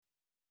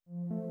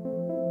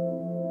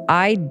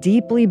I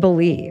deeply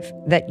believe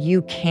that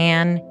you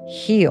can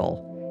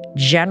heal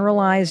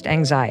generalized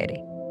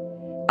anxiety.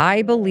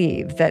 I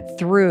believe that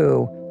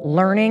through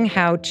learning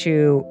how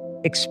to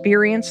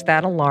experience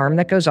that alarm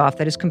that goes off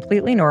that is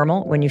completely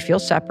normal when you feel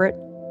separate,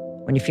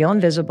 when you feel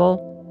invisible,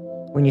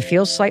 when you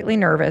feel slightly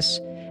nervous,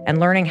 and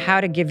learning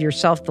how to give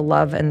yourself the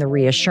love and the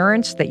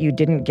reassurance that you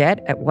didn't get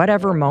at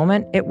whatever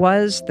moment it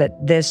was that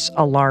this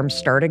alarm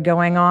started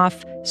going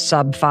off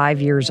sub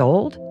 5 years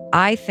old.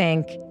 I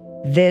think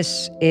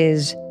this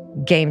is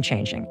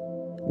game-changing.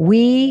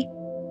 We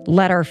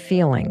let our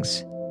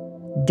feelings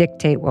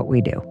dictate what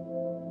we do.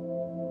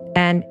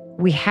 And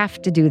we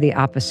have to do the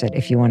opposite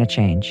if you want to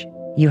change.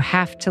 You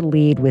have to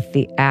lead with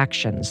the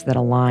actions that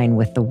align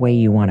with the way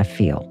you want to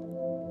feel.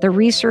 The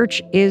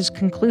research is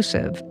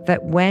conclusive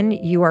that when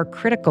you are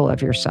critical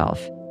of yourself,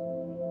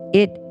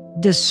 it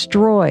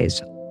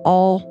destroys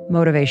all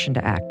motivation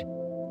to act.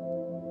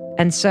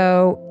 And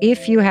so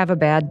if you have a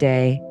bad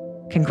day,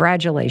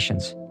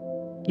 congratulations.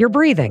 You're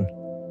breathing.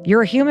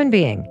 You're a human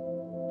being.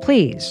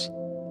 Please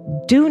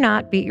do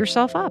not beat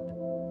yourself up.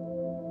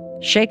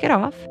 Shake it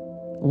off,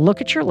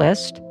 look at your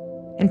list,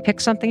 and pick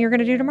something you're going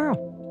to do tomorrow.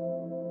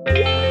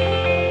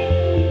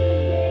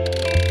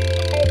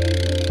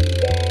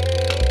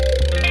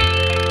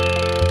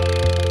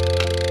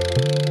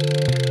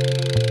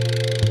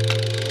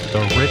 The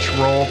Rich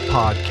Roll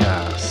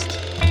Podcast.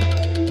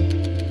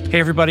 Hey,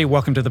 everybody.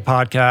 Welcome to the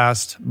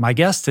podcast. My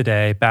guest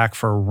today, back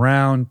for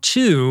round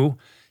 2,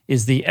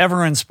 is the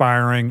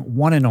ever-inspiring,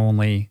 one and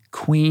only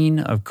queen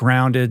of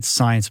grounded,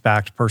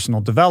 science-backed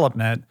personal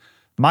development,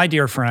 my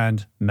dear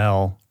friend,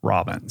 Mel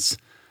Robbins.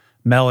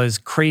 Mel is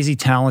crazy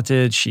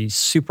talented, she's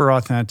super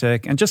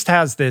authentic, and just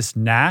has this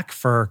knack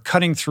for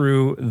cutting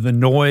through the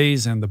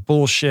noise and the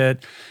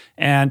bullshit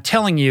and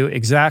telling you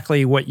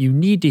exactly what you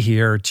need to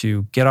hear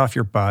to get off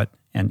your butt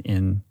and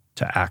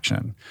into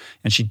action.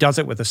 And she does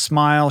it with a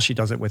smile, she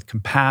does it with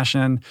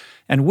compassion,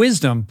 and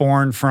wisdom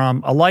born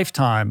from a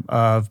lifetime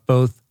of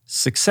both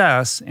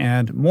success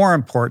and, more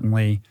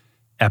importantly,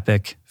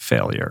 epic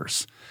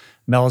failures.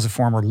 Mel is a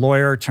former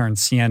lawyer turned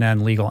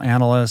CNN legal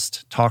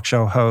analyst, talk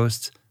show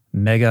host,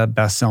 mega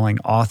best-selling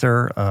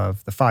author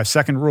of The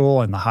 5-Second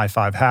Rule and The High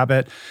Five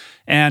Habit,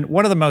 and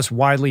one of the most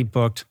widely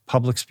booked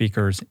public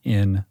speakers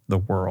in the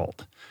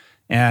world.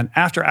 And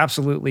after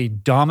absolutely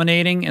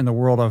dominating in the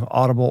world of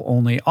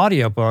Audible-only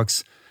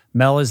audiobooks,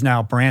 Mel is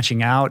now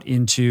branching out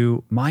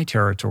into my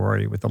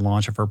territory with the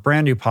launch of her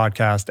brand new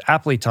podcast,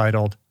 aptly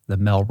titled The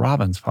Mel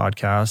Robbins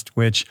Podcast,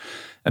 which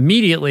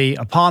immediately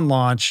upon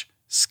launch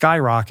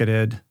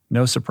skyrocketed,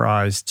 no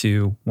surprise,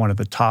 to one of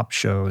the top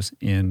shows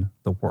in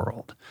the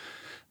world.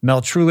 Mel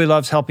truly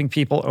loves helping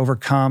people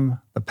overcome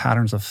the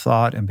patterns of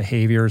thought and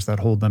behaviors that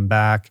hold them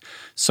back,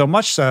 so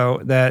much so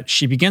that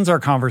she begins our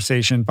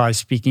conversation by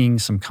speaking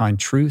some kind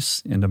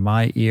truths into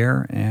my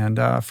ear. And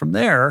from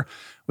there,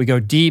 we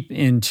go deep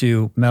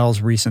into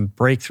Mel's recent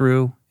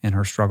breakthrough in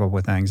her struggle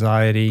with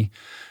anxiety,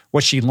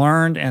 what she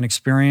learned and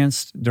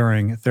experienced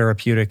during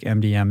therapeutic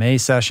MDMA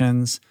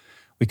sessions.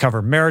 We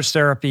cover marriage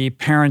therapy,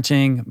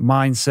 parenting,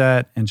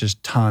 mindset, and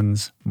just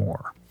tons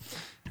more.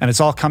 And it's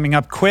all coming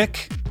up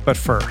quick, but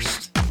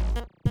first.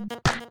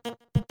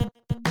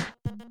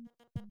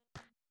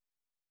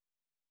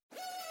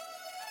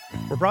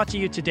 We're brought to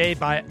you today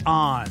by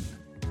On.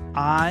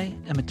 I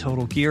am a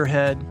total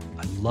gearhead.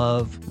 I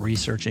love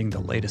researching the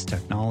latest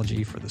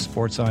technology for the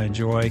sports I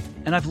enjoy.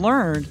 And I've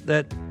learned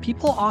that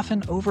people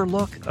often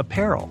overlook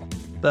apparel.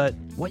 But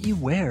what you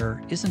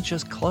wear isn't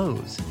just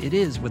clothes. It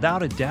is,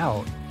 without a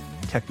doubt,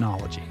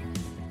 technology.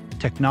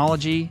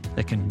 Technology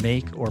that can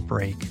make or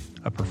break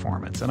a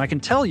performance. And I can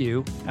tell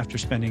you, after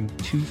spending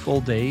 2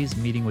 full days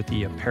meeting with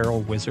the apparel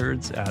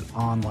wizards at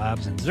On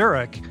Labs in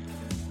Zurich,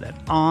 that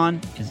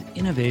On is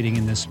innovating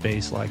in this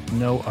space like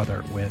no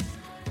other, with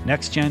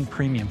next-gen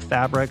premium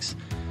fabrics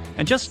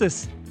and just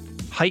this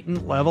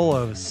heightened level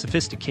of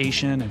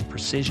sophistication and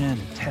precision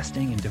and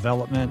testing and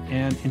development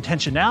and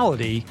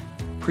intentionality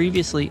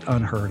previously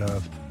unheard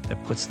of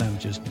that puts them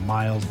just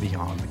miles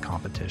beyond the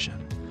competition.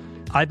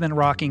 I've been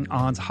rocking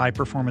On's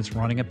high-performance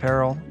running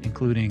apparel,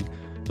 including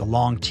the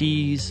long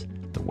tees,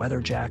 the weather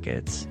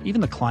jackets,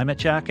 even the climate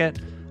jacket,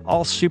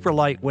 all super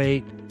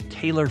lightweight,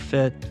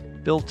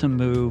 tailor-fit, built to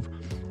move,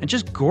 and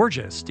just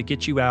gorgeous to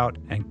get you out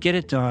and get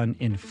it done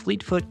in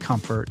fleet-foot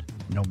comfort,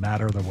 no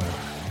matter the weather.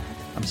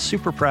 I'm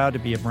super proud to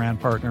be a brand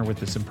partner with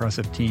this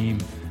impressive team,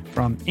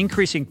 from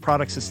increasing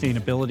product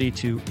sustainability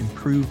to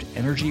improved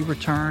energy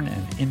return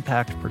and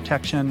impact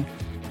protection.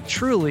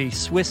 Truly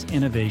Swiss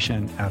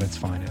innovation at its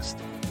finest.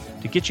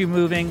 To get you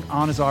moving,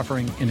 On is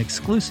offering an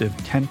exclusive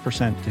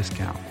 10%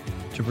 discount.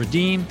 To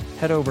redeem,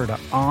 head over to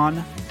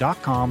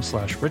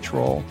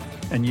on.com/richroll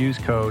and use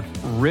code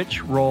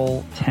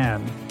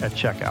RICHROLL10 at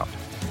checkout.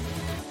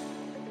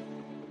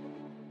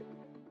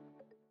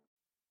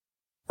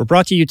 We're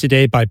brought to you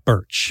today by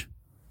Birch.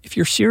 If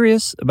you're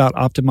serious about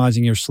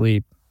optimizing your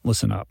sleep,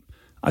 listen up.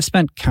 I've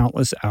spent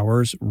countless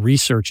hours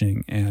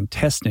researching and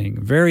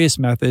testing various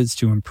methods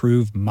to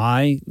improve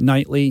my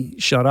nightly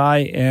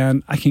shut-eye,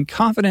 and I can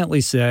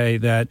confidently say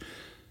that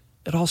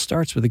it all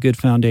starts with a good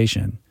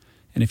foundation.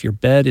 And if your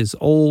bed is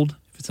old,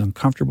 if it's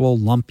uncomfortable,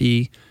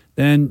 lumpy,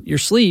 then your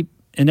sleep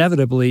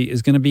inevitably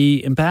is going to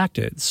be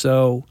impacted.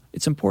 So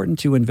it's important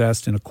to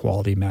invest in a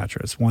quality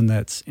mattress, one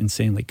that's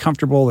insanely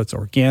comfortable, that's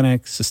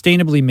organic,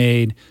 sustainably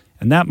made,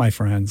 and that, my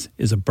friends,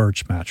 is a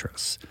Birch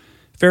mattress.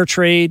 Fair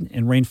trade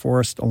and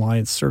Rainforest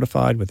Alliance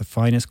certified with the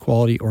finest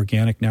quality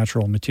organic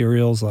natural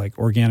materials like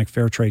organic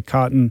fair trade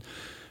cotton.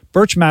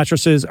 Birch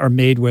mattresses are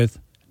made with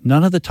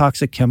none of the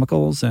toxic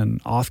chemicals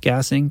and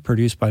off-gassing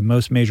produced by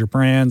most major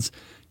brands.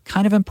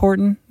 Kind of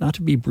important not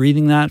to be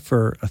breathing that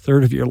for a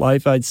third of your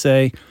life, I'd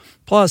say.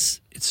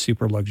 Plus, it's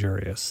super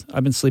luxurious.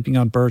 I've been sleeping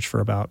on Birch for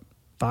about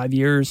 5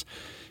 years,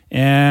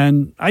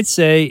 and I'd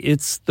say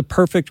it's the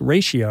perfect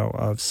ratio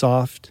of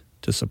soft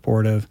to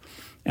supportive,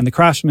 and the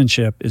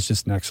craftsmanship is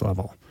just next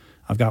level.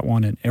 I've got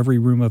one in every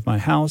room of my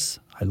house.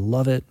 I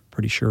love it.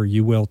 Pretty sure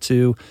you will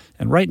too.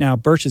 And right now,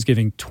 Birch is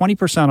giving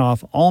 20%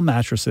 off all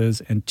mattresses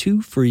and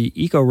 2 free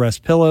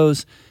EcoRest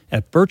pillows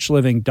at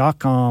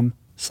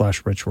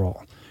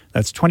birchliving.com/richroll.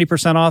 That's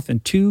 20% off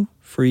and 2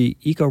 free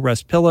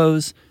EcoRest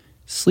pillows.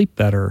 Sleep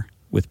better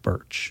with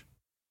Birch.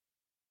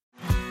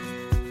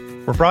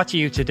 We're brought to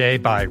you today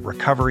by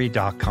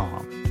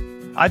Recovery.com.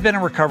 I've been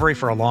in recovery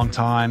for a long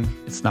time.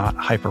 It's not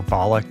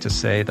hyperbolic to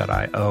say that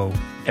I owe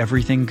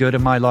everything good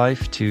in my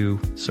life to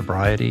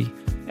sobriety.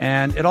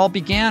 And it all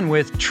began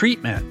with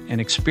treatment,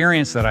 an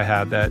experience that I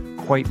had that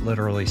quite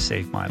literally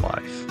saved my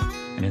life.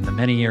 And in the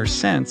many years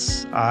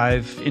since,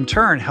 I've in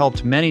turn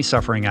helped many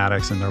suffering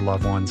addicts and their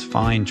loved ones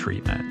find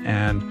treatment.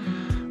 And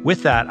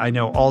with that, I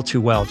know all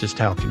too well just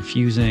how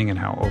confusing and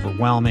how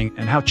overwhelming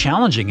and how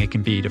challenging it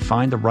can be to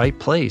find the right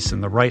place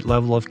and the right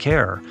level of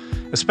care,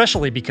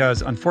 especially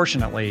because,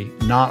 unfortunately,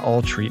 not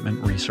all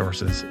treatment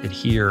resources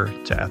adhere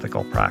to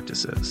ethical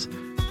practices.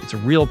 It's a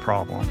real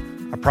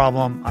problem, a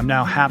problem I'm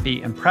now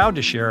happy and proud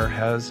to share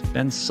has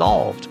been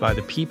solved by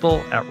the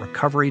people at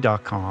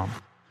Recovery.com,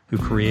 who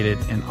created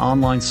an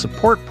online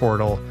support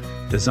portal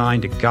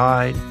designed to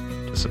guide,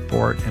 to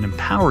support, and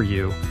empower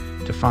you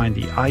to find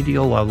the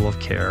ideal level of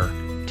care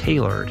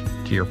tailored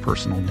to your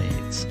personal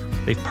needs.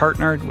 They've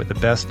partnered with the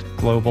best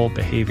global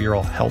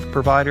behavioral health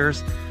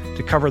providers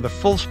to cover the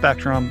full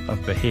spectrum of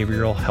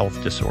behavioral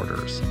health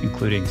disorders,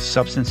 including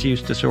substance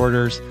use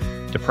disorders,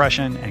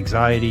 depression,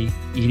 anxiety,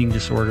 eating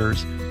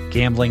disorders,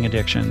 gambling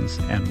addictions,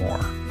 and more.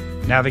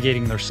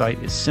 Navigating their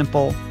site is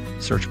simple.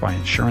 Search by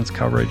insurance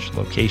coverage,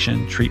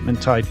 location,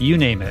 treatment type, you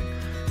name it.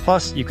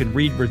 Plus, you can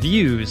read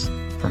reviews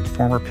from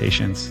former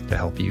patients to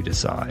help you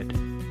decide.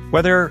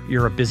 Whether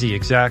you're a busy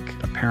exec,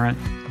 a parent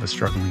of a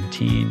struggling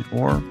teen,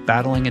 or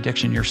battling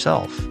addiction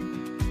yourself,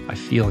 I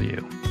feel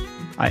you.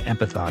 I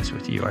empathize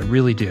with you. I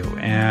really do.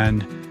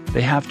 And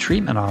they have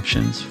treatment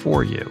options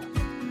for you.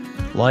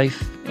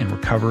 Life in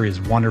recovery is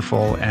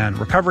wonderful, and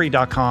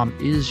Recovery.com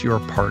is your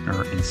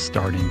partner in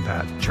starting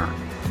that journey.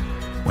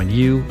 When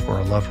you or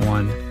a loved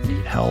one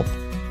need help,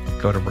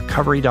 go to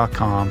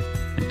Recovery.com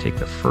and take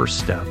the first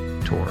step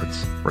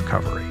towards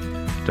recovery.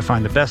 To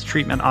find the best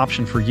treatment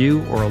option for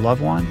you or a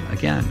loved one,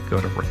 again, go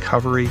to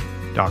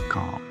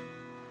Recovery.com.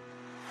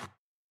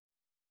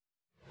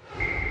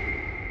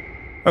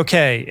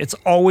 Okay, it's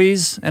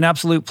always an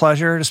absolute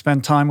pleasure to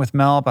spend time with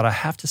Mel, but I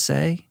have to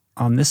say,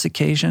 on this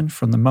occasion,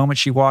 from the moment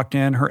she walked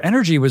in, her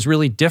energy was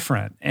really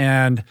different,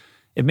 and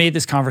it made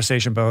this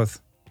conversation both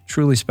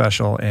truly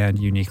special and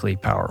uniquely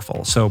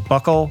powerful. So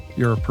buckle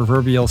your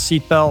proverbial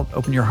seatbelt,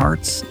 open your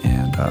hearts,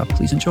 and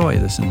please enjoy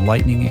this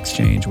enlightening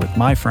exchange with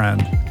my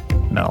friend,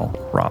 Mel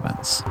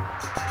Robbins.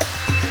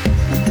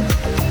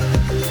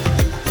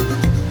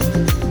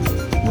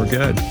 We're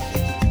good.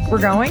 We're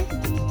going?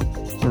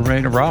 We're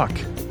ready to rock.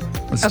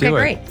 Let's do it.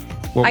 Okay, great.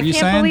 What were you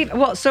saying?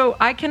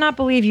 I cannot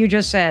believe you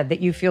just said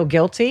that you feel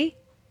guilty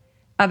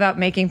about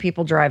making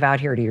people drive out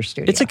here to your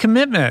studio. It's a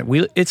commitment.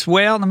 It's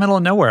way out in the middle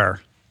of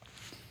nowhere.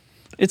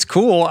 It's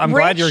cool. I'm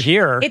glad you're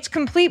here. It's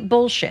complete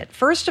bullshit.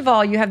 First of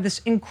all, you have this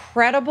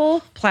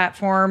incredible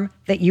platform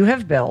that you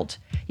have built.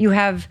 You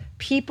have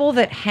people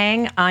that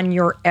hang on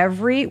your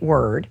every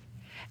word.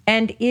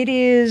 And it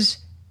is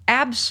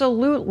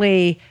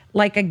absolutely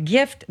like a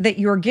gift that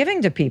you're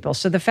giving to people.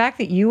 So the fact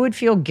that you would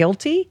feel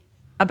guilty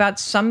about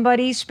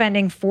somebody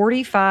spending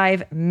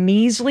 45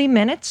 measly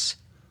minutes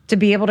to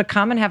be able to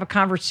come and have a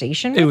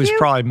conversation with you? It was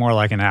probably more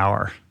like an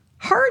hour.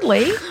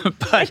 Hardly.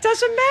 But it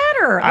doesn't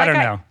matter. I don't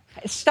know.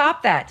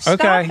 Stop that. Stop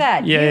okay.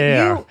 that.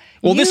 Yeah.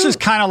 This is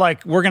kind of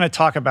like, we're going to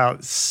talk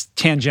about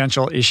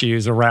tangential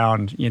issues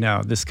around,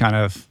 this kind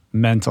of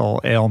mental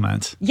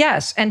ailment.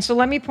 Yes. And so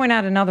let me point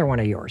out another one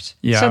of yours.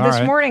 Yeah, so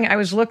this morning I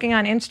was looking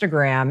on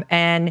Instagram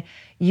and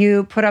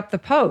you put up the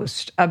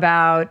post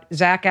about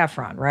Zac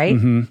Efron, right?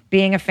 Mm-hmm.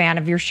 Being a fan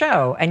of your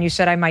show. And you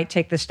said, I might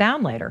take this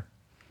down later.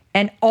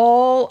 And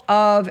all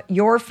of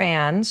your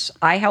fans,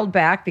 I held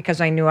back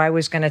because I knew I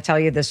was going to tell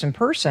you this in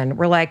person,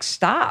 were like,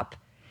 stop.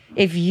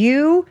 If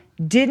you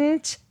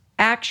didn't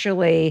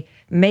actually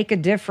make a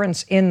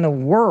difference in the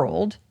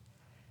world,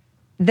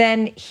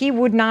 then he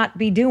would not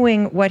be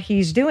doing what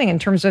he's doing in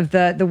terms of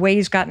the way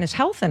he's gotten his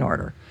health in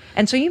order.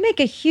 And so you make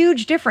a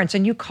huge difference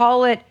and you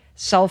call it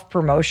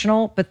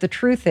self-promotional, but the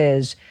truth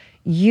is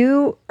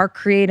you are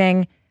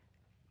creating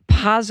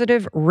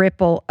positive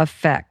ripple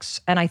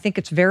effects. And I think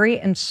it's very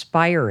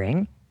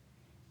inspiring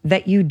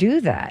that you do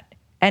that.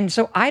 And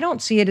so I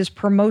don't see it as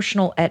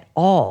promotional at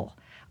all.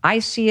 I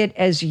see it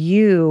as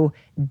you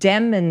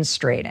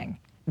demonstrating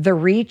the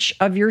reach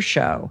of your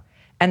show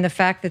and the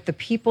fact that the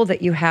people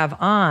that you have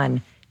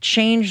on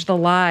change the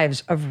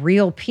lives of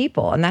real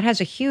people. And that has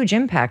a huge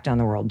impact on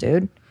the world,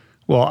 dude.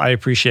 Well, I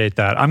appreciate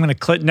that. I'm going to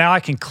clip. Now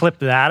I can clip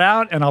that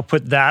out and I'll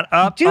put that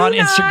up on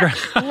Instagram.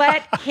 Do not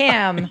let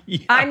him. Yeah.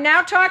 I'm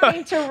now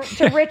talking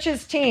to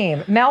Rich's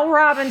team. Mel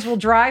Robbins will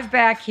drive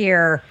back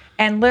here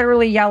and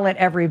literally yell at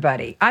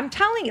everybody. I'm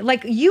telling you,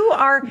 like you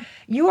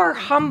are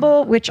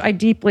humble, which I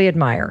deeply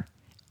admire.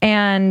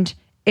 And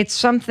it's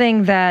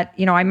something that,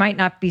 I might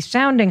not be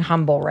sounding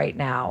humble right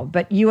now,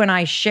 but you and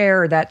I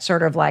share that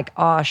sort of like,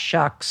 aw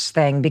shucks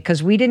thing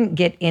because we didn't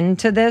get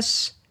into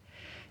this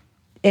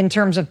in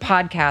terms of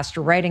podcast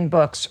or writing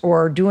books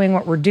or doing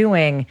what we're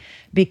doing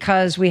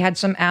because we had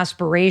some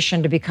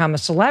aspiration to become a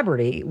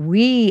celebrity.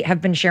 We have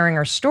been sharing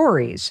our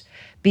stories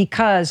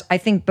because I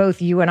think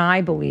both you and I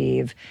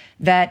believe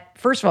that,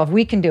 first of all, if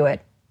we can do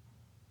it,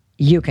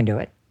 you can do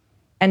it.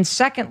 And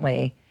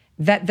secondly,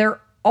 that there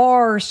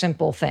are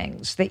simple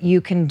things that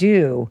you can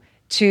do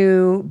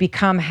to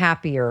become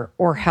happier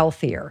or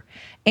healthier.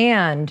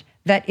 And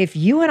that if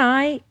you and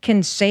I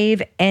can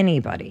save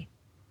anybody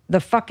the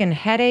fucking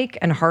headache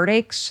and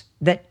heartaches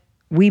that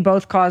we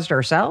both caused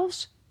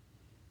ourselves,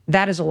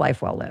 that is a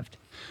life well lived.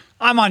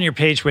 I'm on your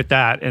page with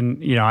that.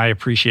 And, I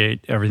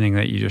appreciate everything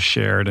that you just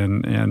shared.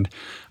 And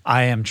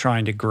I am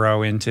trying to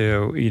grow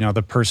into,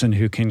 the person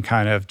who can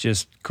kind of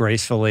just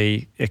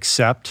gracefully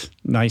accept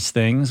nice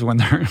things when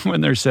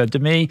they're said to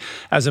me,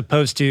 as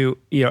opposed to,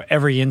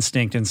 every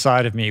instinct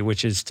inside of me,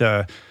 which is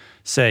to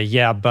say,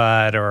 yeah,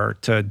 but, or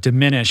to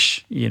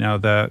diminish,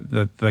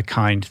 the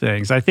kind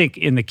things. I think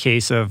in the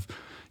case of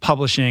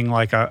publishing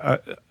like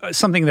a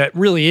something that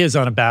really is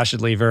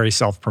unabashedly very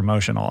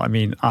self-promotional. I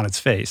mean, on its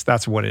face,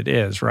 that's what it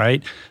is,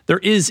 right? There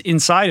is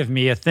inside of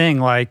me a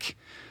thing like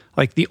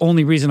the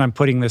only reason I'm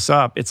putting this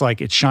up, it's like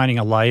it's shining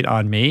a light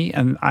on me,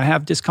 and I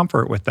have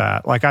discomfort with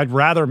that. Like I'd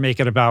rather make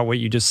it about what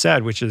you just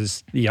said, which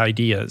is the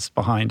ideas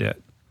behind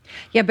it.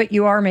 Yeah, but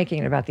you are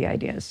making it about the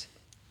ideas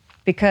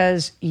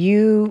because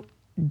you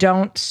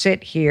don't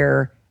sit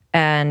here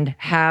and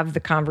have the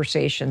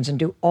conversations and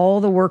do all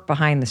the work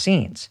behind the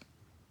scenes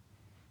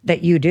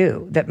that you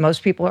do, that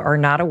most people are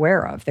not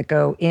aware of, that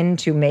go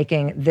into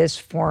making this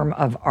form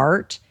of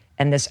art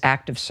and this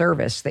act of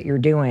service that you're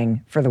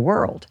doing for the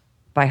world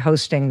by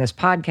hosting this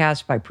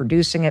podcast, by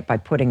producing it, by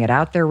putting it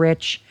out there,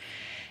 Rich.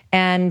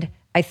 And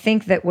I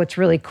think that what's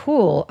really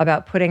cool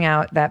about putting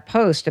out that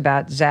post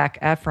about Zac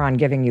Efron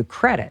giving you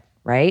credit,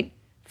 right,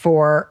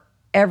 for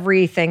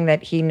everything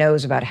that he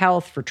knows about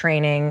health, for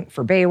training,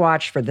 for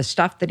Baywatch, for the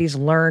stuff that he's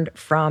learned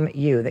from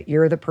you, that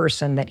you're the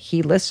person that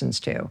he listens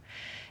to,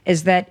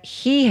 is that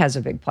he has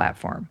a big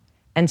platform.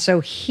 And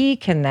so he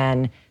can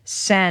then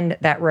send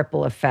that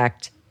ripple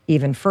effect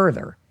even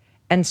further.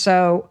 And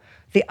so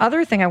the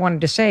other thing I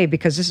wanted to say,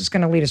 because this is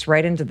going to lead us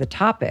right into the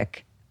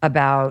topic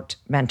about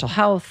mental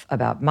health,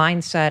 about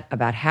mindset,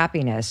 about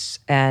happiness,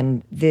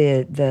 and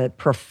the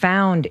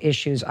profound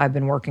issues I've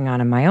been working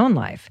on in my own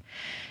life,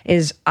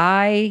 is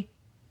I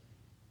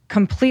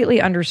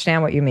completely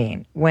understand what you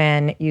mean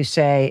when you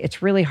say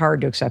it's really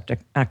hard to accept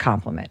a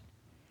compliment.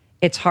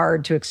 It's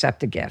hard to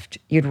accept a gift.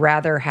 You'd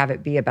rather have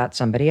it be about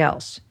somebody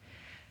else.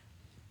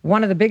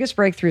 One of the biggest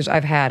breakthroughs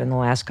I've had in the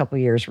last couple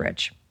of years,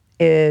 Rich,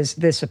 is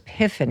this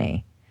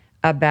epiphany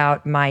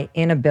about my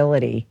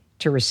inability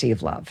to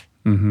receive love.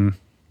 Mm-hmm.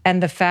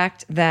 And the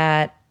fact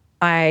that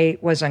I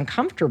was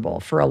uncomfortable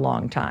for a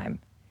long time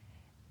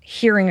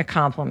hearing a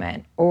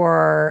compliment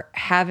or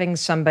having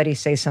somebody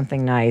say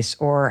something nice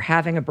or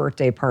having a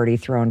birthday party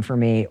thrown for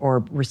me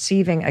or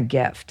receiving a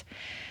gift.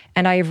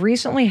 And I have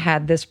recently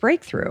had this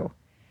breakthrough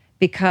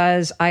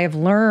because I have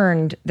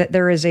learned that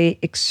there is a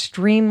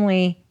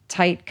extremely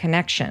tight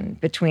connection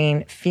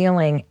between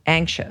feeling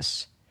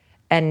anxious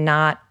and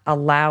not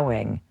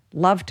allowing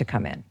love to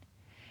come in.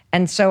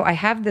 And so I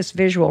have this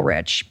visual,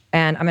 Rich,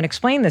 and I'm going to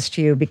explain this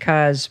to you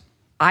because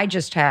I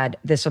just had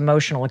this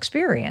emotional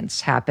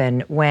experience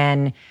happen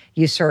when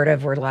you sort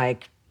of were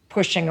like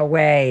pushing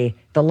away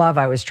the love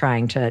I was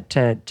trying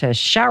to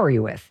shower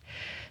you with.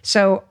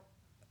 So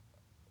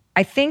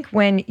I think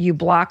when you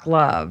block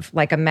love,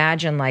 like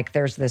imagine like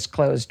there's this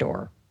closed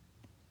door.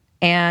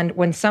 And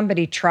when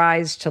somebody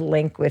tries to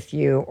link with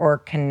you or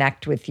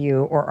connect with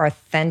you or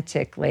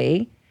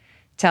authentically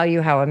tell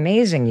you how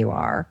amazing you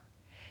are,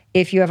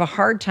 if you have a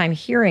hard time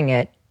hearing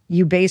it,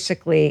 you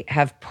basically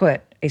have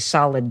put a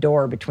solid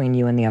door between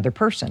you and the other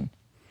person.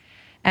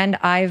 And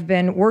I've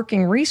been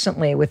working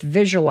recently with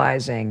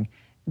visualizing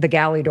the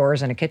galley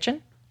doors in a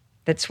kitchen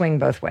that swing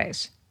both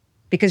ways.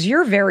 Because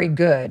you're very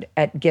good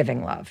at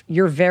giving love.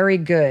 You're very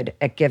good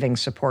at giving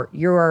support.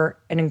 You're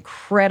an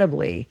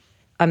incredibly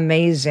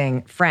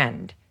amazing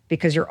friend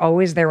because you're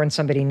always there when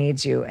somebody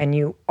needs you, and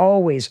you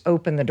always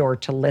open the door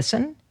to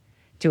listen,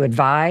 to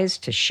advise,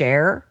 to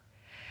share.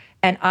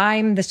 And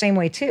I'm the same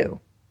way too.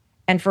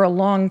 And for a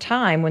long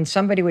time, when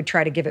somebody would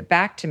try to give it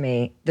back to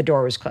me, the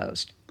door was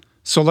closed.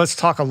 So let's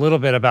talk a little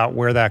bit about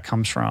where that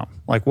comes from.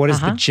 Like, what is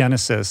the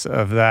genesis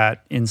of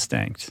that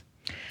instinct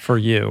for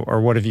you, or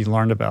what have you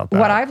learned about that?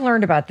 What I've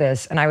learned about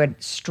this, and I would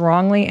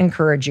strongly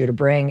encourage you to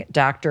bring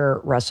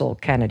Dr. Russell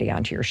Kennedy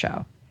onto your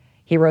show.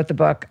 He wrote the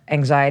book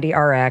Anxiety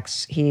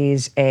RX.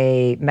 He's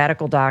a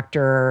medical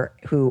doctor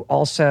who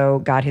also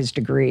got his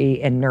degree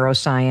in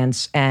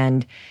neuroscience,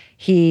 and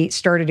he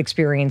started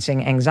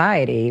experiencing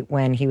anxiety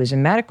when he was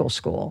in medical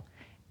school.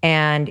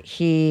 And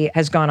he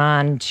has gone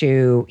on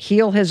to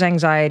heal his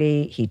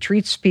anxiety. He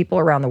treats people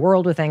around the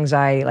world with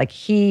anxiety. Like,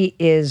 he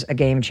is a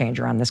game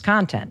changer on this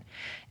content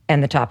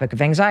and the topic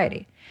of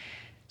anxiety.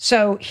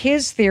 So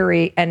his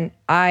theory, and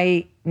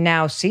I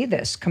now see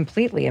this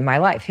completely in my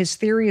life, his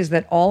theory is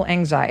that all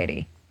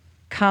anxiety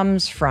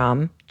comes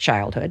from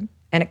childhood,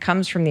 and it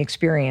comes from the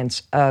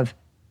experience of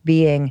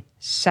being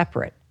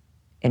separate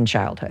in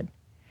childhood.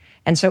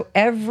 And so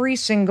every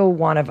single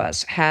one of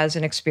us has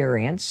an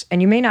experience,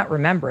 and you may not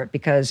remember it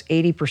because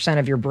 80%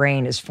 of your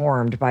brain is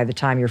formed by the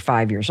time you're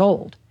 5 years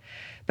old.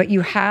 But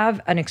you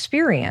have an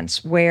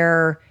experience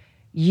where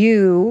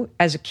you,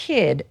 as a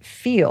kid,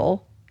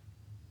 feel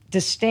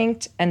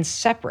distinct and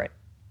separate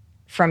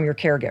from your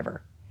caregiver.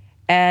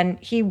 And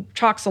he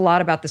talks a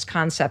lot about this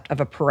concept of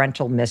a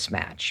parental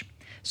mismatch.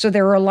 So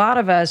there are a lot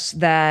of us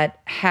that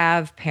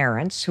have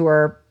parents who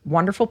are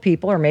wonderful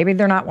people, or maybe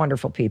they're not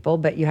wonderful people,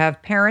 but you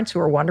have parents who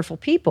are wonderful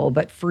people,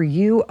 but for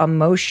you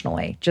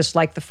emotionally, just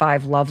like the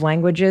 5 love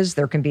languages,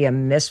 there can be a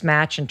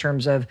mismatch in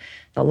terms of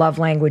the love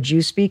language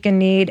you speak and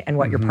need and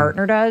what your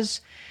partner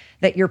does,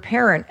 that your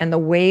parent and the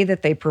way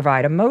that they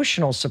provide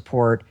emotional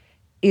support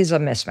is a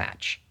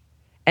mismatch.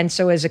 And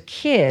so as a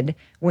kid,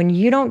 when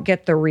you don't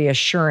get the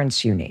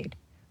reassurance you need,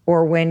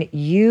 or when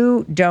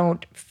you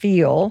don't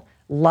feel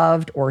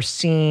loved or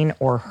seen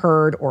or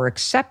heard or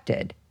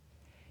accepted,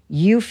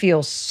 you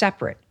feel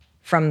separate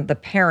from the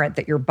parent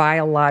that you're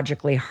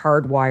biologically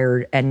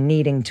hardwired and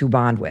needing to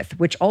bond with,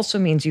 which also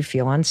means you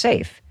feel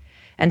unsafe.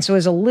 And so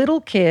as a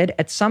little kid,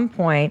 at some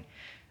point,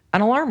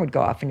 an alarm would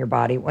go off in your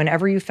body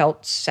whenever you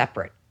felt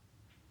separate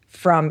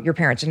from your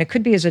parents. And it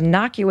could be as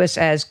innocuous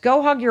as,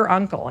 go hug your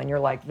uncle. And you're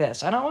like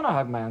this, I don't want to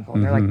hug my uncle.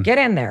 And they're like, get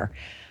in there.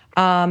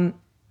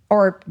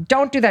 Or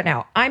don't do that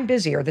now, I'm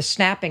busy, or the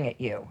snapping at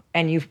you.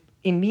 And you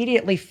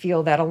immediately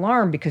feel that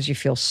alarm because you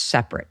feel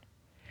separate.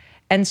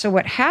 And so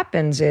what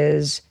happens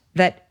is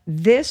that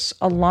this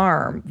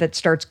alarm that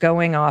starts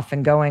going off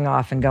and going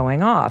off and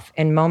going off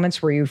in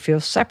moments where you feel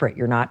separate,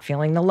 you're not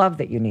feeling the love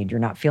that you need, you're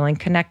not feeling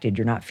connected,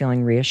 you're not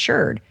feeling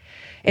reassured,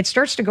 it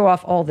starts to go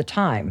off all the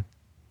time.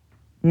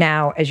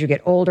 Now, as you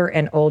get older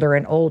and older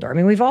and older. I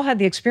mean, we've all had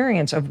the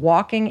experience of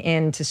walking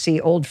in to see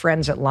old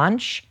friends at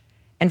lunch,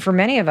 and for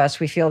many of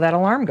us, we feel that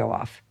alarm go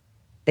off.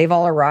 They've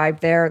all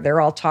arrived there, they're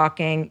all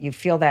talking, you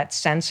feel that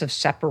sense of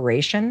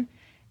separation.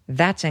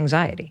 That's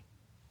anxiety.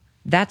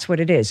 That's what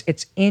it is.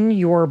 It's in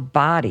your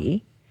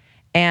body,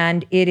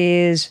 and it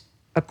is,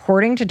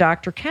 according to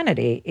Dr.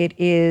 Kennedy, it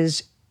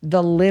is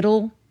the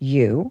little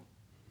you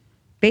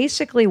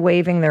basically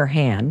waving their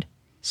hand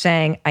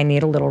saying, I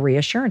need a little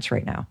reassurance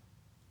right now.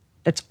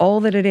 That's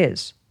all that it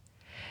is.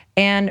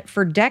 And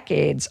for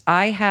decades,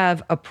 I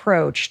have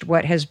approached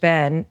what has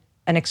been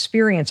an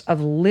experience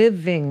of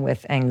living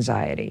with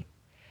anxiety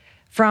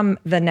from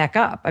the neck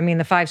up. I mean,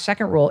 the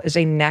 5-second rule is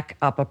a neck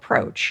up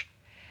approach.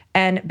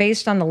 And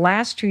based on the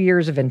last 2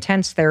 years of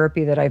intense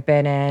therapy that I've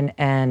been in,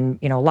 and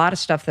a lot of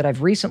stuff that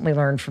I've recently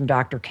learned from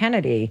Dr.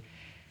 Kennedy,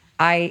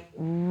 I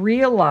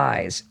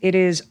realize it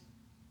is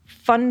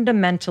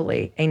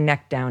fundamentally a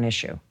neck down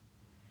issue.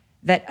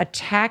 That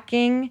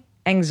attacking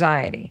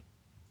anxiety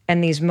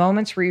and these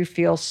moments where you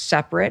feel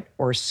separate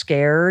or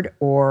scared,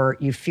 or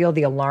you feel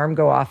the alarm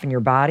go off in your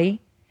body,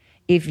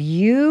 if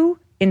you,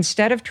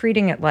 instead of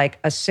treating it like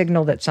a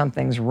signal that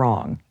something's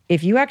wrong,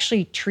 if you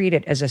actually treat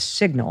it as a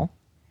signal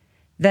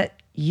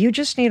that you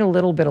just need a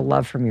little bit of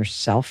love from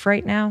yourself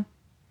right now,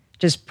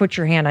 just put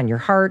your hand on your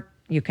heart.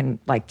 You can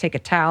take a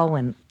towel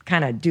and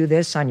kind of do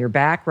this on your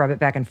back, rub it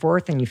back and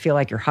forth, and you feel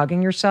like you're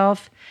hugging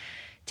yourself.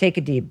 Take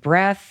a deep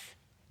breath.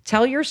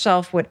 Tell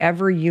yourself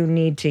whatever you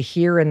need to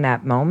hear in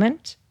that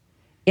moment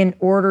in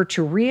order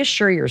to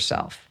reassure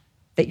yourself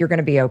that you're going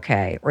to be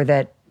okay, or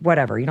that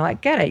whatever, I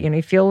get it.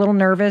 You feel a little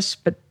nervous,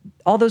 but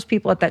all those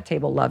people at that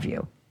table love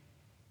you.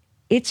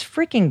 It's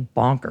freaking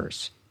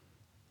bonkers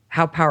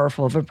how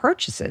powerful of an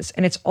approach this is.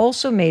 And it's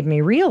also made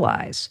me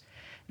realize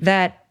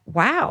that,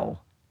 wow,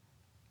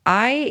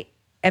 I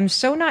am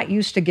so not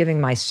used to giving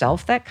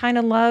myself that kind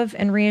of love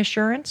and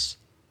reassurance.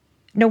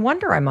 No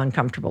wonder I'm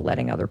uncomfortable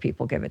letting other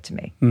people give it to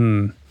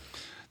me.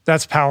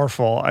 That's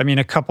powerful. I mean,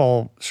 a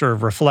couple sort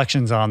of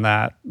reflections on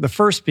that. The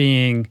first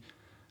being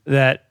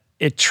that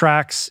it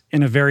tracks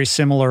in a very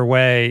similar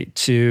way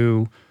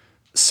to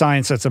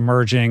science that's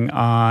emerging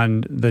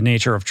on the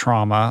nature of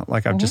trauma.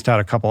 Like I've just had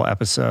a couple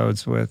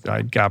episodes with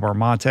Gabor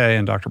Mate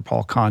and Dr.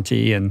 Paul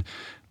Conti, and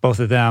both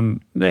of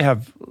them,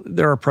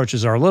 their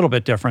approaches are a little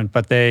bit different,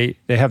 but they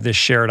have this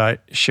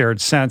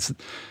shared sense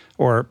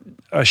or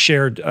a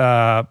shared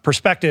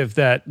perspective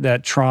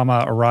that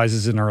trauma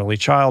arises in early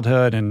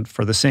childhood, and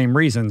for the same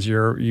reasons,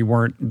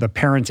 the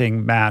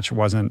parenting match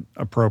wasn't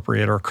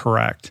appropriate or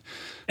correct.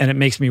 And it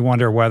makes me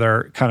wonder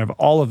whether kind of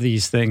all of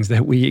these things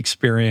that we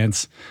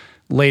experience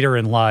later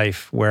in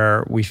life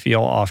where we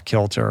feel off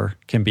kilter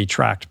can be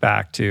tracked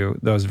back to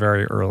those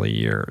very early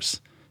years.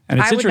 And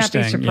it's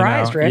interesting. I would not be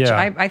surprised, Rich.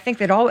 Yeah. I think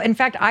that in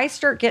fact,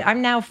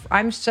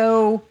 I'm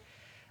so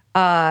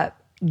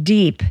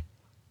deep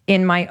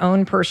in my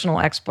own personal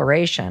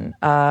exploration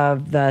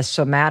of the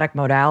somatic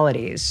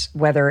modalities,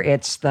 whether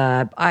it's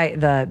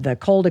the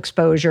cold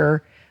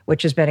exposure,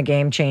 which has been a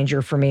game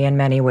changer for me in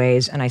many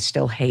ways, and I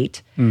still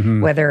hate,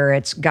 whether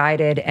it's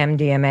guided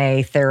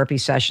MDMA therapy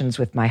sessions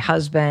with my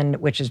husband,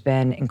 which has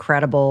been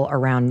incredible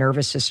around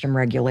nervous system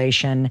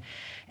regulation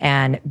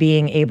and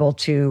being able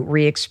to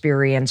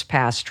re-experience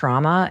past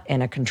trauma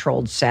in a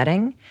controlled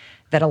setting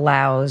that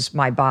allows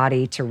my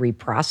body to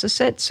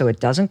reprocess it so it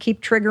doesn't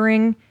keep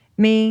triggering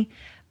me,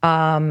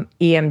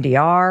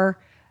 EMDR.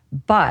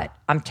 But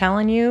I'm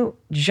telling you,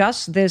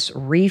 just this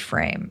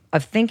reframe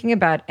of thinking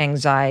about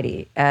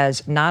anxiety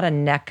as not a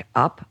neck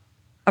up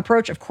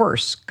approach. Of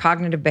course,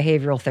 cognitive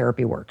behavioral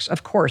therapy works.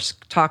 Of course,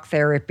 talk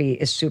therapy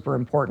is super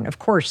important. Of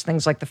course,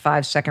 things like the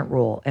 5-second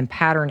rule and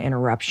pattern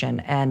interruption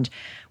and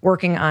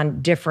working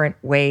on different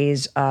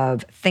ways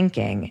of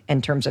thinking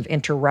in terms of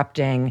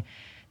interrupting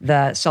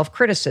the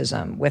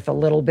self-criticism with a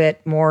little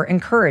bit more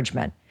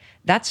encouragement.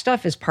 That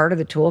stuff is part of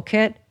the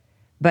toolkit.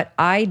 But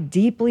I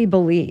deeply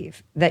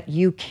believe that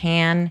you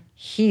can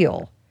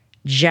heal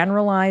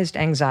generalized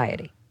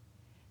anxiety,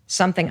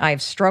 something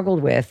I've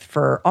struggled with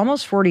for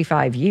almost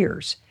 45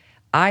 years.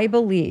 I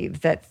believe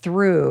that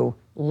through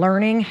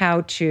learning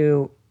how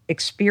to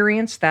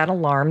experience that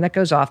alarm that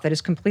goes off that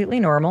is completely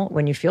normal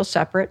when you feel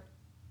separate,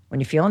 when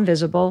you feel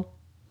invisible,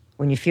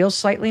 when you feel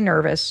slightly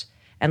nervous,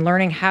 and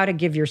learning how to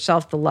give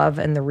yourself the love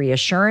and the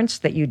reassurance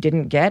that you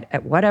didn't get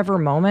at whatever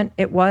moment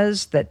it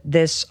was that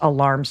this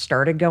alarm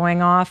started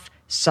going off,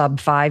 sub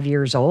 5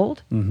 years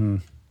old.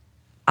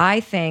 I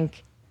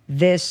think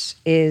this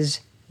is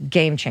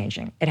game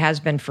changing. It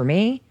has been for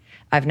me.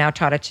 I've now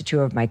taught it to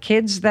 2 of my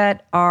kids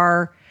that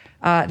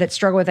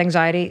struggle with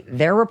anxiety.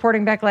 They're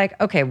reporting back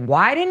like, okay,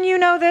 why didn't you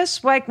know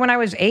this? Like when I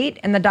was 8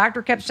 and the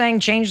doctor kept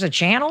saying, change the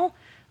channel.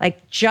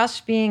 Like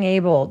just being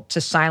able to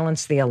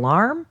silence the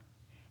alarm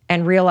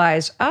and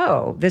realize,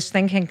 oh, this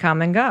thing can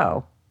come and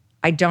go.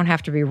 I don't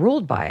have to be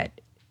ruled by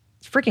it.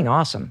 It's freaking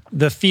awesome.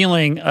 The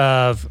feeling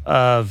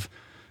of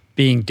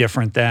being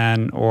different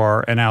than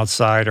or an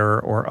outsider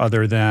or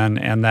other than,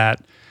 and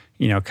that,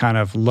 kind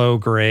of low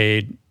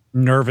grade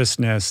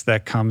nervousness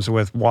that comes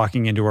with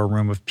walking into a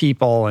room of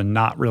people and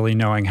not really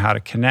knowing how to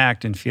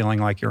connect and feeling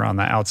like you're on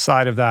the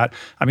outside of that.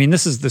 I mean,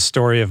 this is the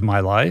story of my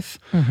life.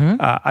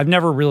 I've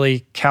never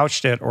really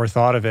couched it or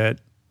thought of it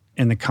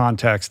in the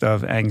context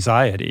of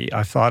anxiety.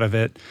 I've thought of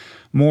it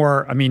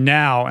more,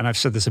 now, and I've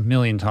said this a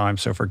million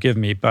times, so forgive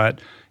me, but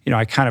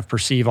I kind of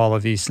perceive all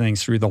of these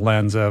things through the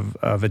lens of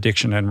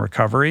addiction and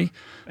recovery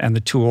and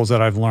the tools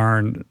that I've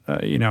learned,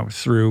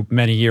 through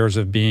many years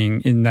of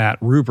being in that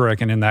rubric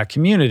and in that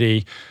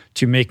community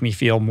to make me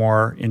feel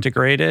more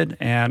integrated.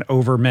 And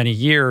over many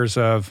years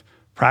of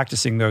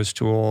practicing those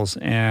tools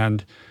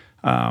and,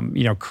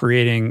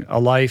 creating a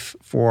life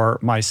for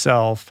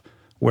myself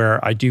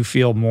where I do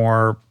feel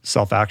more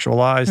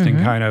self-actualized and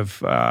kind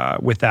of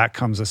with that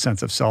comes a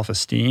sense of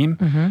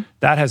self-esteem.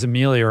 That has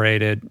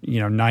ameliorated,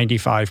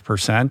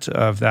 95%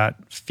 of that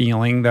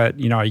feeling that,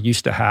 I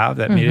used to have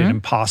that made it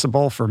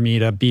impossible for me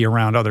to be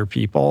around other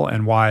people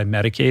and why I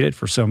medicated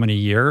for so many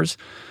years.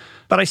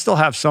 But I still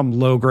have some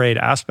low-grade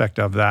aspect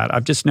of that.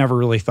 I've just never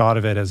really thought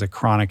of it as a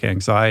chronic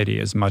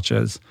anxiety as much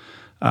as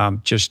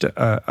just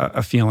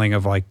a feeling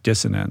of like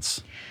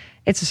dissonance.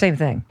 It's the same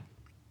thing.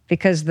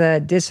 Because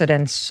the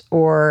dissidence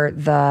or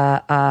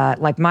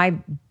my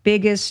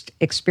biggest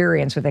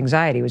experience with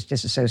anxiety was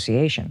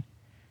disassociation.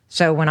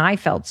 So when I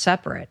felt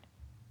separate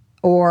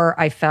or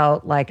I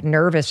felt like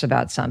nervous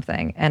about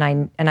something and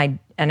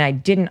I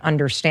didn't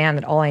understand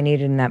that all I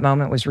needed in that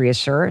moment was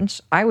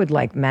reassurance, I would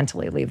like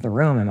mentally leave the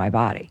room in my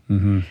body.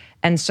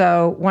 And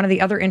so one of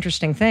the other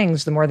interesting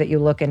things, the more that you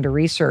look into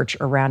research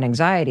around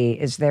anxiety,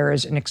 is there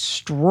is an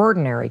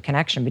extraordinary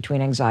connection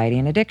between anxiety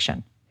and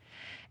addiction.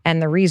 And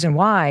the reason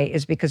why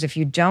is because if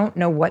you don't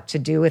know what to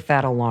do with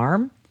that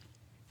alarm,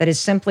 that is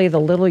simply the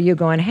little you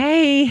going,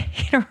 hey,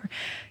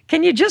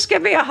 can you just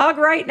give me a hug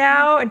right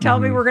now and tell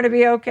me we're going to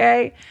be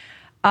okay?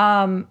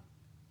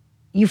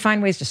 You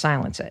find ways to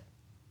silence it.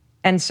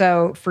 And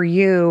so for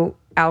you,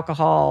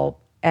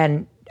 alcohol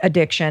and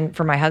addiction,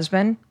 for my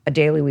husband, a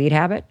daily weed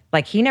habit.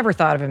 Like he never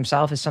thought of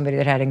himself as somebody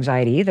that had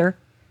anxiety either.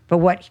 But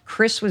what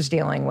Chris was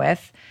dealing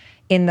with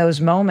in those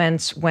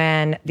moments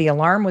when the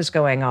alarm was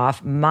going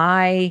off,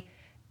 my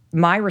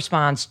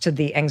response to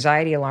the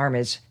anxiety alarm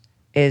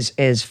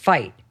is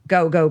fight,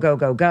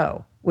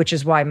 go, which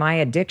is why my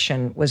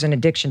addiction was an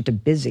addiction to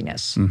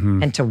busyness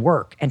and to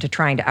work and to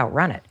trying to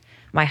outrun it.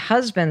 My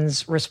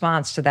husband's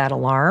response to that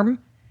alarm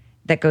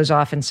that goes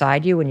off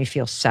inside you when you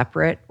feel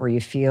separate or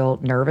you feel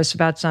nervous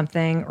about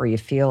something or you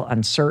feel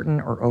uncertain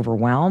or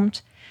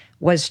overwhelmed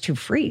was to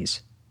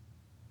freeze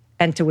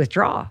and to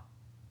withdraw.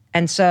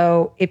 And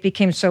so it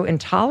became so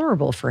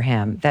intolerable for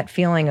him, that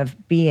feeling of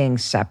being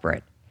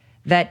separate,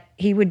 that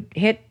he would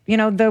hit,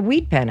 the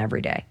weed pen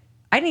every day.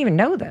 I didn't even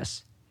know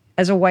this,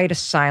 as a way to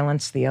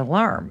silence the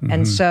alarm. Mm-hmm.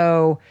 And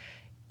so,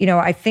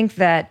 I think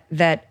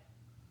that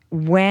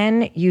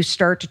when you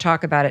start to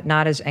talk about it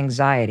not as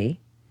anxiety,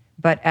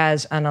 but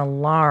as an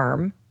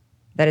alarm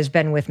that has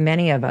been with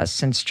many of us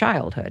since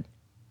childhood,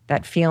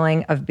 that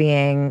feeling of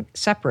being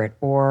separate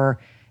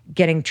or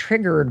getting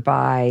triggered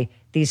by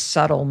these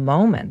subtle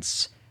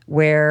moments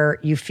where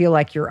you feel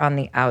like you're on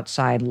the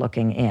outside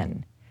looking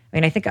in. I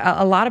mean, I think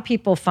a lot of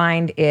people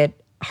find it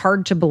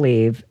hard to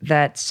believe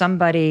that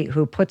somebody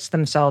who puts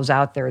themselves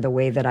out there the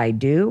way that I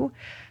do.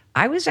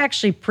 I was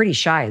actually pretty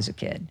shy as a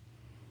kid.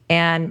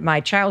 And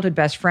my childhood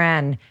best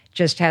friend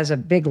just has a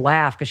big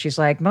laugh because she's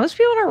like, most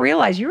people don't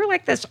realize you were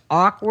like this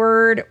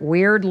awkward,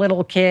 weird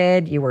little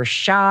kid. You were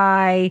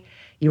shy.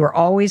 You were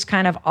always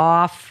kind of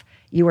off.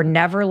 You were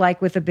never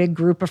like with a big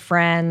group of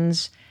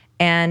friends.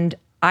 And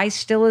I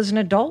still, as an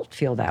adult,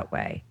 feel that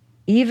way,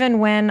 even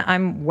when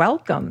I'm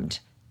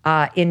welcomed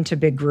into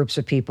big groups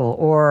of people,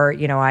 or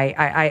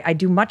I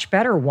do much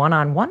better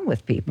one-on-one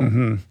with people.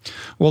 Mm-hmm.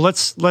 Well,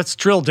 let's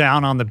drill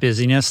down on the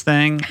busyness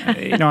thing.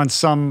 On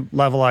some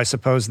level, I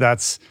suppose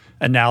that's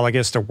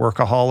analogous to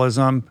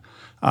workaholism,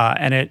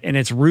 and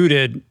it's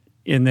rooted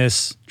in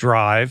this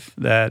drive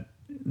that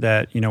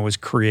was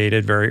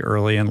created very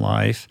early in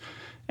life,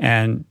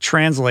 and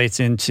translates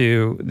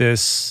into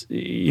this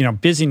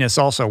busyness.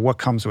 Also, what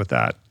comes with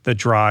that? The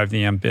drive,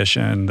 the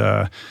ambition,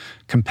 the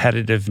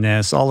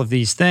competitiveness, all of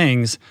these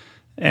things.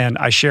 And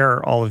I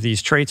share all of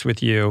these traits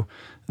with you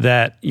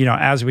that,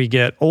 as we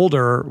get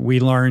older, we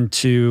learn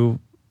to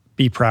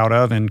be proud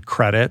of and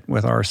credit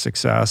with our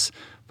success,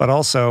 but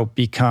also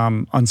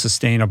become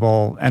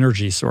unsustainable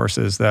energy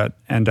sources that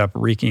end up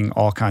wreaking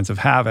all kinds of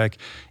havoc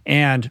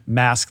and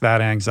mask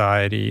that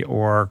anxiety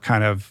or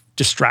kind of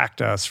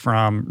distract us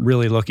from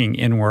really looking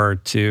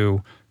inward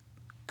to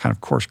kind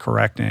of course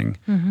correcting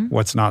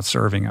what's not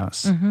serving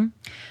us. Mm-hmm.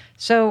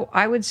 So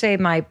I would say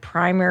my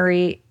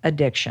primary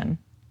addiction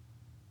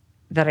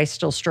that I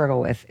still struggle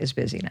with is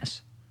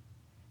busyness,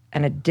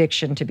 an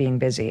addiction to being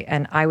busy.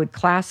 And I would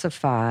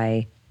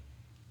classify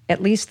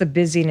at least the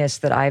busyness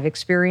that I've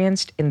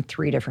experienced in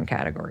 3 different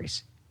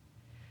categories.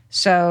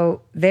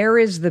 So there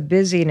is the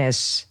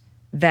busyness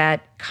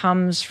that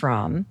comes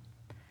from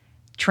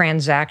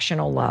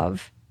transactional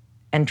love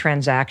and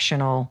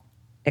transactional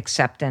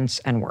acceptance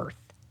and worth.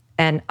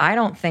 And I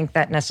don't think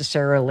that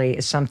necessarily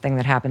is something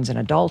that happens in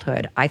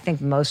adulthood. I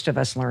think most of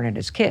us learn it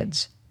as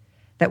kids,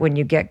 that when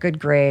you get good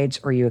grades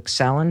or you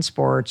excel in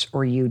sports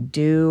or you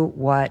do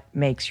what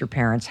makes your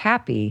parents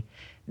happy,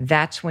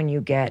 that's when you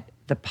get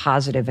the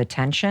positive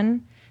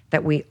attention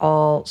that we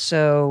all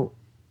so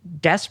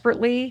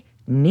desperately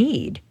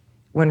need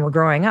when we're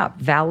growing up.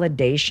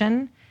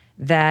 Validation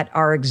that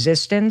our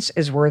existence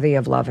is worthy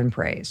of love and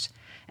praise.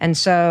 And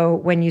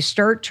so when you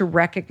start to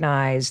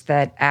recognize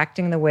that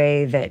acting the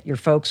way that your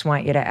folks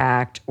want you to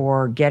act,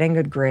 or getting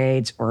good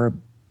grades, or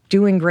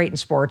doing great in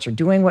sports, or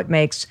doing what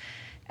makes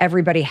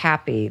everybody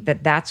happy,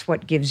 that's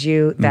what gives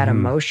you that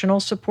emotional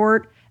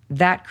support,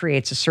 that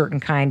creates a certain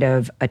kind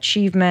of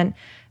achievement,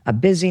 a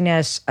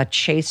busyness, a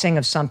chasing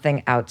of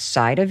something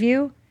outside of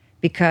you,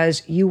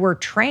 because you were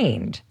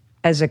trained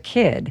as a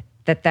kid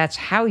that that's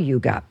how you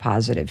got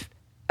positive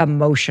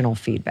emotional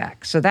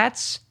feedback. So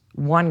that's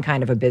one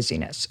kind of a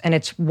busyness. And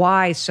it's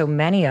why so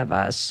many of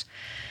us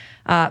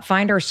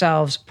find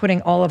ourselves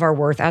putting all of our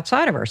worth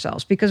outside of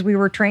ourselves, because we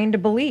were trained to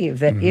believe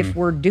that if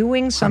we're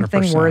doing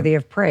something 100%. Worthy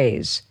of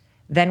praise,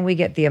 then we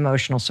get the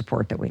emotional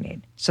support that we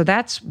need. So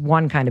that's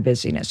one kind of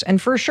busyness.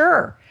 And for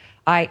sure,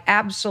 I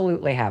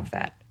absolutely have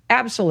that.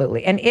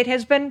 Absolutely. And it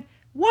has been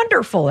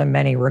wonderful in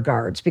many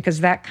regards, because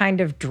that kind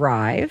of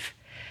drive,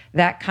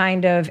 that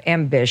kind of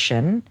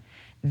ambition,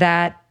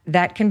 that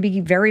can be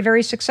very,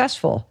 very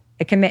successful.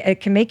 It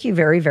can make you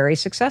very, very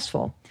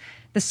successful.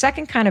 The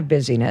second kind of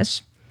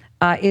busyness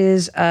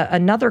is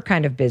another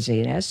kind of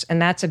busyness, and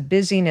that's a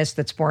busyness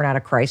that's born out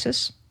of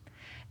crisis.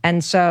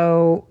 And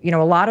so, a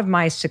lot of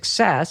my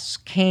success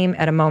came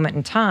at a moment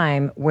in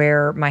time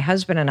where my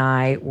husband and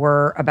I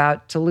were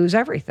about to lose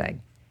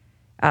everything.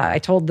 I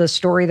told the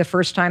story the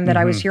first time that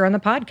I was here on the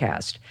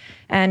podcast.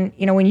 And,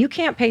 when you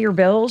can't pay your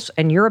bills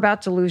and you're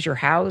about to lose your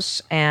house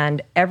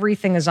and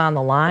everything is on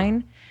the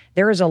line,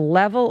 there is a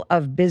level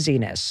of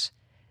busyness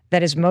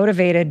that is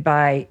motivated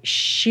by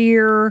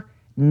sheer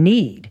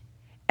need.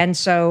 And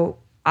so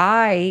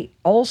I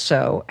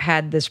also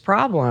had this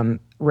problem,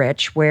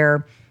 Rich,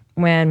 where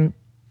when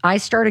I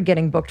started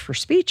getting booked for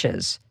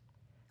speeches,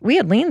 we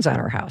had liens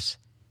on our house.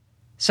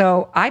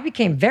 So I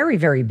became very,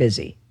 very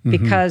busy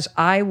because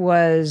I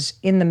was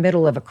in the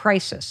middle of a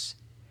crisis.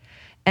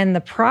 And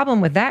the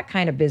problem with that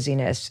kind of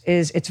busyness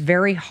is it's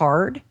very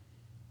hard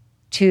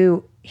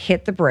to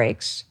hit the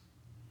brakes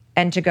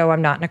and to go,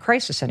 I'm not in a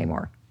crisis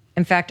anymore.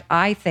 In fact,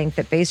 I think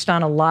that based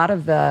on a lot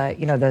of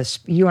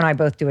you and I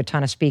both do a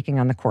ton of speaking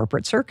on the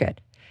corporate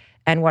circuit.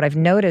 And what I've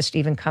noticed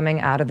even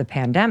coming out of the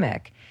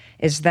pandemic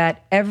is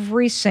that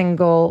every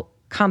single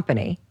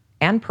company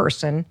and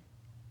person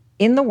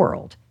in the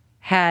world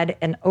had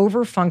an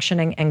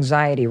over-functioning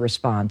anxiety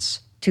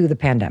response to the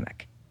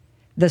pandemic.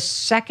 The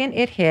second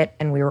it hit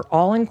and we were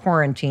all in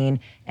quarantine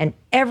and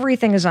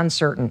everything is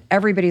uncertain,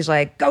 everybody's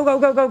like, go, go,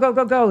 go, go, go,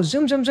 go, go,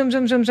 zoom, zoom, zoom,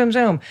 zoom, zoom, zoom,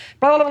 zoom,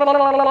 blah, blah, blah,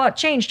 blah, blah, blah,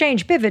 change,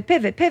 pivot,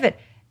 pivot, pivot.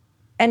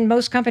 And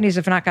most companies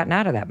have not gotten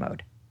out of that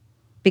mode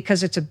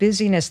because it's a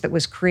busyness that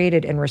was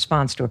created in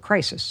response to a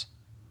crisis.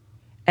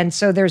 And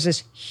so there's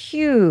this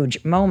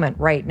huge moment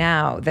right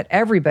now that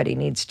everybody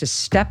needs to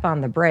step on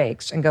the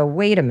brakes and go,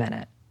 wait a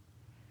minute.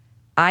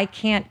 I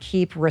can't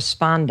keep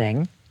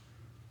responding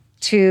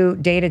to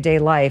day-to-day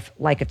life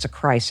like it's a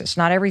crisis.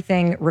 Not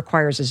everything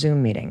requires a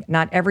Zoom meeting.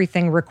 Not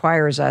everything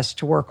requires us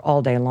to work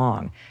all day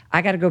long.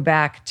 I got to go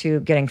back to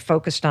getting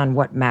focused on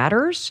what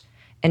matters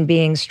and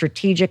being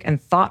strategic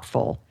and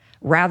thoughtful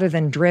rather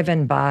than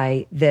driven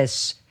by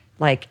this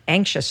like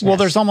anxiousness. Well,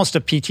 there's almost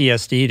a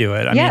PTSD to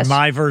it. I mean,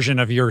 my version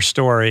of your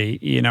story,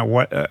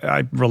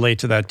 I relate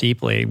to that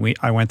deeply.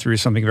 I went through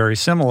something very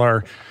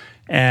similar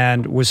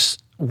and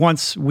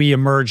once we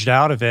emerged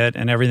out of it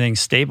and everything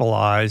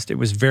stabilized, it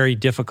was very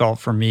difficult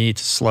for me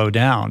to slow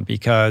down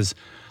because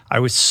I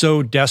was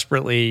so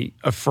desperately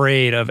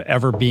afraid of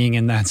ever being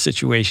in that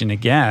situation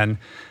again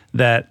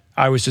that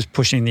I was just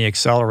pushing the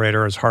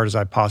accelerator as hard as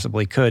I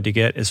possibly could to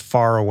get as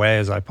far away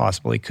as I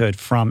possibly could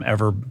from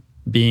ever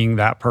being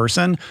that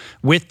person,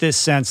 with this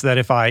sense that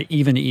if I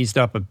even eased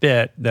up a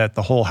bit, that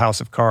the whole house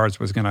of cards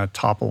was going to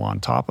topple on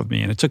top of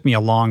me. And it took me a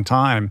long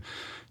time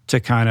to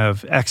kind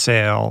of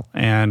exhale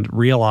and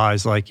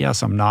realize like,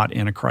 yes, I'm not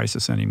in a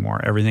crisis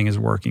anymore. Everything is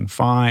working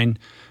fine.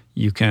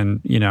 You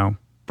can,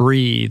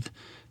 breathe.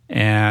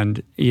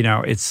 And,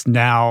 it's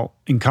now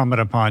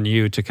incumbent upon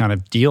you to kind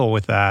of deal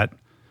with that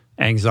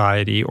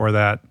anxiety or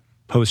that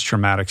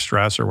post-traumatic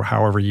stress or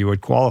however you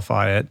would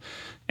qualify it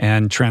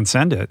and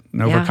transcend it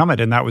and overcome it.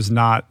 And that was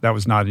not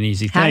an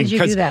easy thing. How did you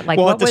do that? Like,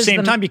 at the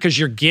same time, because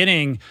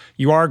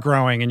you are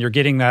growing and you're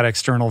getting that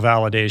external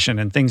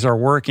validation and things are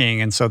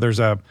working. And so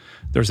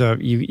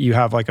you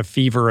have like a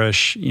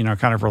feverish,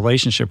 kind of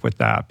relationship with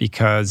that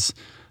because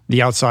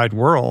the outside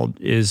world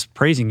is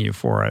praising you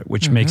for it,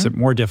 which makes it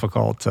more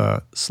difficult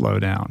to slow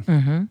down.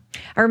 Mm-hmm.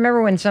 I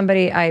remember when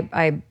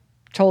I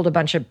told a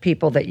bunch of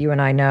people that you and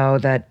I know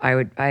that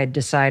I had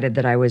decided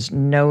that I was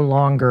no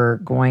longer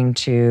going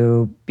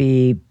to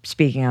be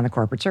speaking on the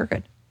corporate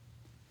circuit.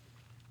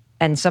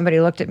 And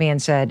somebody looked at me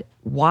and said,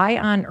 why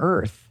on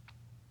earth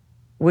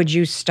would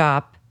you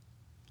stop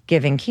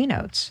giving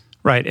keynotes?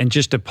 Right. And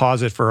just to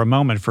pause it for a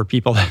moment for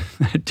people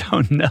that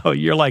don't know,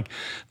 you're like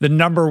the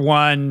number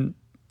one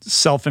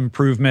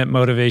self-improvement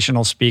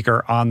motivational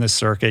speaker on the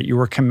circuit. You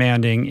were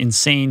commanding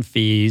insane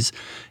fees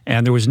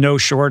and there was no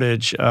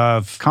shortage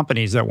of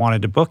companies that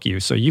wanted to book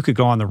you. So you could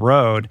go on the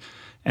road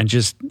and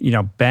just,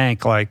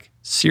 bank like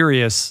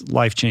serious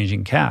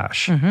life-changing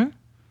cash. Mm-hmm.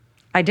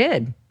 I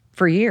did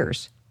for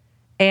years.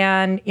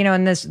 And,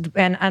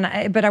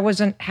 but I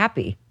wasn't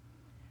happy.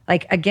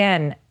 Like,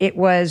 again, it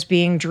was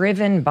being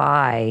driven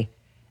by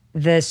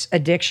this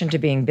addiction to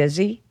being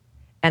busy.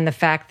 And the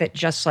fact that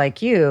just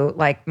like you,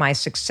 like my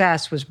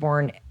success was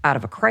born out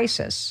of a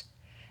crisis.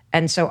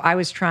 And so I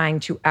was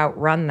trying to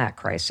outrun that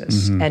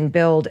crisis and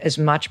build as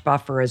much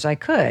buffer as I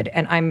could.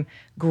 And I'm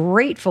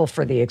grateful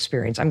for the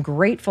experience. I'm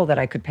grateful that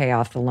I could pay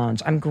off the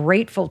loans. I'm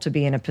grateful to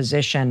be in a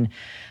position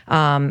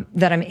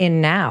that I'm in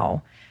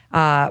now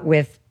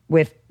with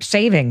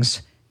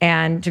savings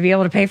and to be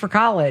able to pay for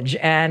college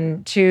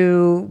and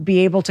to be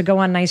able to go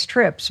on nice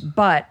trips.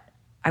 But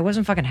I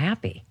wasn't fucking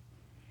happy.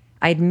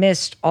 I'd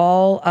missed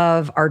all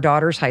of our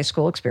daughter's high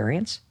school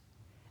experience,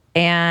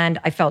 and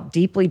I felt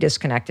deeply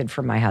disconnected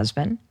from my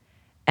husband,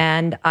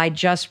 and I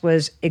just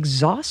was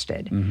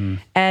exhausted. Mm-hmm.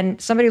 And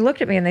somebody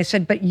looked at me and they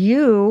said, but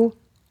you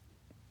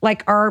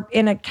are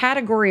in a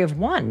category of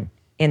one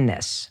in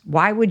this.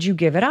 Why would you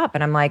give it up?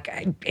 And I'm like,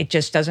 it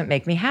just doesn't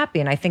make me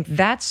happy. And I think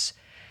that's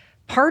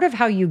part of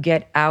how you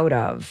get out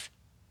of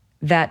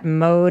that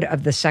mode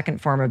of the second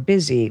form of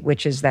busy,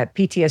 which is that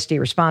PTSD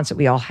response that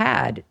we all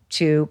had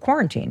to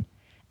quarantine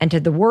and to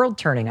the world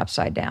turning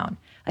upside down.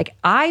 Like,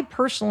 I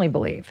personally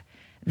believe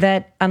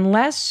that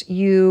unless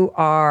you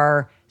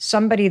are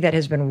somebody that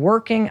has been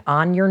working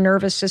on your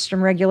nervous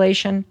system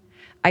regulation,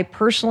 I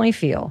personally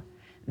feel,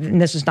 and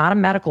this is not a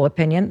medical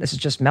opinion, this is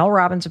just Mel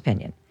Robbins'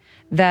 opinion,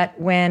 that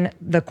when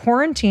the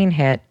quarantine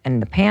hit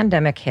and the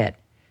pandemic hit,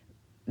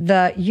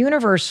 the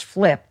universe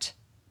flipped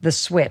the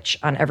switch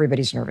on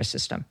everybody's nervous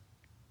system.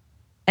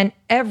 And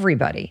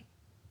everybody,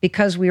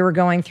 because we were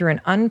going through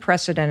an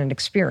unprecedented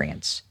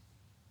experience,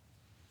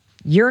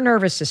 your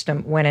nervous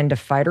system went into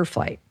fight or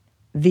flight.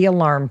 The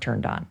alarm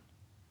turned on.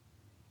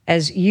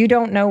 As you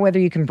don't know whether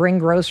you can bring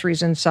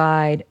groceries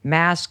inside,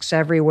 masks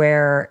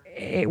everywhere,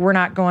 we're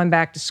not going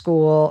back to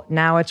school.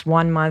 Now it's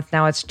 1 month,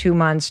 now it's 2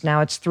 months,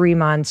 now it's 3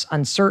 months,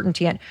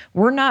 uncertainty.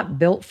 We're not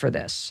built for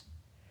this.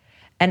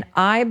 And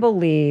I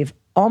believe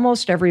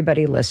almost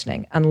everybody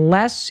listening,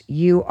 unless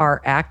you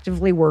are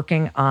actively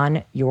working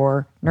on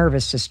your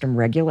nervous system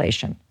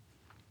regulation,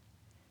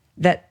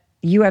 that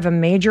you have a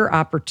major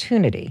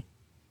opportunity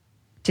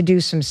to do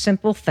some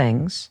simple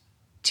things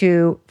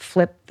to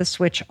flip the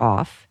switch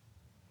off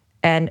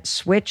and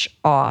switch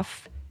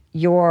off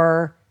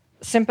your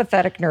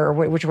sympathetic nerve,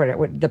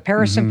 the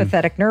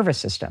parasympathetic nervous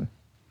system,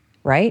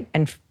 right?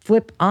 And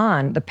flip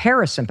on the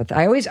parasympathetic.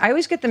 I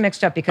always get them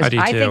mixed up because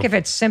I think if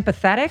it's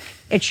sympathetic,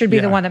 it should be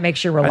the one that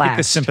makes you relax. I think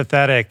the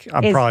sympathetic,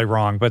 I'm probably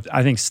wrong, but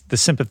I think the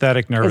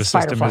sympathetic nervous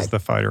system is the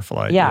fight or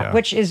flight. Yeah,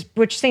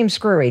 which seems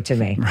screwy to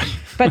me. Right.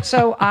 But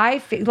so I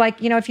feel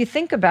like, if you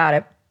think about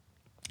it,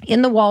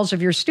 in the walls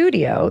of your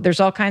studio, there's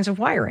all kinds of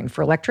wiring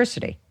for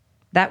electricity.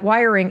 That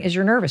wiring is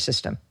your nervous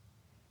system.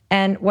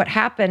 And what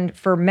happened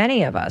for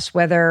many of us,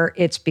 whether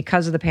it's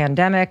because of the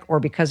pandemic or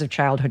because of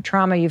childhood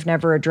trauma you've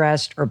never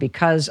addressed or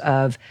because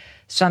of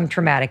some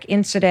traumatic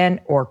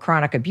incident or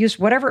chronic abuse,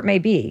 whatever it may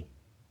be,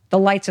 the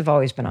lights have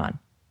always been on.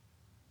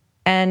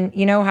 And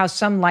you know how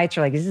some lights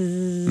are like,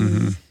 zzz.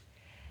 Mm-hmm.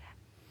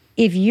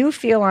 If you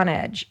feel on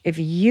edge, if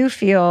you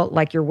feel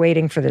like you're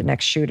waiting for the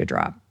next shoe to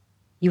drop,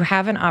 you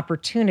have an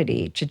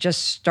opportunity to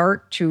just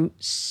start to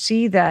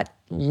see that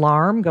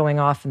alarm going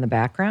off in the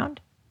background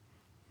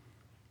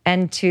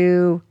and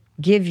to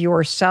give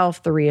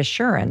yourself the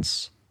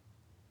reassurance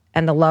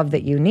and the love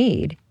that you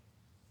need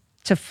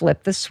to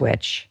flip the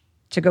switch,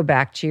 to go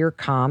back to your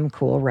calm,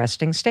 cool,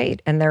 resting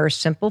state. And there are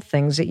simple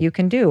things that you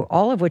can do,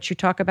 all of which you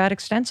talk about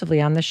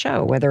extensively on the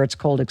show, whether it's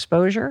cold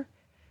exposure,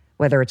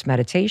 whether it's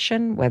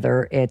meditation,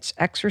 whether it's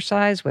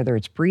exercise, whether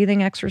it's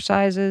breathing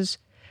exercises,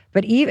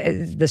 but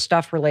even the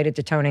stuff related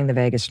to toning the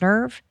vagus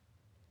nerve.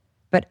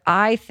 But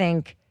I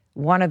think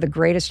one of the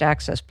greatest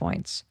access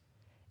points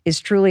is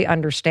truly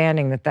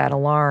understanding that that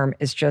alarm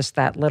is just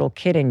that little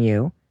kid in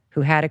you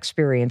who had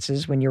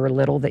experiences when you were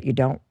little that you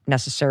don't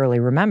necessarily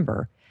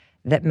remember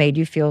that made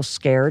you feel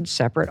scared,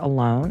 separate,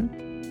 alone,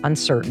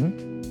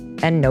 uncertain,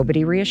 and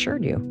nobody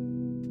reassured you.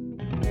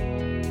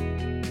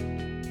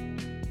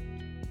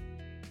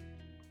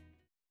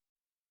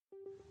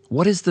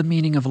 What is the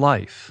meaning of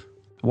life?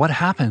 What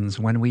happens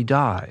when we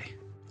die?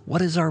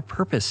 What is our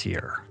purpose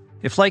here?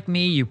 If, like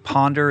me, you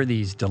ponder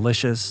these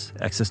delicious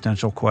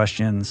existential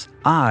questions,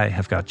 I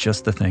have got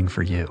just the thing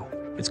for you.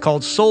 It's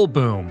called Soul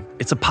Boom.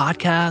 It's a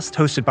podcast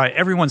hosted by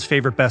everyone's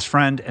favorite best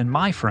friend and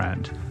my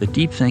friend, the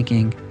deep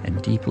thinking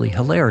and deeply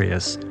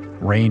hilarious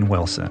Rainn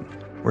Wilson,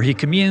 where he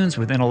communes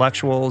with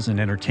intellectuals and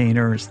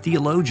entertainers,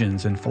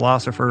 theologians and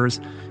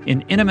philosophers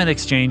in intimate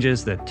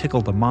exchanges that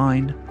tickle the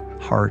mind,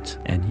 heart,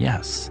 and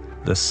yes,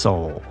 the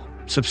soul.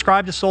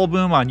 Subscribe to Soul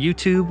Boom on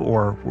YouTube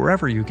or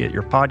wherever you get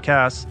your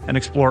podcasts and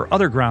explore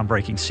other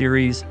groundbreaking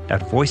series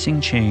at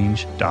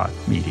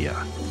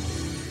voicingchange.media.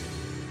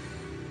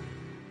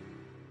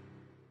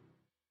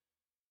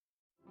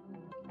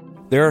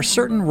 There are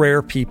certain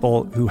rare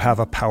people who have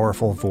a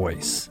powerful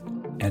voice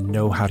and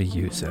know how to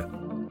use it.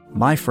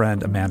 My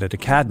friend Amanda de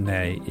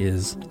Cadenet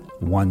is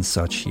one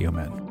such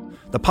human.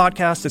 The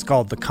podcast is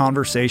called The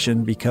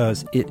Conversation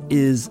because it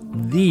is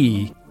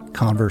the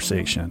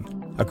conversation.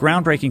 A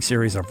groundbreaking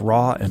series of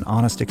raw and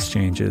honest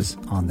exchanges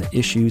on the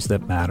issues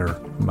that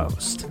matter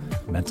most.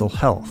 Mental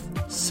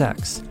health,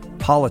 sex,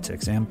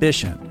 politics,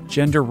 ambition,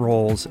 gender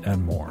roles,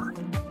 and more.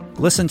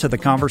 Listen to The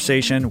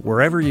Conversation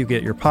wherever you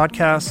get your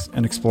podcasts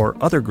and explore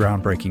other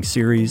groundbreaking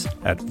series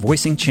at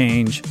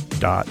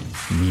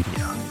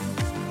voicingchange.media.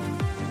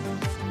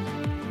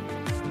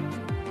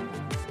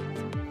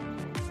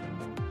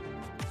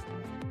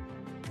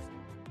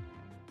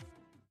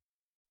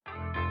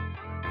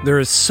 There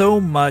is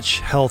so much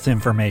health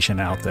information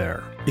out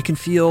there. It can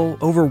feel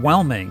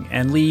overwhelming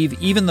and leave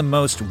even the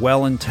most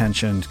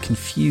well-intentioned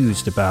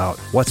confused about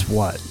what's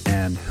what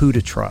and who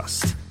to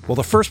trust. Well,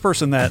 the first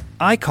person that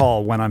I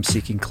call when I'm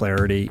seeking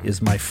clarity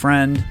is my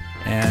friend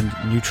and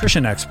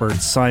nutrition expert,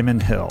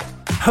 Simon Hill,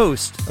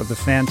 host of the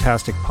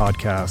fantastic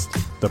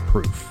podcast, The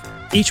Proof.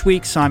 Each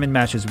week, Simon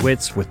matches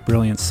wits with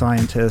brilliant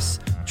scientists,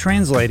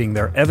 translating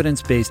their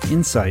evidence-based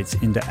insights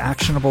into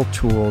actionable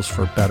tools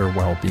for better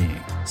well-being.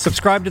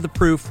 Subscribe to The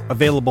Proof,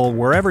 available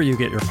wherever you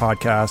get your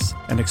podcasts,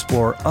 and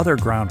explore other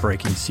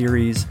groundbreaking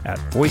series at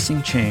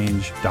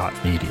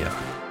voicingchange.media.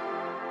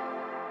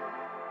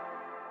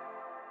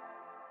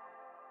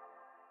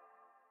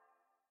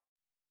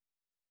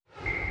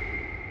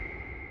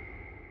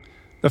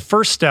 The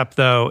first step,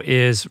 though,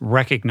 is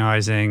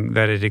recognizing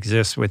that it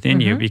exists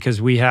within you,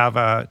 because we have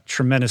a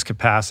tremendous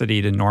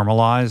capacity to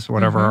normalize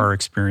whatever our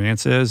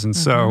experience is. And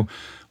so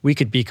we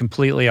could be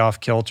completely off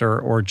kilter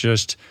or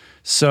just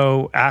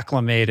so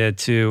acclimated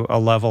to a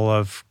level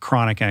of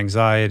chronic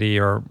anxiety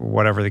or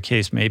whatever the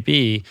case may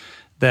be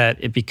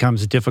that it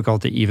becomes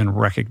difficult to even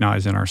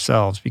recognize in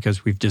ourselves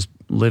because we've just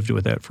lived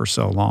with it for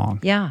so long.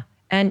 Yeah.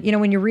 And,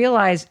 when you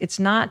realize it's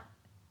not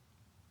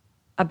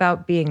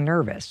about being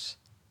nervous,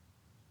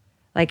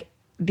 like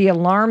the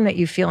alarm that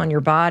you feel in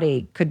your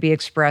body could be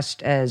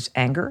expressed as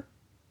anger.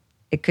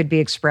 It could be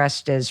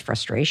expressed as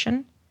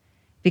frustration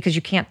because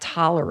you can't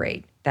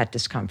tolerate that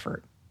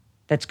discomfort,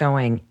 that's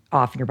going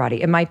off in your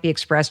body. It might be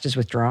expressed as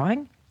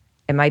withdrawing.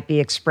 It might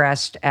be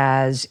expressed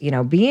as,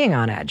 being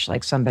on edge,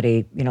 like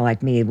somebody,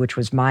 like me, which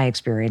was my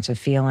experience of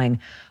feeling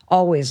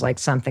always like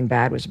something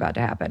bad was about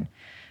to happen.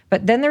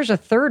 But then there's a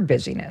third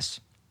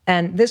busyness.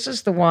 And this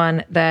is the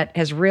one that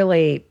has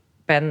really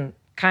been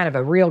kind of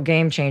a real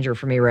game changer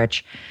for me,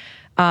 Rich.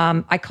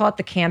 I call it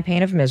the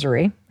campaign of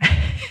misery.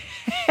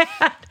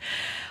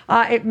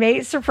 It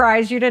may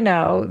surprise you to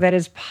know that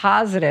as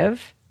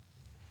positive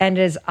and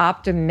as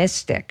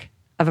optimistic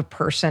of a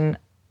person,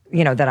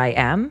 that I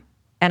am.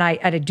 And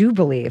I do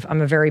believe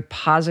I'm a very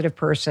positive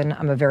person.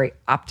 I'm a very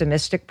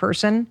optimistic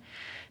person,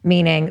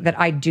 meaning that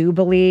I do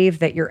believe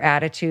that your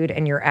attitude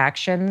and your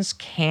actions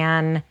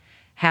can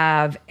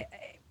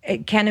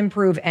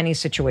improve any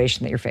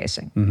situation that you're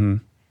facing.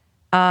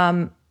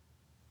 Mm-hmm.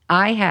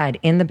 I had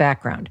in the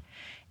background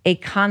a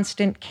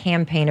constant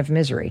campaign of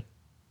misery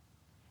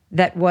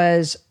that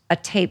was a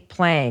tape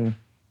playing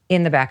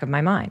in the back of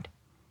my mind.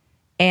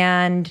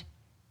 And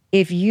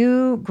if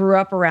you grew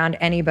up around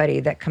anybody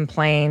that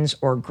complains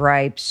or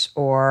gripes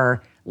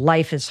or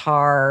life is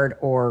hard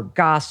or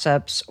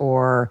gossips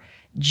or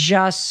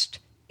just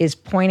is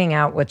pointing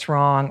out what's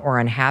wrong or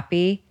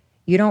unhappy,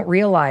 you don't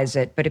realize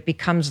it, but it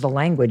becomes the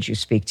language you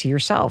speak to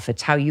yourself.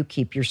 It's how you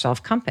keep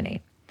yourself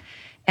company.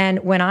 And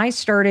when I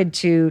started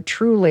to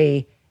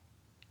truly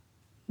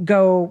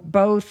go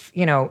both,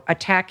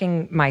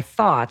 attacking my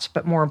thoughts,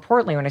 but more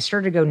importantly, when I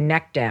started to go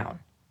neck down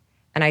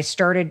and I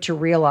started to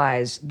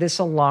realize this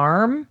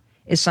alarm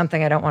is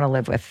something I don't want to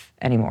live with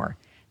anymore.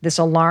 This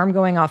alarm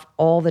going off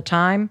all the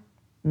time,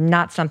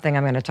 not something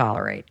I'm going to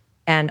tolerate.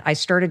 And I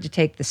started to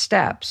take the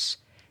steps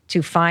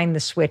to find the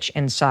switch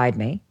inside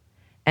me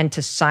and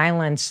to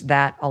silence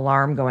that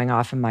alarm going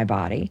off in my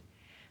body.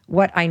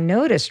 What I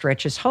noticed,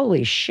 Rich, is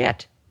holy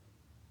shit.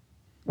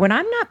 When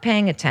I'm not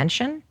paying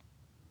attention,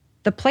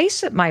 the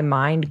place that my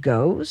mind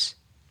goes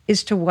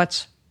is to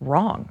what's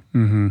wrong.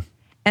 Mm-hmm.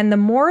 And the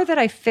more that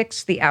I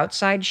fix the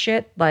outside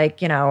shit,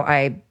 like,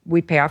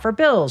 we pay off our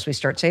bills, we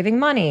start saving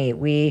money,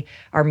 we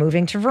are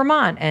moving to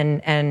Vermont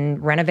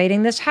and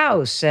renovating this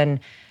house, and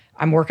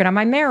I'm working on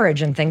my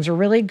marriage and things are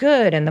really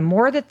good. And the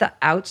more that the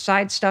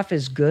outside stuff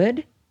is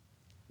good,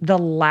 the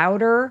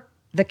louder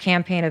the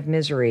campaign of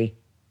misery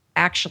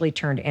actually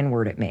turned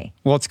inward at me.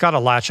 Well, it's got to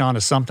latch on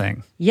to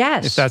something.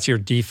 Yes. If that's your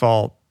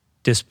default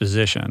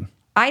disposition.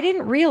 I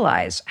didn't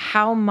realize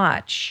how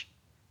much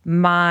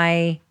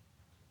my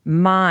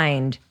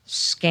mind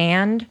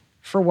scanned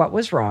for what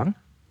was wrong.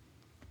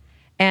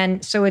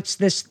 And so it's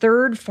this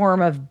third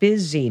form of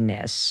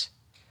busyness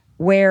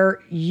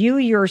where you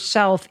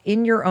yourself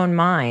in your own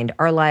mind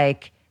are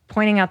like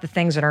pointing out the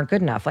things that aren't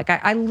good enough. Like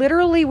I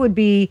literally would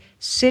be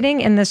sitting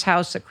in this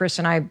house that Chris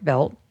and I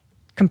built,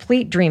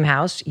 complete dream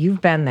house.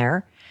 You've been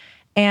there.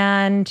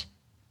 And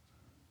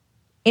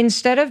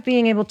instead of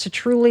being able to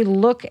truly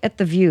look at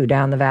the view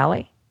down the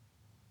valley,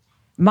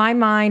 my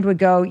mind would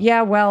go,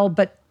 yeah, well,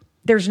 but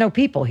there's no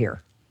people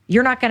here.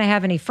 You're not going to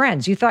have any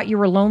friends. You thought you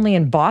were lonely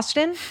in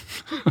Boston?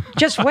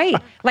 Just wait.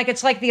 Like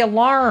it's like the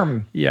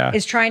alarm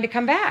is trying to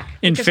come back.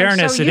 In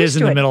fairness, it is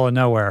in the middle of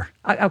nowhere.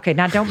 Okay,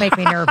 now don't make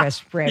me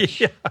nervous, Rich.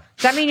 Does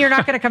that mean you're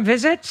not going to come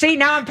visit? See,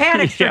 now I'm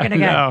panic-stricken again.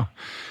 No.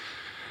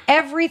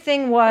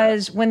 Everything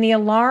was, when the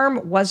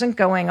alarm wasn't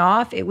going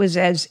off, it was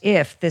as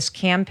if this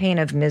campaign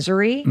of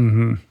misery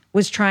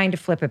was trying to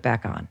flip it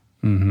back on.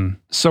 Mm-hmm.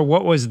 So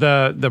what was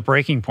the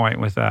breaking point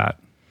with that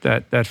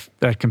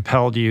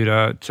compelled you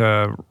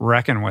to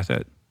reckon with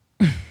it?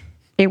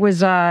 It was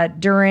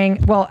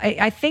during, well,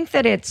 I think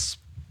that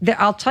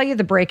I'll tell you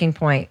the breaking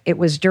point. It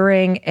was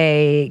during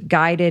a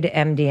guided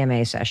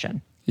MDMA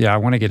session. Yeah, I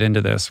want to get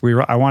into this.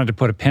 I wanted to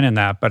put a pin in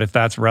that, but if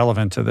that's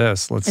relevant to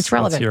this, let's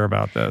hear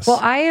about this. Well,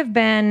 I have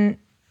been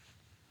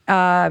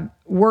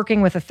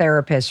working with a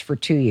therapist for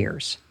 2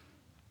 years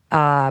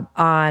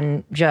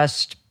on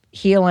just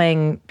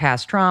healing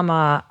past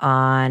trauma,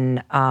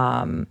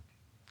 on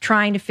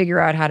trying to figure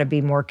out how to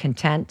be more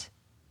content,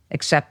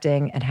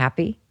 accepting, and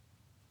happy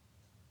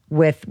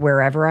with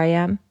wherever I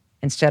am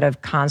instead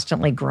of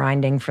constantly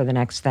grinding for the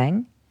next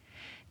thing.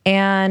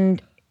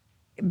 And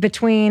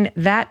between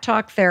that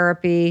talk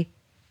therapy,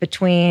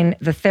 between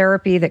the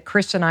therapy that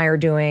Chris and I are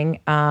doing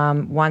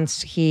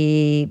once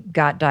he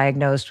got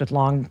diagnosed with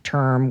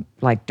long-term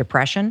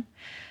depression,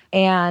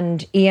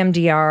 and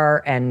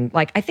EMDR, and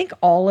I think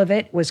all of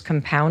it was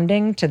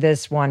compounding to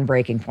this one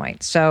breaking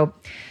point. So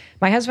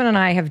my husband and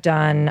I have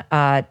done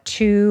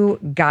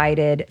 2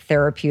 guided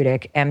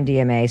therapeutic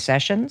MDMA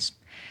sessions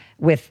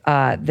with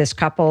this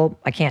couple.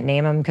 I can't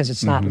name them because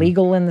it's not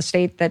legal in the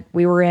state that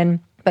we were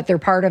in, but they're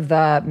part of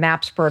the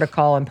MAPS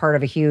protocol and part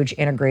of a huge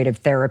integrative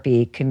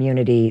therapy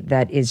community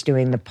that is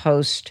doing the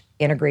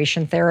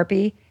post-integration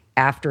therapy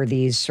after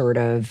these sort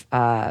of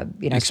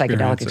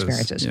psychedelic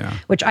experiences,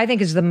 which I think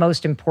is the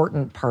most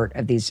important part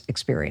of these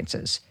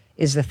experiences,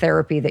 is the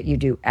therapy that you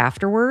do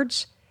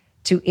afterwards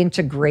to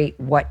integrate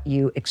what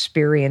you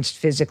experienced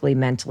physically,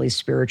 mentally,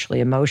 spiritually,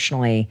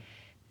 emotionally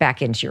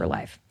back into your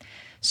life.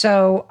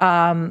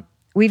 So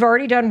we've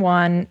already done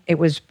one. It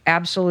was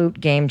absolute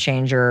game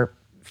changer.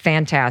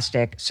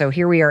 fantastic. So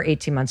here we are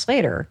 18 months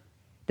later.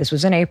 This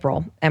was in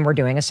April, and we're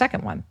doing a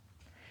second one.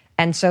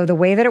 And so the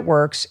way that it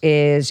works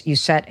is you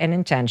set an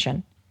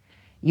intention.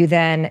 You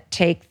then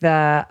take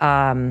the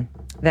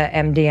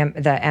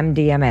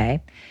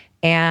MDMA,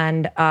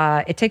 and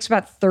it takes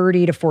about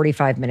 30 to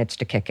 45 minutes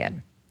to kick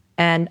in.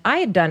 And I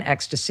had done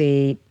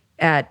ecstasy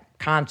at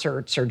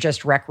concerts or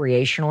just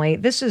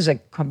recreationally. This is a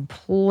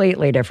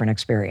completely different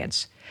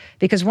experience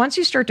because once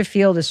you start to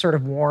feel this sort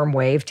of warm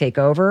wave take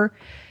over,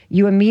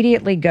 you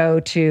immediately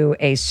go to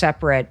a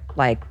separate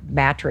like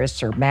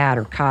mattress or mat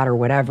or cot or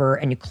whatever,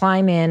 and you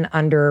climb in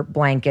under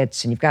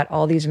blankets and you've got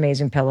all these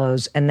amazing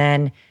pillows, and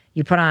then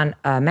you put on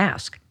a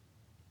mask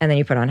and then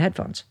you put on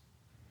headphones.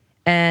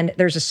 And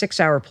there's a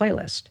 6-hour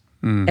playlist.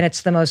 And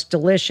it's the most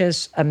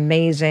delicious,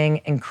 amazing,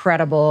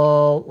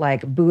 incredible,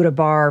 like Buddha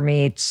bar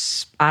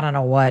meets I don't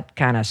know what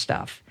kind of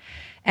stuff.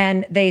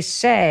 And they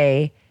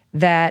say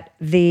that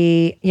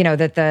the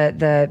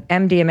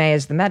MDMA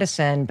is the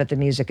medicine, but the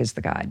music is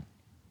the guide.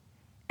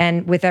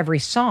 And with every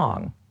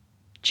song,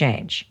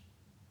 change.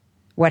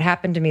 What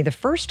happened to me the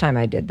first time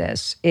I did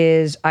this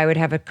is I would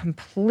have a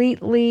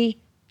completely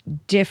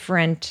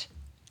different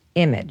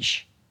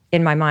image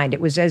in my mind. It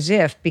was as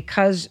if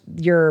because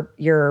your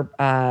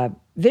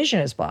vision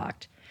is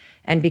blocked,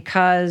 and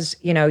because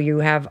you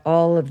have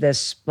all of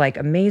this like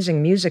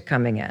amazing music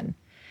coming in,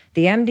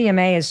 the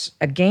MDMA is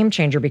a game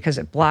changer because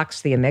it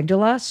blocks the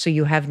amygdala, so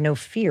you have no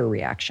fear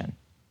reaction.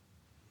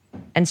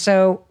 And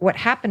so what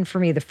happened for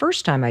me the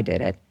first time I did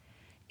it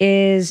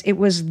is it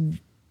was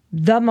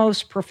the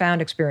most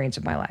profound experience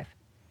of my life.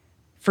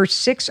 For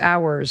 6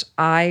 hours,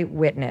 I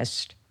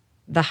witnessed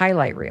the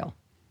highlight reel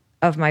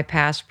of my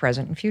past,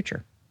 present, and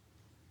future.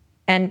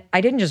 And I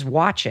didn't just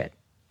watch it.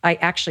 I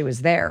actually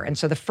was there. And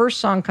so the first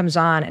song comes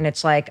on and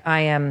it's like I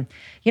am,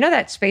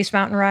 that Space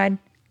Mountain ride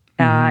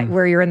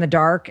where you're in the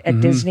dark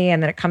at Disney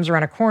and then it comes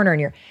around a corner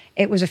and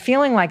it was a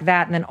feeling like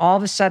that. And then all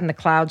of a sudden the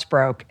clouds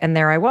broke and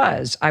there I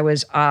was. I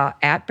was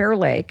at Bear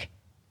Lake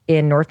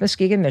in North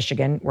Muskegon,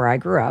 Michigan, where I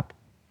grew up.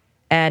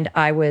 And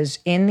I was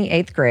in the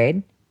 8th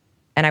grade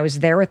and I was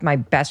there with my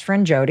best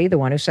friend, Jody, the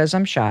one who says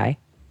I'm shy.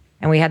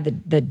 And we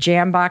had the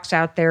jam box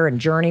out there and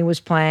Journey was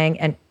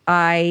playing and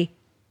I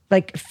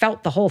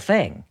felt the whole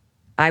thing.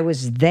 I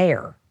was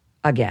there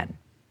again.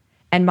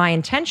 And my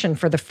intention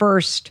for the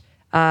first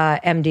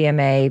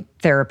MDMA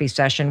therapy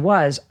session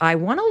was I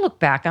want to look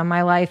back on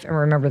my life and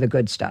remember the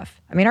good stuff.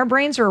 I mean, our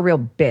brains are a real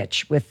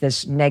bitch with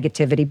this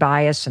negativity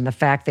bias and the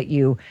fact that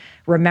you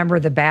remember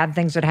the bad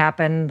things that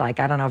happened.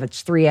 Like, I don't know if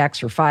it's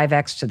 3X or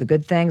 5X to the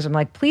good things. I'm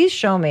like, please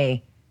show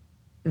me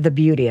the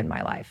beauty in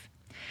my life.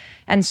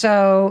 And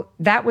so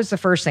that was the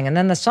first thing. And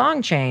then the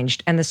song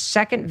changed. And the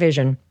second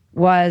vision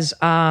was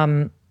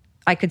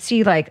I could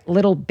see like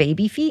little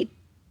baby feet.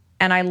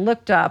 And I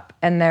looked up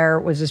and there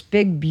was this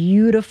big,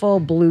 beautiful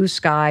blue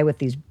sky with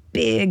these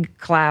big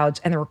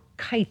clouds and there were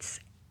kites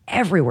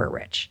everywhere,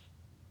 Rich.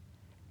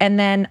 And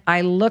then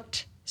I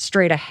looked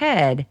straight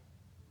ahead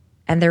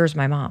and there was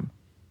my mom.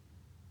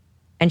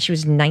 And she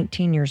was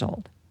 19 years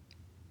old.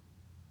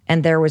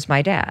 And there was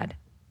my dad.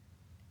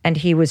 And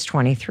he was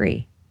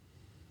 23.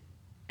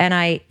 And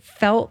I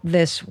felt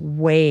this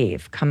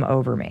wave come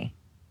over me.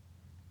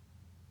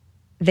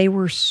 They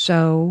were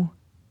so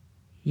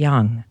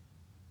young.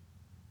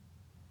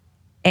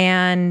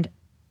 And,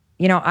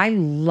 I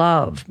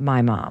love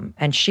my mom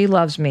and she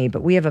loves me,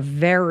 but we have a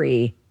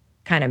very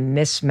kind of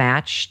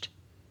mismatched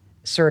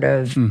sort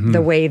of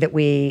the way that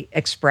we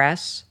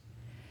express.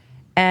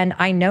 And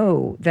I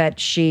know that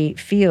she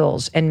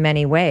feels in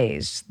many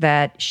ways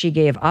that she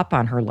gave up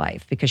on her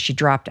life because she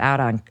dropped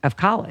out of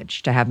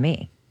college to have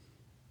me.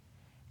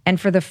 And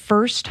for the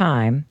first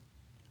time,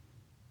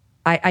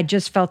 I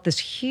just felt this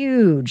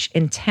huge,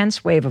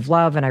 intense wave of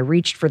love. And I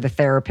reached for the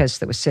therapist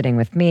that was sitting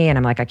with me. And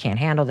I'm like, I can't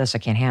handle this. I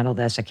can't handle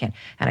this. I can't.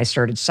 And I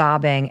started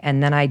sobbing.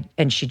 And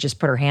then she just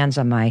put her hands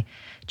on my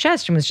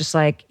chest and was just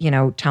like,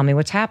 tell me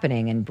what's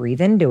happening and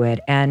breathe into it.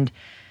 And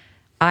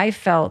I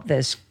felt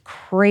this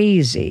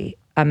crazy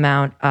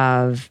amount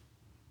of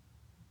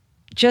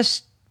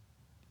just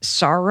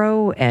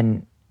sorrow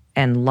and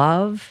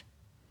love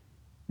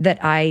that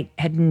I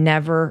had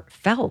never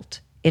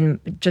felt in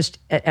just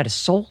at a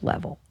soul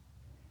level.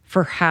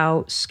 For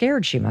how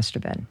scared she must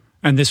have been.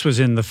 And this was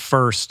in the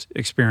first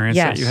experience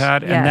that you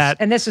had? Yes,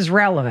 and this is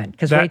relevant,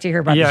 because wait to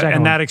hear about the second one.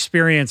 And that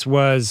experience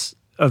was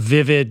a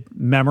vivid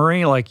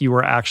memory, like you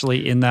were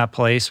actually in that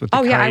place with the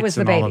kites I was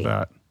the baby. All of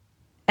that.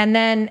 And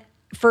then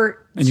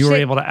And you were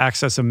able to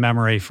access a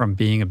memory from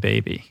being a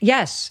baby.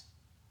 Yes,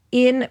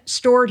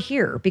 stored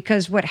here,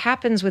 because what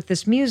happens with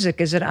this music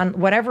is that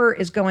whatever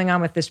is going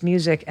on with this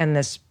music and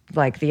this,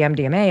 like the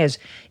MDMA, is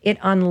it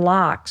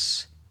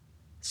unlocks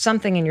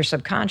something in your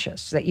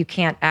subconscious that you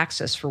can't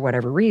access for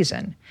whatever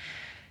reason.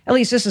 At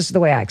least this is the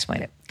way I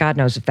explain it. God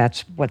knows if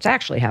that's what's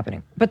actually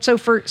happening. But so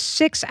for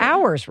 6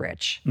 hours,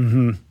 Rich,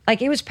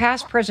 like it was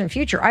past, present,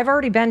 future. I've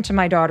already been to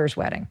my daughter's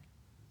wedding.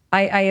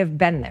 I have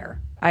been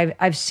there.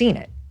 I've seen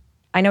it.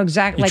 I know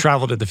exactly. You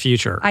traveled to the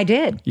future. I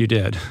did. You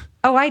did.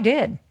 Oh, I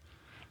did.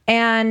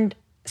 And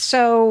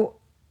so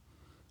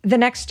the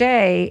next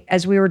day,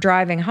 as we were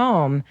driving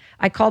home,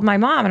 I called my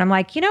mom and I'm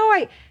like,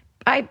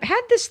 I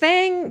had this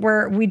thing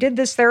where we did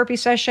this therapy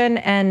session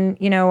and,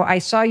 I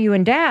saw you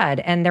and Dad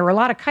and there were a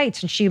lot of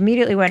kites. And she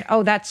immediately went,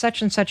 oh, that's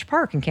such and such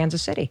park in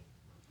Kansas City.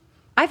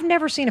 I've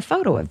never seen a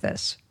photo of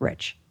this,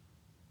 Rich.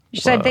 She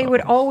said they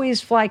would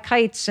always fly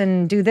kites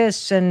and do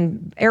this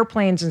and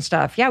airplanes and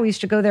stuff. Yeah, we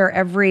used to go there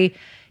every,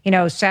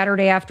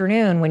 Saturday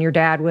afternoon when your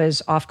dad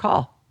was off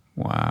call.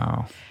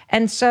 Wow.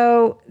 And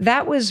so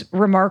that was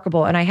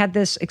remarkable. And I had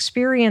this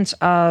experience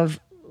of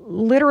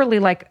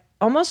literally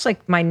almost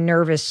like my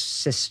nervous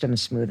system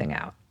smoothing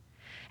out.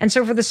 And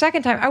so for the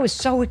second time, I was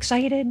so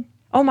excited.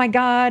 Oh my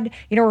God,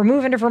 we're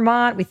moving to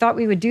Vermont. We thought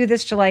we would do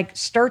this to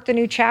start the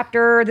new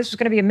chapter. This was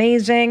going to be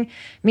amazing.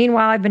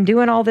 Meanwhile, I've been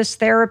doing all this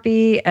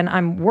therapy and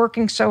I'm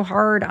working so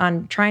hard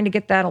on trying to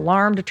get that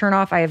alarm to turn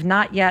off. I have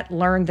not yet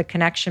learned the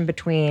connection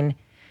between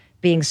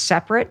being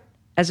separate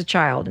as a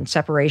child and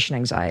separation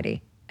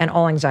anxiety, and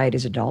all anxiety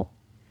is adult.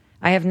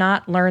 I have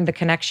not learned the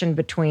connection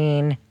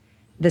between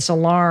this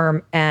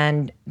alarm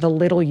and the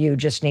little you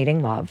just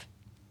needing love.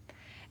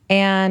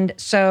 And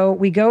so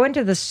we go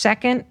into the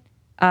second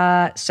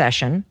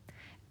session,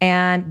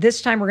 and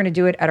this time we're going to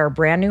do it at our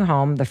brand new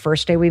home. The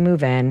first day we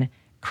move in,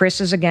 Chris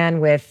is again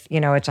with,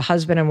 it's a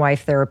husband and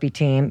wife therapy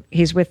team.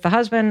 He's with the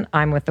husband,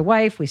 I'm with the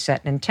wife. We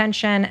set an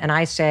intention, and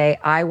I say,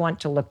 I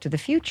want to look to the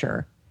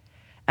future,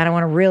 and I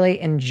want to really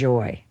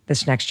enjoy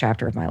this next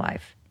chapter of my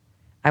life.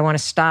 I want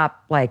to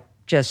stop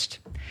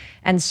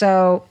and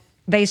so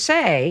they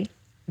say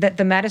that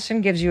the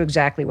medicine gives you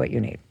exactly what you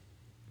need.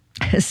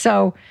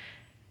 So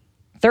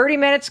 30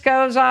 minutes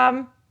goes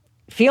on,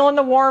 feeling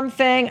the warm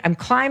thing. I'm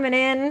climbing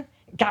in,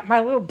 got my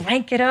little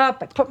blanket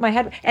up. I put my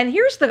head. And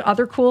here's the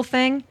other cool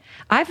thing.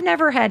 I've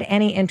never had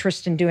any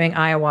interest in doing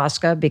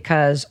ayahuasca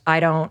because I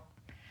don't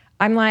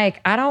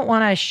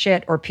want to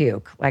shit or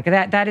puke.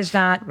 That is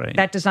not, right.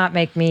 That does not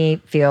make me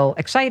feel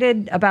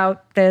excited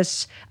about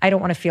this. I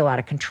don't want to feel out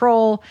of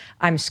control.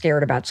 I'm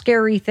scared about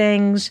scary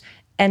things.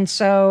 And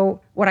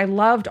so what I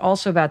loved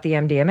also about the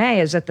MDMA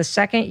is that the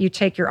second you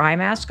take your eye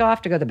mask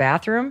off to go to the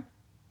bathroom,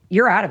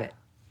 you're out of it.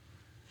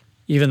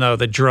 Even though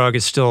the drug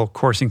is still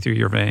coursing through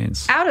your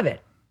veins. Out of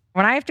it.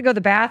 When I have to go to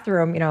the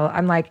bathroom,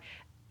 I'm like,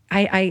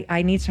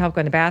 I need some help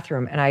going to the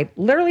bathroom. And I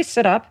literally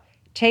sit up,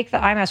 take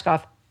the eye mask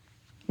off,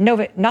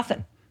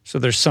 nothing. So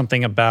there's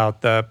something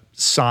about the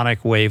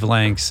sonic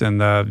wavelengths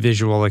and the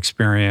visual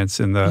experience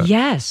and the...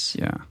 Yes.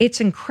 Yeah. It's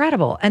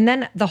incredible. And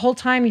then the whole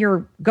time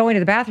you're going to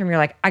the bathroom, you're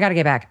like, I got to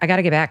get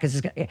back.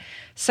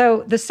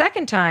 So the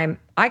second time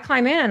I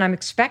climb in and I'm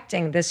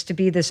expecting this to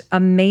be this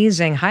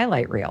amazing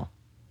highlight reel.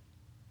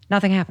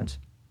 Nothing happens.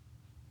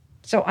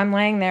 So I'm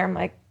laying there. I'm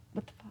like,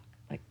 what the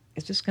fuck?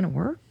 Is this going to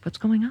work? What's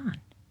going on?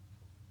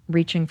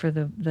 Reaching for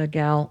the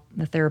gal,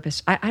 the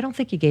therapist. I don't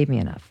think he gave me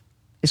enough.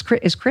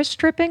 Is Chris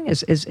tripping?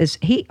 Is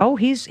he? Oh,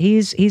 he's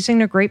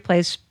in a great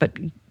place, but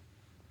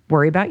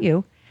worry about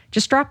you.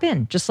 Just drop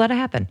in. Just let it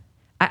happen.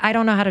 I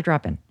don't know how to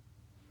drop in.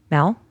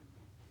 Mel,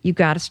 you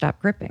got to stop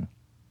gripping.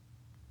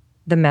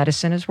 The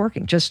medicine is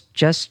working. Just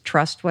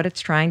trust what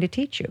it's trying to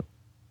teach you.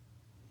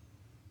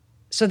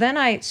 So then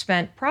I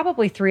spent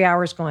probably 3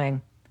 hours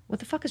going, what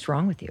the fuck is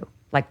wrong with you?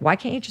 Why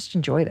can't you just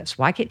enjoy this?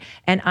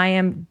 And I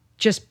am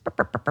just,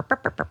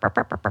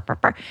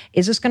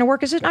 is this going to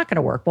work? Is it not going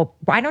to work? Well,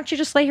 why don't you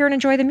just lay here and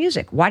enjoy the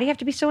music? Why do you have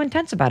to be so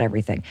intense about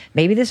everything?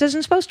 Maybe this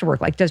isn't supposed to work.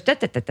 Does da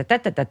da da da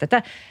da da da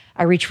da.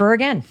 I reach for her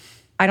again.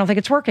 I don't think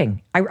it's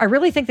working. I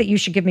really think that you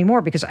should give me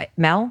more because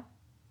Mel,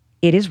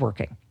 it is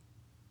working.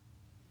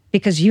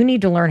 Because you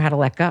need to learn how to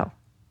let go.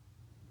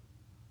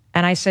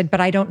 And I said,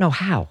 but I don't know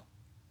how.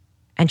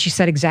 And she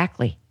said,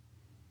 exactly.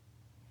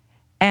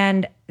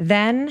 And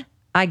then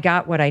I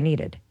got what I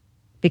needed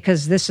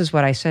because this is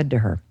what I said to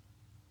her.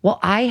 Well,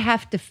 I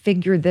have to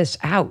figure this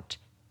out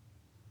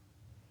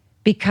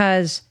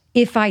because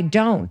if I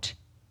don't,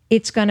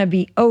 it's going to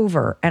be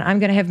over and I'm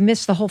going to have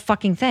missed the whole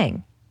fucking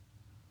thing.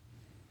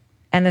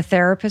 And the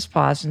therapist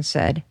paused and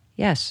said,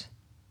 yes,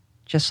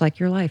 just like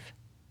your life.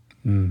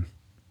 Mm.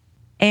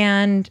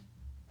 And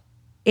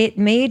it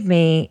made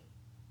me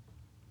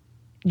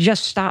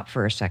just stop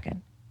for a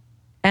second.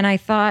 And I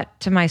thought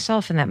to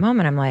myself in that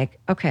moment, I'm like,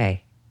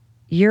 okay,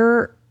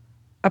 you're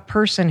a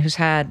person who's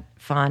had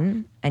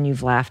fun and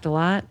you've laughed a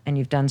lot and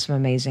you've done some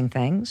amazing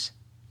things.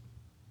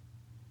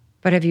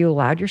 But have you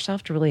allowed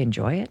yourself to really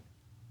enjoy it?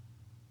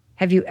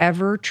 Have you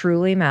ever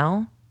truly,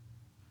 Mel,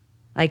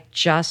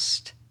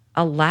 just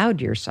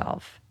allowed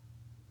yourself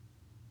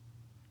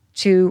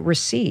to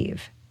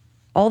receive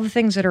all the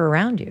things that are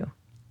around you?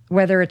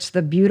 Whether it's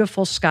the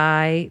beautiful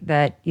sky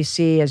that you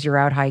see as you're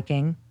out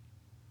hiking,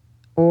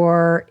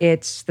 or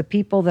it's the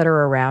people that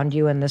are around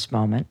you in this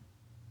moment.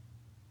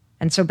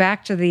 And so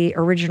back to the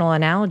original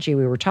analogy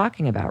we were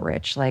talking about,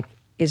 Rich,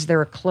 is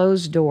there a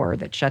closed door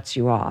that shuts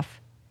you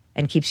off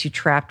and keeps you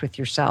trapped with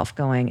yourself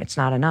going, it's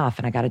not enough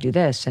and I got to do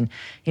this. And,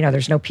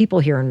 there's no people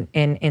here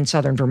in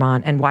southern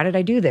Vermont. And why did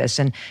I do this?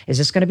 And is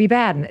this going to be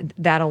bad? And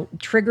that'll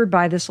triggered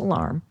by this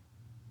alarm.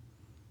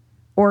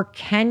 Or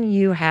can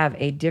you have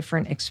a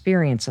different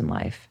experience in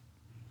life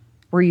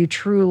where you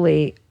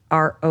truly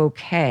are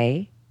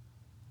okay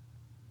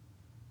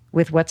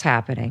with what's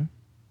happening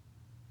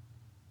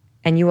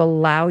and you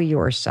allow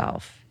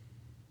yourself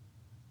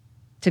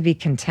to be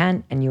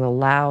content and you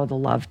allow the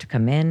love to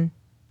come in,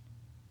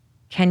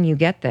 can you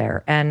get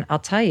there? And I'll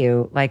tell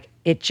you, like,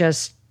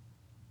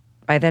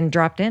 I then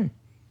dropped in.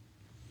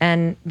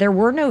 And there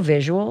were no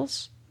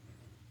visuals.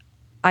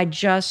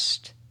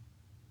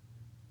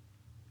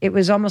 It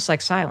was almost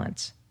like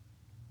silence.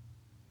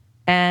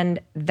 And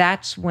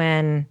that's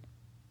when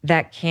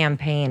that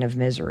campaign of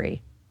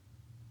misery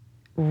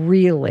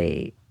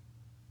really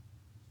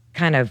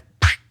kind of...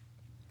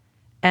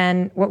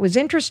 And what was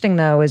interesting,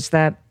 though, is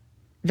that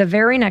the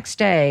very next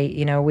day,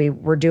 we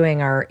were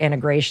doing our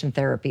integration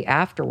therapy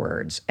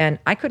afterwards, and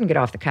I couldn't get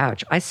off the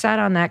couch. I sat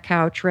on that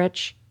couch,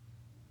 Rich,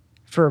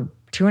 for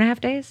 2.5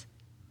 days,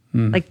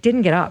 like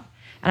didn't get up.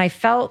 And I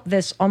felt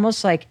this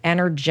almost like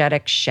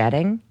energetic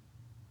shedding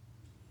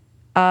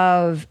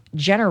of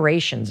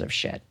generations of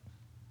shit.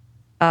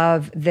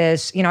 Of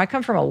this, I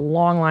come from a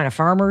long line of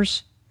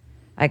farmers,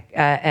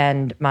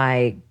 and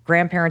my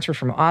grandparents were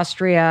from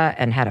Austria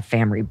and had a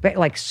family,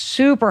 like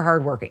super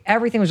hardworking.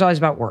 Everything was always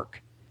about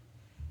work.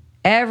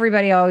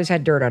 Everybody always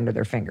had dirt under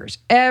their fingers.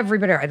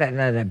 Everybody,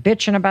 the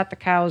bitching about the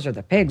cows or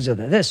the pigs or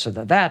the this or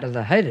the that or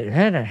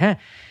the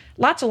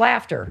lots of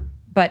laughter,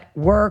 but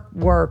work,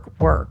 work,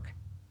 work.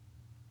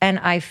 And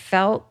I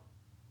felt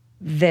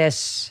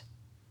this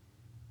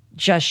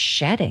just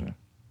shedding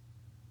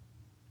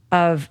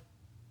of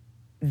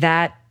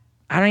that.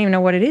 I don't even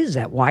know what it is,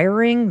 that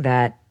wiring,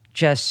 that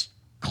just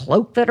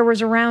cloak that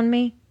was around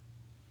me.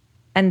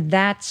 And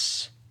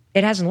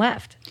it hasn't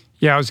left.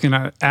 Yeah, I was going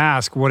to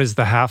ask, what is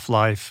the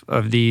half-life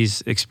of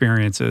these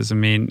experiences? I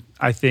mean,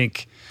 I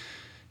think,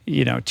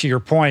 to your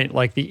point,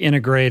 like the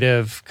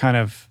integrative kind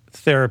of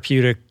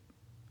therapeutic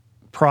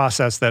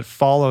process that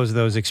follows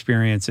those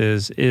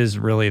experiences is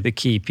really the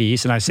key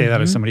piece. And I say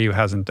that as somebody who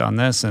hasn't done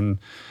this, and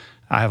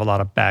I have a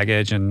lot of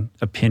baggage and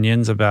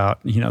opinions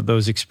about,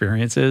 those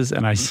experiences.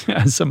 And as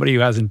somebody who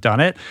hasn't done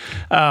it,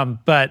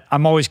 but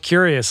I'm always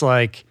curious,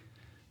 like,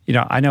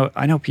 I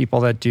know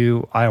people that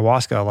do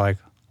ayahuasca like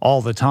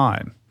all the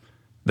time.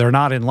 They're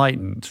not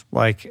enlightened.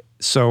 Like,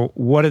 so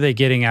what are they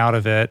getting out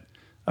of it,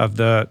 of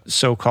the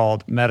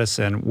so-called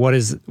medicine? What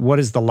is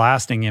the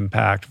lasting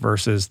impact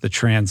versus the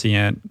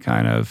transient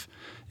kind of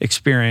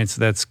experience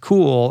that's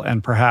cool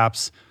and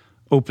perhaps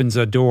opens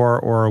a door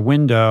or a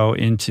window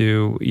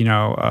into,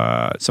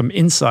 some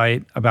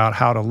insight about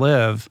how to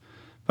live,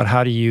 but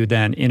how do you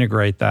then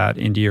integrate that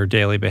into your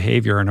daily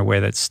behavior in a way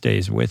that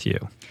stays with you?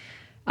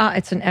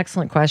 It's an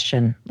excellent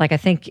question. Like, I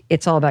think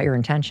it's all about your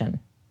intention.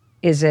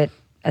 Is it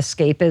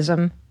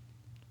escapism?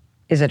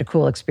 Is it a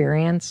cool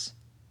experience?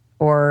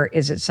 Or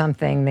is it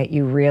something that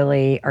you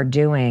really are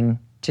doing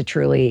to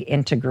truly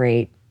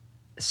integrate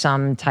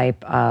some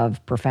type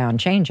of profound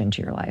change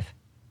into your life?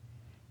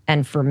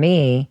 And for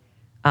me,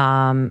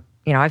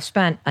 I've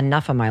spent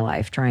enough of my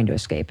life trying to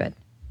escape it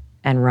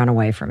and run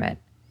away from it.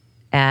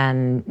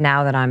 And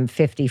now that I'm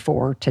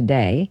 54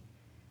 today,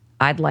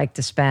 I'd like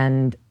to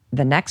spend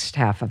the next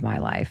half of my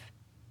life,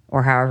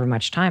 or however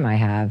much time I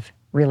have,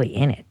 really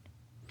in it,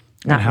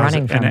 not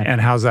running from it. And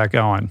how's that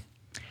going?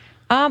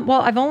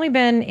 Well, I've only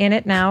been in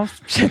it now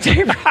since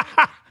April.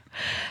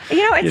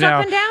 It's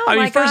up and down. I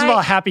mean, first of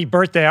all, happy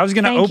birthday. I was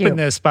going to open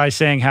this by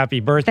saying happy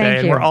birthday.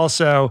 And we're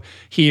also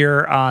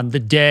here on the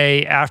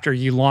day after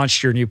you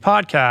launched your new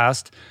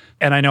podcast.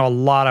 And I know a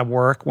lot of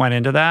work went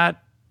into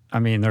that.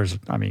 Come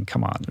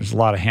on, there's a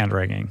lot of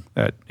hand-wringing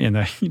that in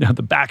the,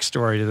 the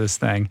backstory to this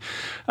thing.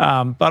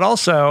 But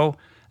also,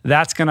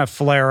 that's going to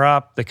flare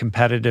up the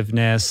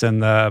competitiveness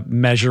and the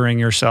measuring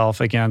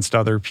yourself against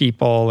other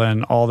people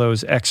and all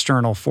those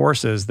external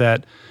forces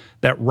that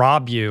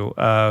rob you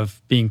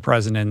of being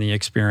present in the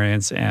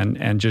experience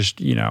and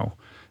just,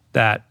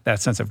 that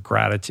sense of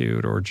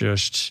gratitude or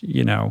just,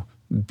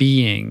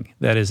 being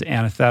that is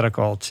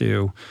antithetical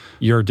to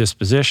your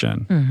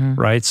disposition,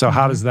 right? So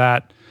how does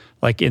that,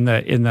 like in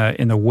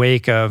the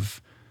wake of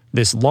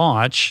this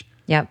launch,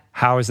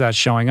 how is that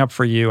showing up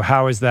for you?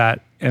 How is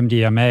that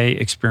MDMA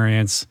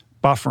experience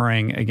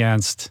buffering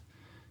against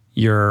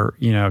your,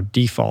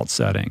 default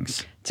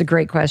settings? It's a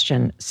great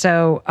question.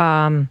 So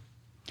I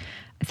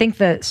think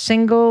the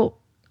single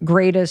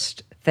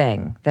greatest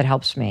thing that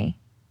helps me,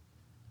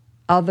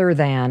 other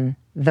than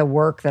the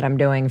work that I'm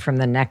doing from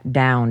the neck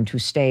down to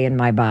stay in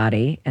my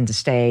body and to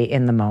stay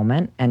in the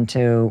moment and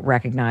to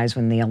recognize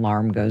when the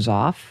alarm goes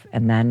off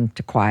and then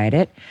to quiet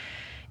it,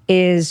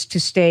 is to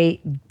stay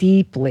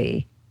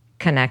deeply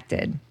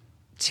connected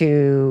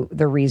to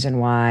the reason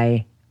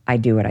why I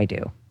do what I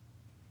do.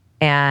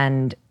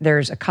 And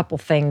there's a couple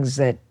things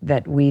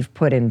that we've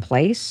put in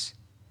place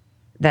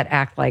that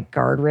act like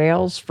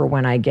guardrails for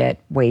when I get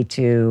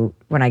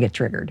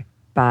triggered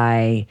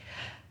by,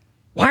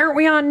 why aren't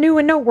we on New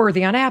and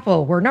Noteworthy on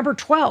Apple? We're number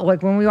 12.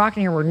 Like when we walk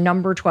in here, we're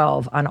number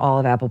 12 on all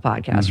of Apple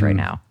Podcasts right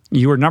now.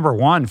 You were number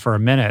one for a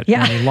minute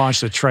Yeah. when you launched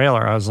the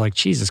trailer. I was like,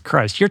 Jesus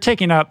Christ. You're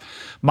taking up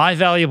my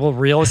valuable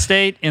real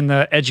estate in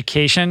the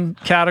education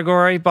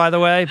category, by the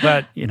way.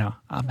 But,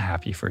 I'm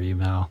happy for you,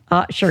 Mel.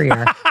 Sure you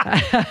are.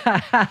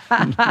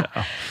 No.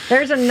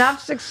 There's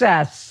enough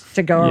success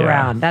to go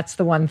around. That's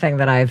the one thing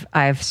that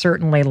I've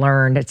certainly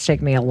learned. It's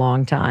taken me a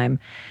long time,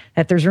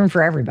 that there's room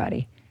for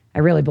everybody. I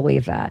really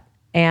believe that.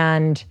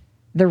 And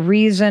the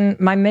reason,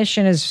 my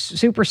mission is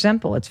super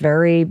simple. It's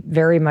very,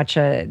 very much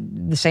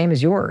the same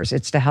as yours.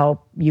 It's to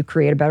help you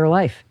create a better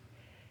life.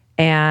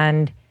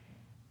 And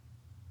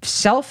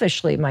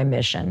selfishly, my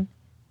mission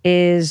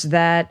is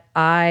that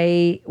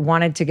I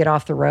wanted to get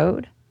off the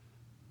road.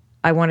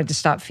 I wanted to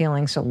stop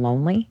feeling so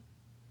lonely.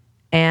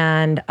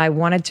 And I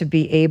wanted to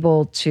be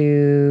able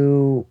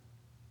to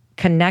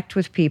connect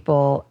with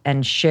people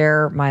and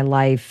share my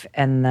life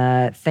and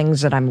the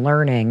things that I'm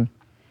learning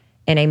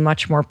in a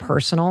much more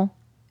personal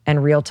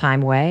and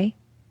real-time way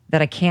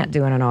that I can't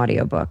do in an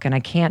audiobook, and I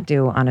can't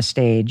do on a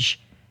stage,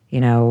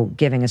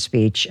 giving a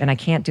speech, and I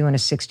can't do in a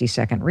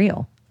 60-second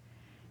reel.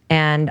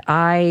 And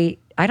I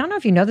don't know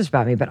if you know this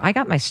about me, but I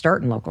got my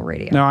start in local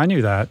radio. No, I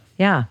knew that.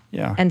 Yeah.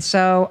 Yeah. And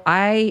so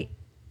I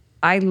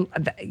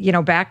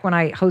back when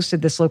I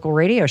hosted this local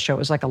radio show, it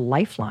was like a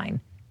lifeline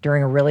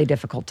during a really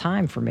difficult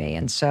time for me.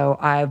 And so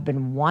I've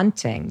been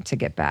wanting to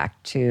get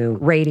back to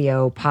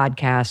radio,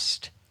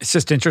 podcast. It's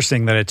just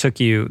interesting that it took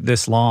you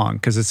this long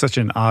because it's such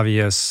an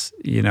obvious,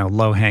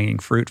 low-hanging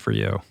fruit for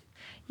you.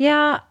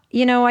 Yeah.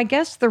 I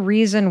guess the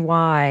reason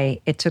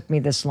why it took me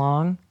this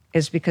long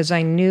is because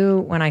I knew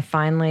when I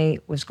finally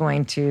was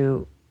going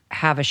to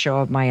have a show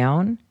of my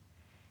own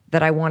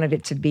that I wanted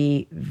it to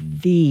be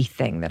the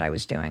thing that I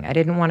was doing. I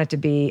didn't want it to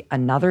be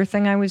another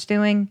thing I was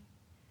doing.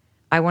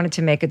 I wanted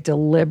to make a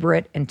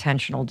deliberate,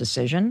 intentional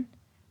decision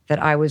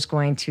that I was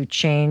going to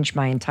change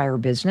my entire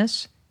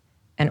business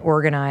and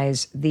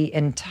organize the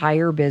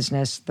entire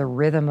business, the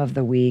rhythm of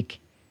the week,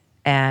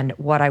 and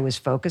what I was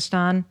focused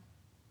on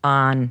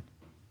the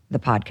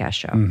podcast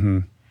show. Mm-hmm.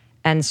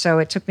 And so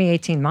it took me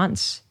 18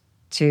 months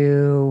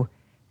to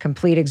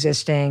complete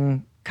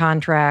existing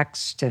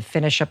contracts, to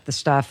finish up the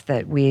stuff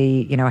that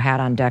we, had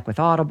on deck with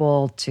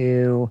Audible,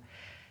 to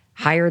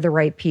hire the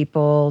right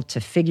people, to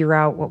figure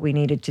out what we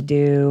needed to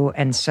do.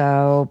 And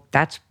so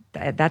that's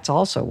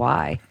also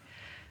why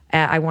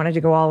I wanted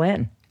to go all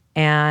in.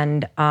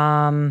 And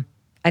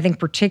I think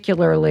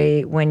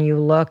particularly when you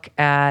look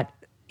at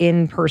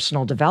in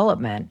personal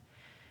development,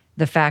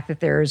 the fact that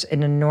there's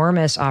an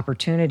enormous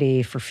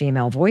opportunity for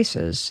female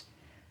voices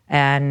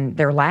and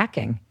they're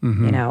lacking.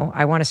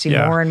 I want to see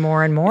more and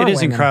more and more. It is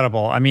women.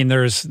 incredible. I mean,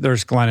 there's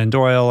Glennon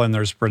Doyle and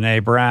there's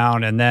Brene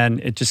Brown, and then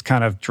it just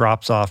kind of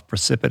drops off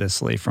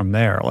precipitously from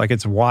there. Like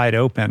it's wide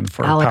open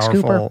for Alex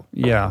powerful,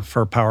 Cooper.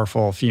 For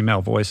powerful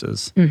female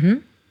voices.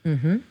 I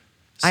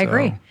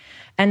agree.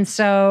 And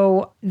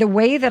so the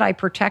way that I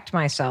protect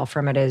myself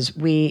from it is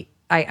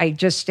I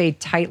just stay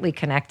tightly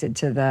connected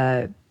to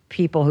the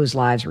people whose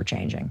lives were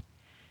changing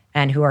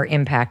and who are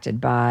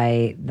impacted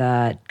by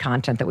the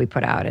content that we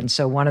put out. And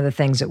so one of the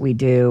things that we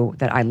do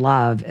that I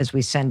love is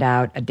we send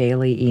out a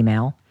daily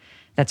email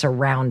that's a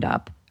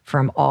roundup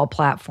from all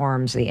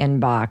platforms, the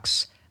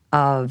inbox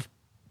of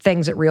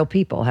things that real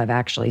people have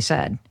actually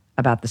said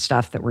about the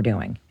stuff that we're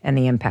doing and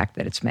the impact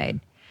that it's made.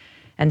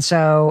 And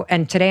so,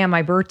 and today on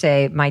my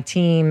birthday, my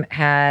team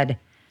had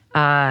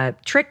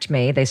tricked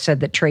me. They said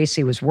that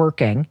Tracy was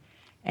working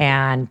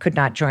and could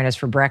not join us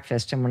for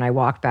breakfast. And when I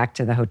walked back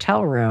to the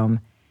hotel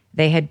room,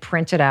 they had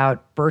printed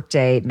out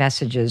birthday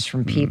messages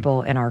from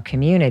people in our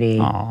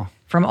community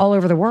from all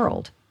over the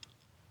world.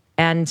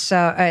 And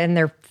so, and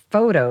their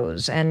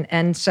photos. And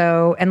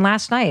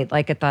last night,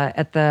 like at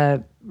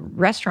the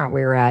restaurant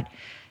we were at,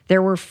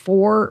 there were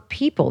 4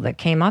 people that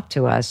came up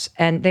to us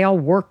and they all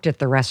worked at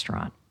the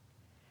restaurant.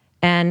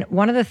 And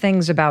one of the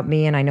things about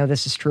me, and I know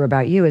this is true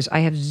about you, is I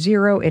have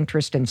zero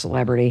interest in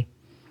celebrity.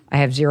 I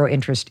have zero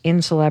interest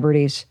in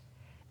celebrities.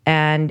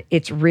 And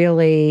it's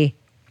really,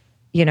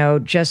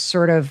 just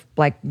sort of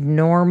like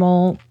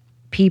normal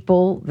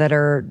people that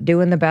are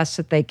doing the best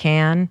that they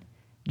can,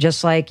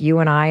 just like you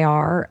and I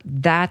are.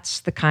 That's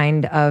the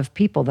kind of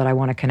people that I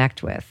want to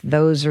connect with.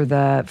 Those are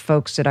the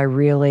folks that I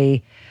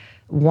really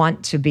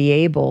want to be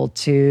able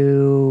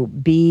to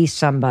be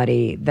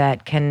somebody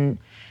that can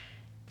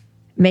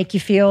make you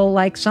feel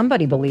like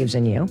somebody believes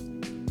in you,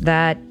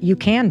 that you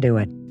can do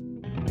it.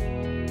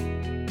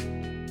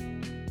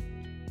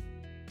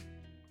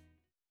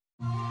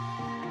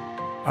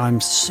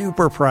 I'm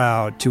super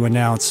proud to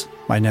announce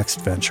my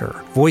next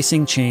venture,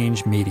 Voicing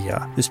Change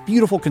Media. This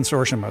beautiful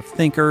consortium of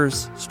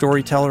thinkers,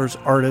 storytellers,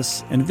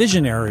 artists, and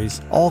visionaries,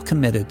 all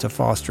committed to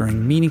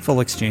fostering meaningful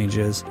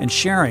exchanges and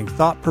sharing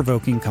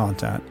thought-provoking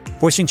content.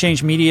 Voicing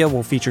Change Media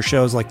will feature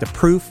shows like The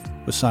Proof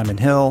with Simon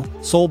Hill,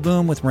 Soul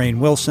Boom with Rainn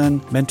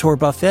Wilson, Mentor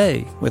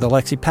Buffet with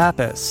Alexi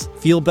Pappas,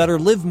 Feel Better,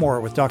 Live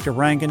More with Dr.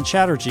 Rangan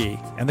Chatterjee,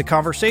 and The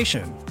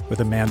Conversation with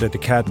Amanda de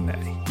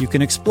Cadenet. You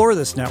can explore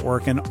this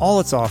network and all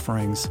its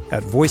offerings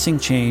at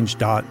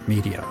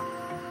voicingchange.media.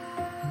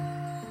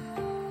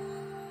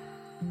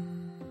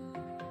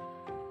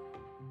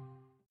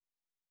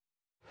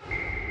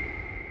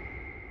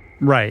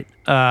 Right.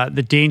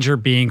 The danger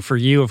being for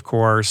you, of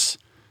course,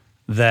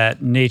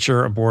 that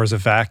nature abhors a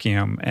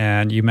vacuum.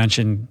 And you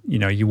mentioned,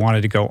 you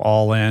wanted to go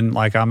all in,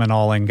 like I'm an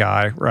all in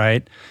guy,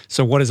 right?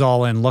 So what does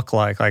all in look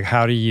like? Like,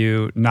 how do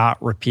you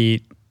not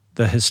repeat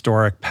the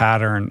historic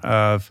pattern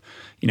of,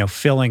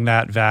 filling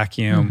that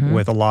vacuum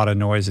with a lot of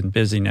noise and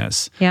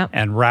busyness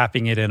and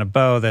wrapping it in a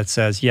bow that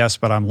says, yes,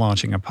 but I'm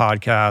launching a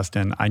podcast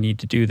and I need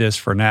to do this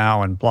for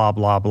now and blah,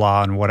 blah,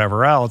 blah, and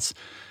whatever else,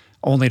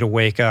 only to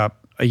wake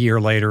up a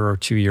year later or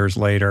 2 years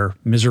later,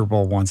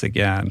 miserable once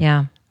again.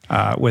 Yeah.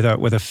 With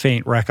a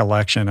faint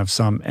recollection of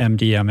some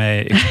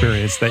MDMA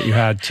experience that you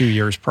had 2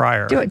 years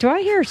prior. Do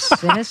I hear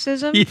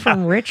cynicism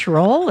from Rich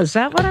Roll? Is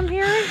that what I'm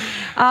hearing?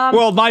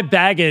 Well, my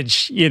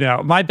baggage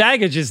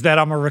is that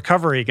I'm a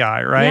recovery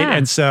guy, right?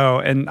 Yeah.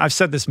 And I've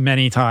said this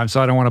many times,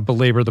 so I don't want to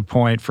belabor the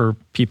point for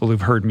people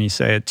who've heard me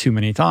say it too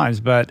many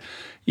times. But,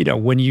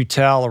 when you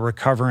tell a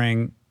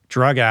recovering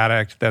drug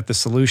addict that the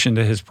solution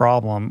to his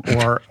problem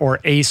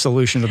or a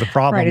solution to the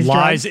problem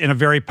lies in a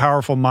very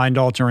powerful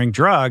mind-altering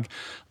drug,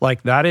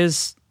 like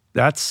that's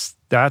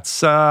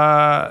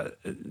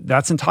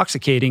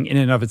intoxicating in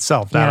and of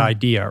itself, that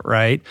idea,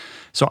 right?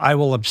 So I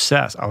will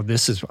obsess, I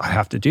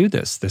have to do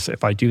this.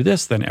 If I do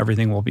this, then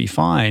everything will be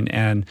fine.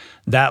 And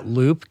that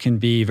loop can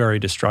be very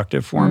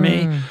destructive for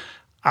me.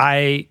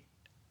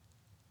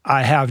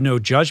 I have no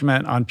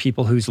judgment on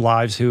people whose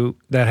lives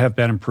that have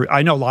been improved.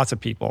 I know lots of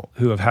people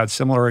who have had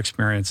similar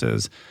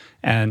experiences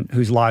and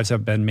whose lives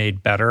have been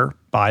made better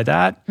by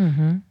that.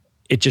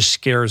 It just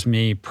scares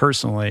me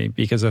personally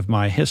because of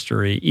my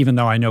history, even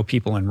though I know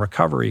people in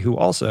recovery who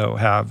also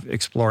have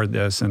explored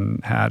this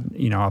and had,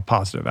 a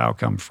positive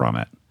outcome from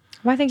it.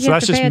 Well, I think you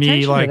have to pay attention to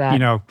that. So that's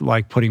just me,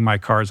 like putting my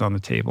cards on the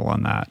table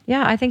on that.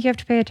 Yeah, I think you have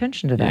to pay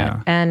attention to that.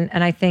 Yeah.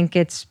 And I think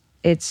it's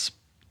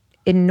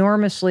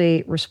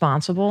enormously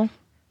responsible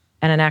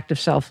and an act of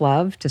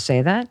self-love to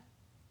say that.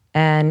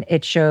 And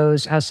it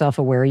shows how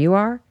self-aware you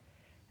are.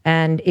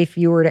 And if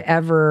you were to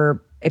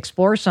ever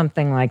explore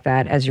something like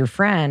that as your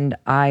friend,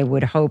 I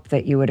would hope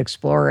that you would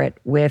explore it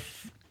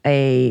with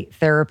a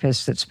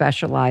therapist that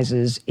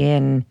specializes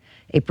in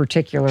a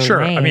particular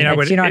lane. I mean, I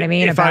would, you know what I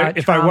mean? If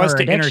I was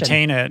to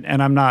entertain it,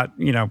 and I'm not,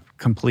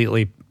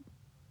 completely,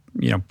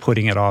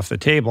 putting it off the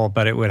table,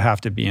 but it would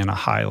have to be in a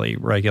highly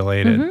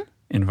regulated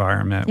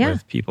environment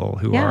with people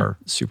who are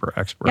super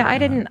expert. Yeah,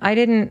 I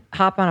didn't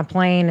hop on a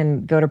plane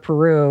and go to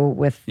Peru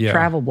with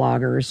travel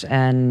bloggers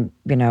and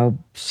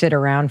sit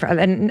around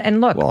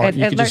and look. Well,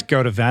 you could just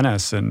go to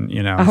Venice and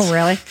Oh,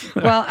 really?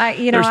 Well,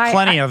 there's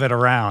plenty of it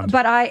around.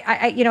 But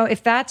I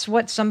if that's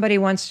what somebody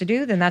wants to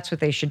do, then that's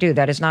what they should do.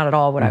 That is not at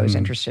all what I was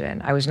interested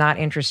in. I was not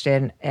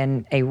interested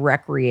in a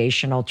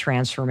recreational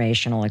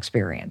transformational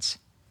experience.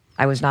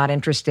 I was not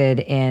interested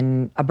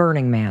in a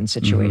Burning Man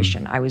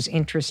situation. I was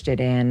interested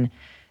in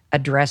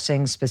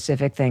addressing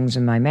specific things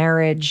in my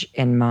marriage,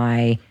 in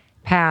my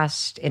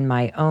past, in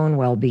my own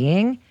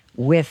well-being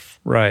with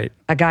a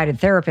guided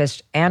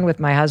therapist and with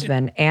my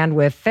husband and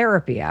with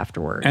therapy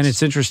afterwards. And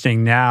it's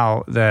interesting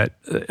now that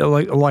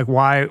like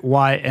why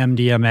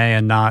MDMA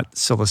and not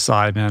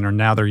psilocybin, or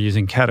now they're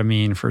using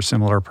ketamine for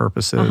similar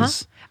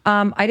purposes.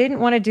 I didn't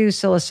want to do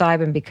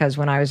psilocybin because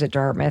when I was at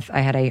Dartmouth,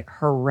 I had a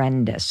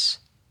horrendous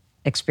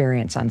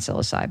experience on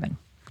psilocybin.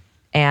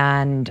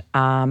 And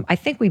I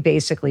think we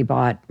basically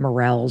bought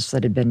Morels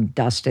that had been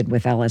dusted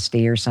with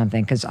LSD or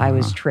something because I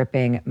was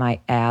tripping my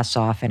ass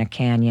off in a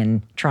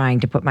canyon trying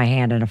to put my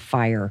hand in a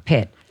fire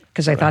pit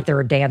because I thought there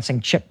were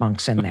dancing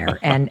chipmunks in there.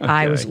 And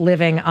I was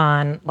living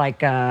on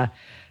like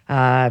what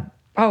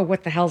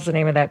the hell's the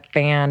name of that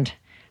band?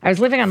 I was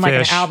living on like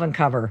an album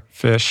cover.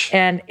 Fish.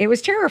 And it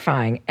was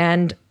terrifying.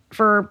 And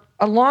for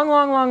a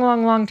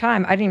long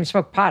time, I didn't even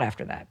smoke pot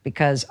after that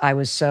because I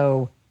was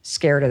so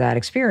scared of that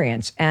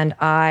experience. And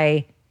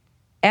I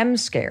am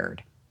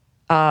scared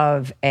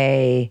of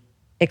a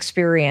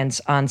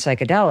experience on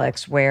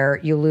psychedelics where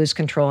you lose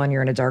control and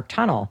you're in a dark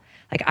tunnel.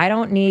 Like, I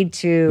don't need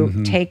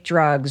to take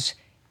drugs,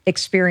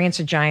 experience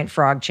a giant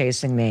frog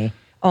chasing me,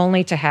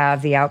 only to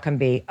have the outcome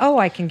be,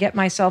 I can get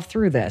myself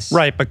through this.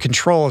 Right, but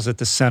control is at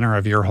the center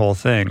of your whole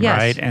thing, yes.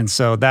 right? And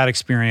so that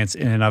experience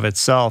in and of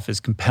itself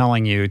is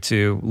compelling you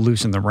to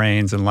loosen the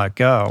reins and let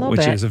go,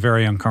 which is a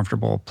very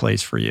uncomfortable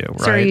place for you,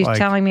 right? So are you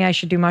telling me I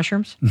should do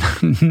mushrooms?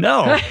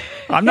 No,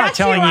 I'm not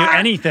telling you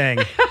anything.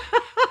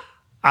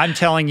 I'm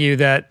telling you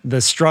that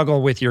the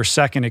struggle with your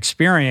second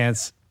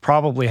experience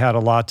probably had a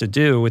lot to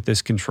do with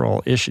this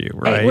control issue,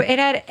 right? It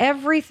had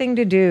everything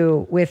to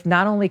do with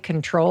not only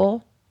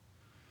control,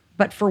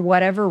 but for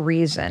whatever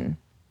reason,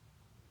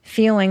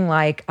 feeling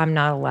like I'm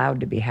not allowed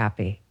to be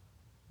happy.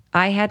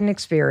 I had an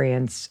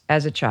experience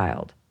as a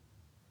child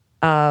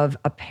of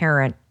a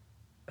parent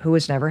who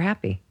was never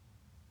happy.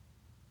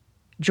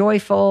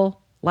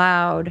 Joyful,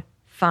 loud,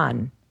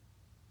 fun,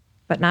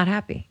 but not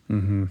happy.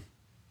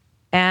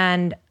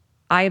 And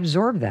I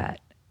absorbed that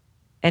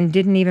and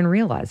didn't even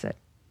realize it.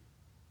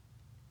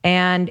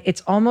 And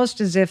it's almost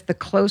as if the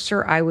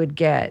closer I would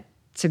get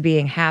to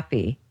being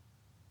happy,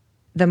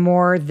 the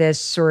more this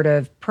sort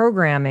of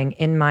programming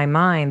in my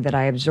mind that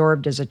I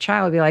absorbed as a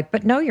child would be like,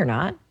 but no, you're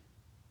not.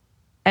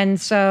 And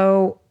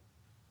so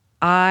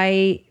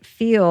I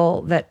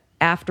feel that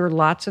after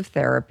lots of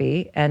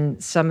therapy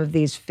and some of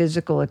these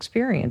physical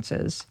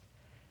experiences,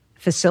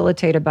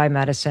 facilitated by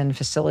medicine,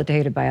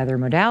 facilitated by other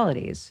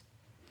modalities,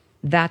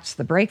 that's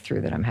the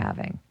breakthrough that I'm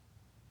having.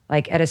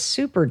 Like at a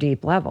super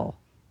deep level,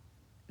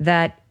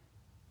 that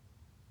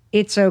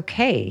it's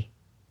okay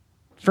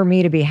for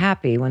me to be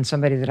happy when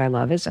somebody that I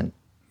love isn't.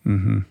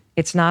 Mm-hmm.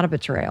 It's not a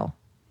betrayal.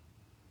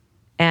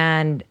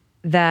 And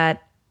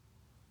that,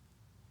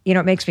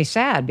 it makes me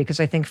sad because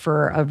I think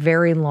for a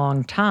very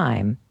long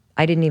time,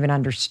 I didn't even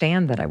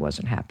understand that I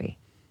wasn't happy.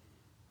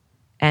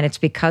 And it's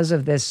because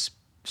of this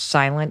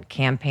silent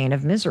campaign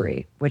of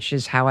misery, which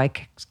is how I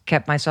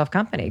kept myself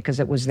company, because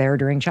it was there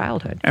during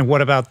childhood. And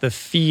what about the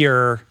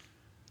fear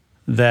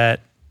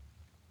that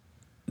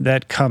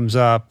comes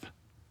up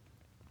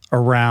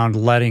around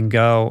letting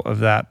go of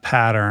that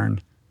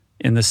pattern,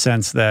 in the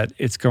sense that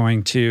it's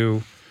going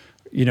to,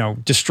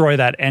 destroy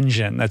that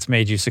engine that's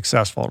made you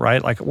successful,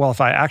 right? Like, well,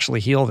 if I actually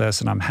heal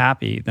this and I'm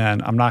happy,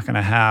 then I'm not going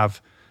to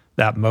have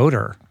that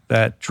motor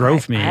that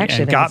drove me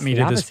and got me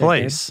to this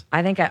place. Dude.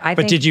 I think.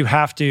 But did you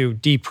have to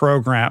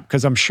deprogram?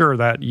 Because I'm sure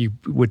that you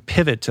would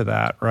pivot to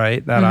that,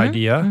 right? That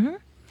idea.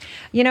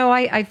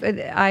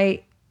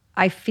 Mm-hmm.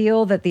 I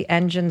feel that the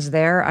engine's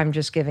there. I'm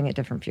just giving it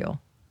different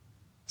fuel.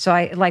 So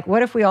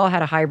what if we all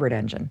had a hybrid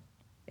engine?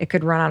 It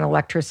could run on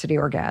electricity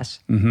or gas.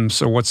 Mm-hmm.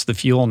 So what's the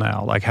fuel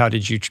now? Like, how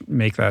did you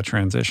make that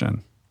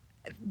transition?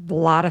 A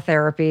lot of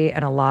therapy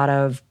and a lot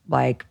of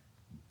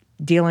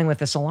dealing with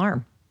this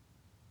alarm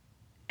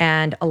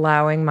and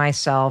allowing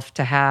myself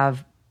to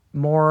have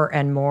more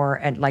and more,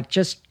 and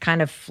just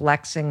kind of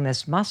flexing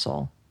this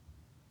muscle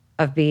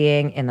of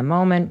being in the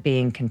moment,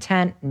 being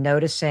content,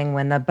 noticing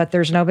but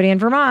there's nobody in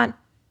Vermont.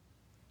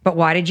 But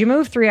why did you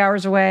move 3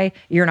 hours away?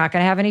 You're not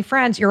going to have any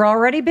friends. You're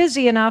already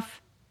busy enough.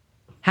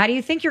 How do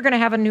you think you're going to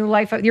have a new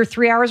life? You're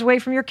 3 hours away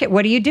from your kid.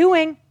 What are you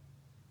doing?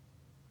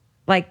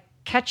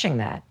 Catching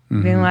that,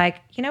 being like,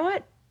 you know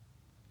what?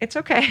 It's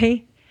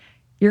okay.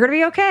 You're going to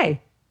be okay.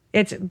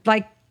 It's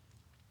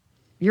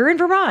you're in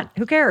Vermont.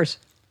 Who cares?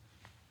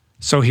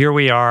 So here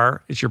we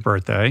are. It's your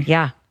birthday.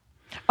 Yeah.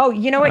 Oh,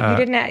 you know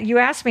what? You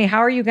asked me, how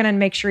are you going to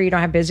make sure you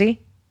don't have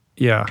busy?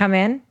 Yeah. Come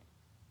in.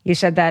 You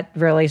said that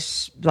really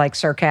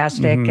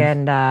sarcastic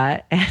and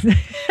right,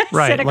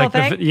 cynical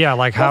thing. How is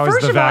the vacuum?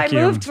 First of all, I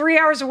moved 3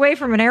 hours away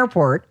from an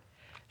airport,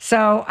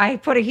 so I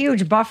put a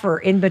huge buffer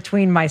in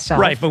between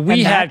myself. Right, but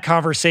we had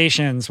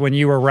conversations when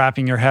you were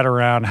wrapping your head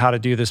around how to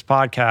do this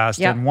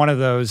podcast, and one of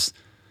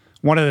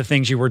the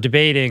things you were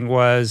debating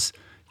was,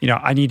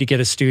 I need to get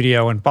a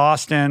studio in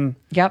Boston.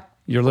 Yep.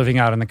 You're living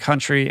out in the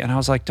country, and I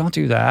was like, don't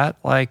do that.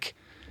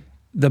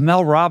 The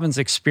Mel Robbins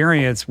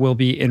experience will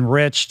be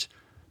enriched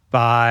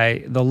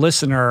by the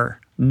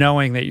listener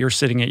knowing that you're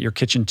sitting at your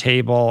kitchen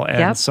table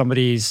and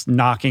somebody's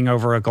knocking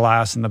over a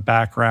glass in the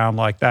background.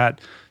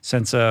 That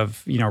sense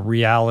of,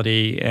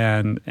 reality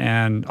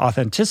and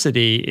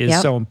authenticity is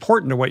so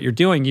important to what you're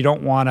doing. You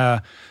don't want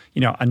to,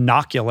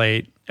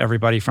 inoculate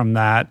everybody from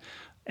that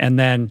and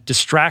then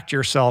distract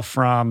yourself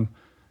from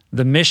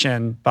the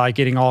mission by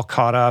getting all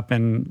caught up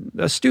in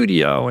a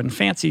studio and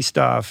fancy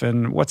stuff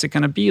and what's it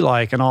going to be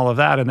like and all of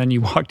that. And then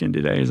you walked in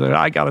today and said,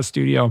 I got a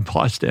studio in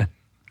Boston.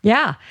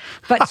 Yeah,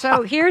 but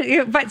so here,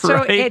 so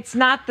right? It's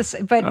not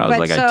the. But I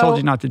was I told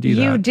you not to do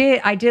that. You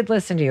did. I did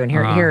listen to you, and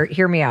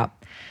hear me out.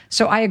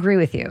 So I agree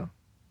with you.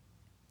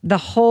 The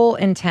whole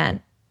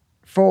intent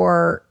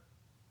for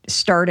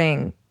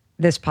starting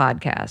this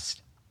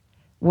podcast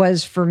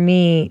was for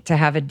me to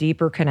have a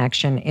deeper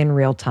connection in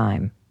real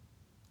time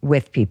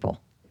with people,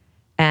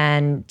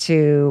 and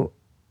to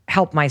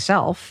help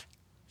myself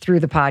through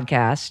the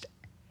podcast,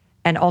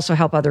 and also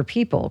help other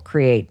people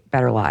create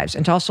better lives,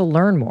 and to also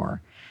learn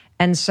more.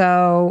 And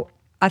so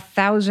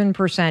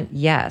 1,000%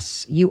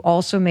 yes. You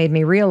also made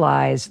me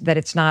realize that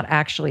it's not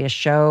actually a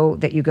show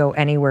that you go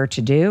anywhere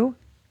to do,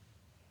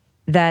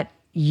 that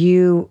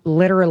you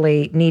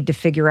literally need to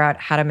figure out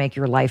how to make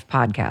your life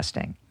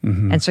podcasting.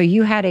 Mm-hmm. And so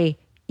you had a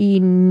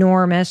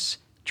enormous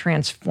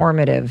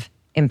transformative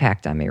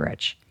impact on me,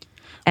 Rich.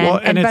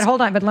 But hold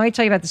on, but let me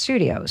tell you about the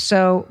studio.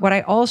 So what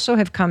I also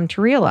have come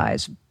to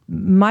realize,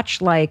 much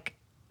like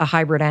a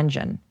hybrid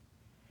engine,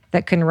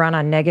 that can run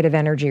on negative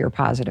energy or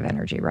positive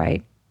energy,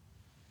 right?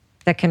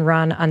 That can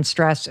run on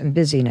stress and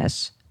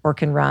busyness, or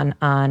can run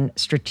on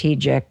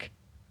strategic,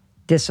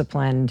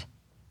 disciplined,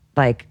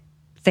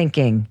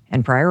 thinking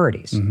and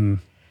priorities. Mm-hmm.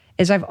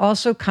 Is I've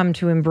also come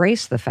to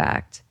embrace the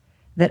fact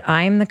that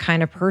I'm the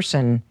kind of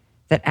person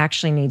that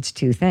actually needs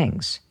two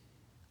things.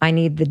 I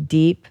need the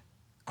deep,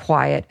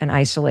 quiet, and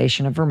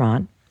isolation of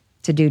Vermont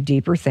to do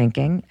deeper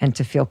thinking and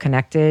to feel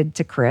connected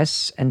to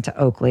Chris and to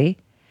Oakley,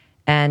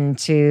 and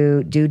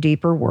to do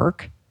deeper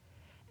work,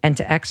 and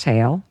to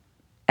exhale,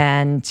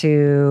 and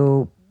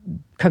to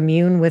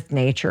commune with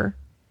nature.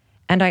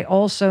 And I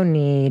also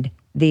need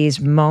these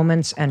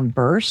moments and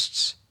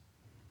bursts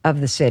of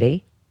the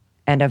city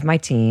and of my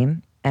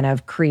team and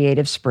of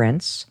creative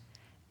sprints,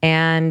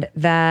 and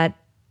that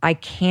I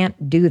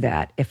can't do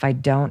that if I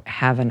don't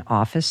have an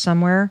office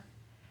somewhere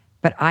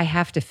But I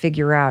have to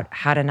figure out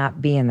how to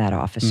not be in that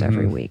office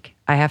every week.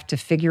 I have to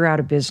figure out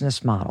a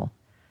business model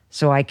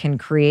so I can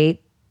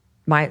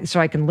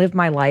live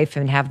my life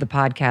and have the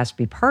podcast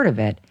be part of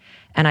it.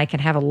 And I can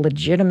have a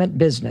legitimate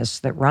business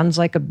that runs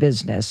like a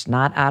business,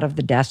 not out of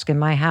the desk in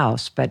my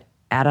house, but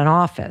at an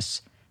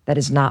office that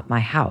is not my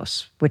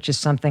house, which is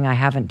something I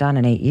haven't done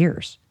in 8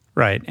 years.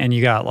 Right. And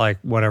you got like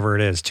whatever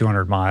it is,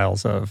 200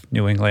 miles of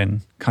New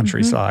England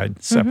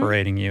countryside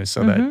separating you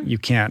so that you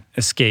can't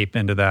escape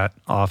into that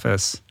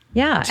office.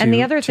 Yeah. And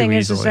the other thing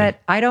is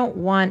that I don't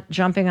want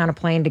jumping on a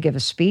plane to give a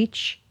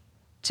speech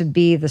to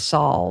be the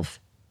solve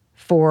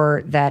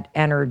for that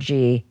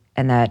energy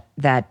and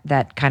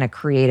that kind of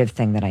creative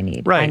thing that I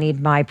need. Right. I need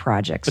my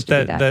projects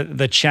to do that.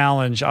 The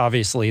challenge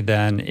obviously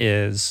then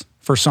is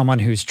for someone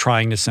who's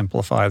trying to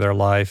simplify their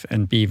life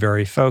and be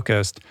very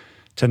focused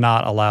to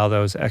not allow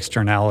those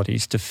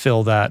externalities to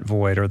fill that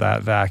void or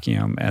that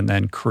vacuum and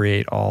then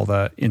create all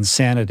the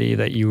insanity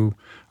that you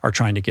are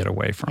trying to get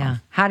away from. Yeah.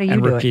 How do you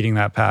and do repeating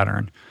that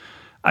pattern.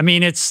 I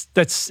mean,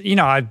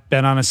 I've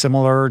been on a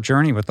similar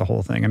journey with the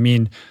whole thing. I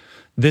mean,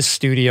 this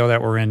studio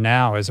that we're in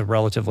now is a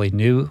relatively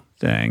new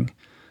thing,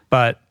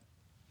 but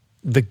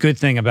the good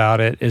thing about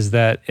it is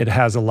that it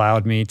has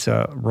allowed me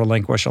to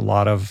relinquish a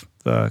lot of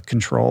the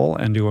control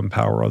and to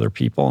empower other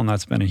people. And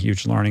that's been a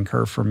huge learning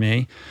curve for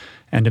me.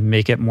 And to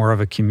make it more of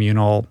a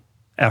communal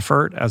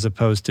effort as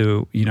opposed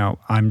to,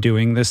 I'm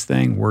doing this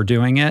thing, we're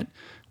doing it,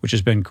 which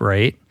has been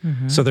great.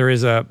 So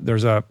there's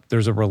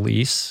a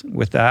release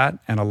with that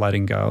and a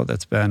letting go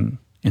that's been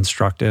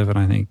instructive and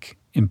I think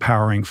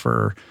empowering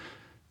for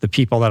the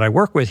people that I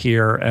work with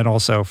here and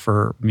also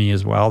for me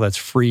as well. That's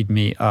freed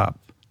me up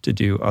to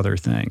do other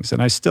things.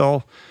 And I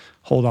still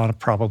hold on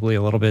probably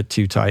a little bit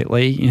too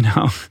tightly,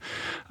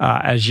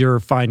 as you're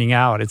finding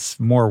out, it's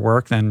more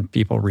work than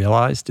people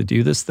realize to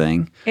do this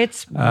thing.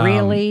 It's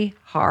really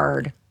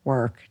hard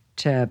work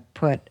to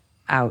put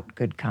out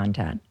good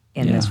content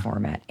in this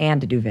format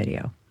and to do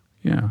video.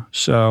 Yeah.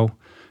 So,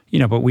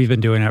 but we've been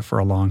doing it for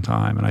a long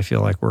time and I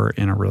feel like we're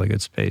in a really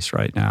good space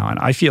right now. And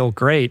I feel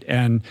great.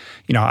 And,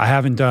 I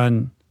haven't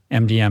done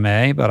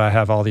MDMA, but I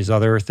have all these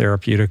other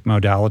therapeutic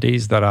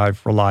modalities that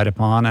I've relied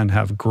upon and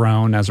have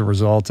grown as a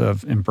result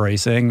of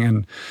embracing.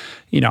 And,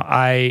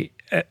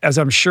 as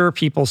I'm sure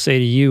people say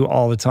to you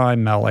all the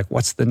time, Mel, like,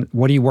 what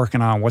are you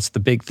working on? What's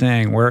the big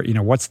thing? Where,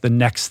 what's the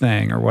next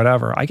thing or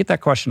whatever? I get that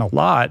question a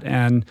lot.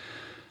 And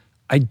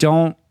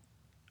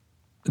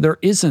there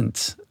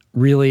isn't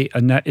really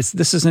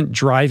this isn't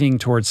driving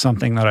towards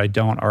something that I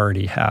don't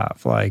already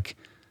have. Like,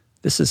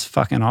 this is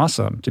fucking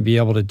awesome to be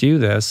able to do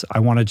this. I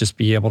want to just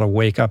be able to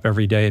wake up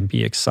every day and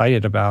be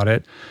excited about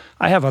it.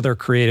 I have other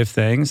creative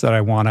things that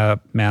I want to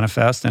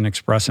manifest and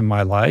express in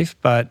my life,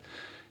 but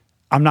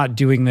I'm not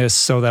doing this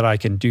so that I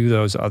can do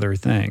those other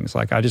things.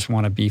 Like, I just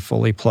want to be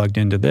fully plugged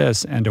into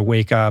this and to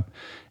wake up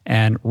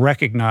and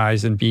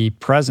recognize and be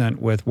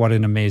present with what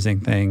an amazing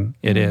thing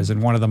it is.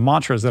 And one of the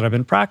mantras that I've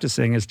been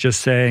practicing is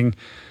just saying,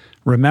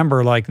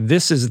 remember, like,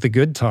 this is the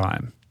good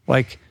time.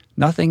 Like,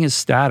 nothing is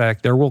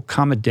static. There will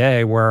come a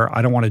day where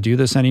I don't want to do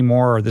this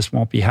anymore, or this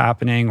won't be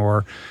happening,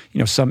 or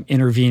some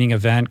intervening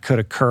event could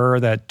occur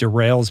that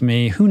derails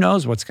me. Who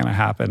knows what's going to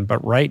happen?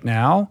 But right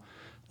now,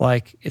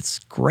 like, it's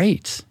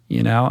great,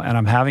 and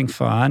I'm having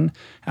fun,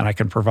 and I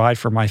can provide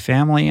for my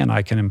family, and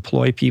I can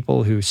employ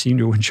people who seem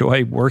to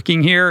enjoy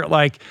working here.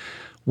 Like,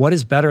 what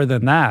is better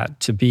than that?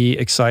 To be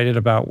excited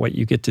about what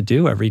you get to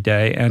do every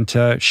day and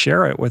to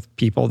share it with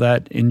people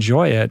that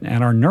enjoy it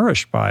and are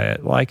nourished by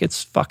it. Like,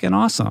 it's fucking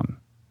awesome.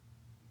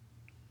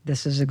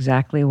 This is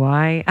exactly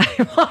why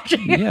I'm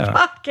watching your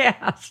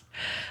podcast.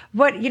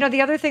 But,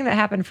 the other thing that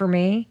happened for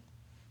me,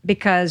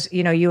 because,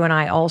 you and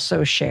I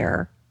also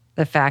share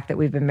the fact that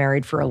we've been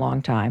married for a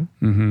long time.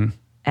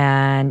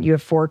 And you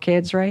have 4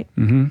 kids, right?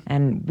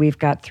 And we've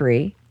got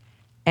 3.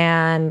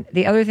 And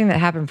the other thing that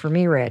happened for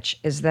me, Rich,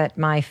 is that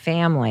my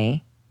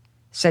family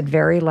said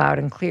very loud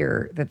and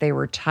clear that they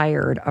were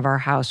tired of our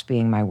house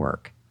being my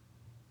work.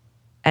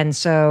 And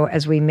so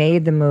as we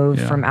made the move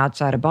from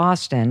outside of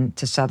Boston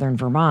to southern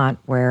Vermont,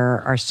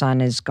 where our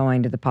son is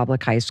going to the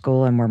public high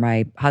school and where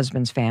my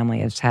husband's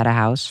family has had a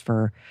house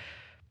for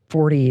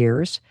 40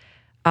 years,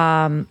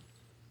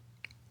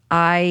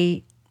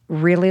 I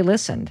really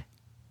listened.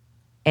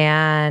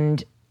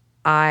 And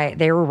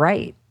they were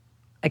right.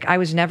 Like, I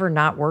was never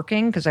not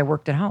working because I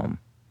worked at home.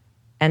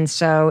 And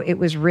so it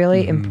was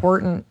really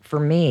important for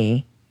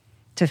me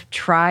to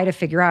try to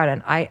figure out,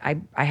 and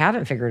I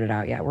haven't figured it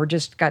out yet. We're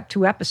just got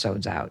 2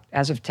 episodes out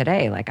as of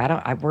today. Like,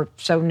 we're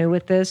so new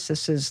at this.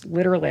 This is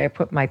literally, I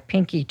put my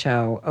pinky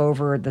toe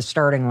over the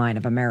starting line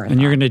of a marathon.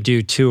 And you're going to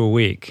do 2 a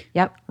week.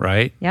 Yep.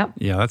 Right? Yep.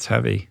 Yeah, that's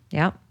heavy.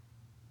 Yep.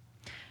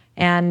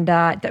 And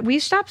will you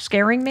stop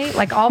scaring me?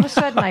 Like, all of a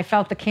sudden, I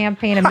felt the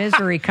campaign of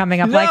misery coming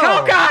up. No. Like,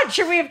 oh God,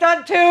 should we have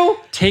done 2?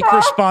 Take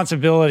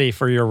responsibility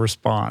for your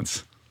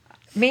response.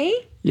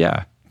 Me?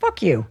 Yeah.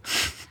 Fuck you.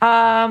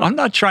 I'm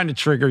not trying to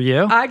trigger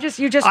you.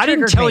 You just I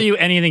didn't tell me. You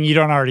anything you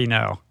don't already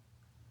know.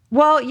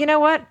 Well, you know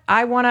what?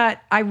 I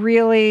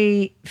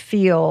really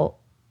feel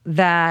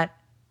that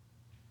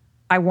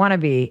I want to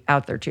be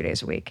out there 2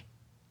 days a week.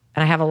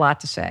 and I have a lot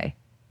to say.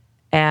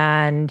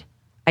 And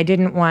I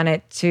didn't want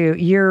it to,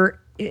 you're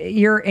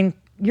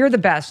the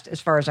best as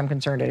far as I'm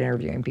concerned at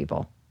interviewing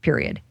people,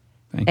 period.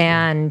 Thank you.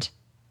 And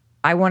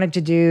I wanted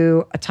to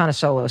do a ton of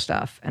solo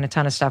stuff and a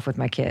ton of stuff with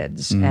my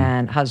kids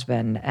and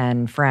husband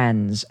and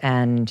friends.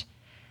 And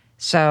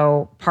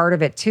so part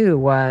of it too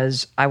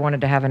was I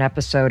wanted to have an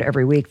episode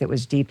every week that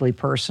was deeply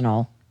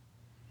personal,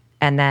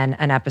 and then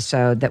an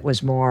episode that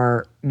was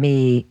more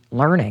me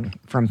learning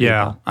from people.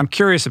 Yeah, I'm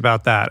curious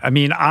about that. I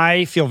mean,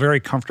 I feel very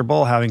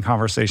comfortable having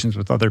conversations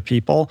with other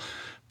people,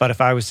 but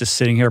if I was just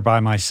sitting here by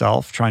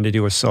myself trying to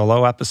do a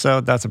solo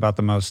episode, that's about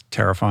the most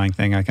terrifying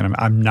thing I can.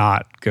 I'm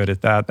not good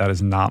at that. That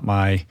is not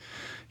my,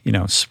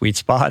 sweet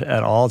spot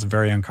at all. It's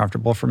very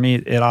uncomfortable for me.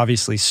 It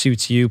obviously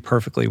suits you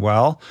perfectly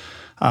well.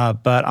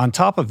 But on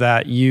top of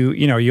that, you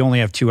only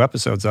have 2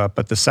 episodes up,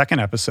 but the second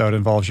episode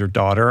involves your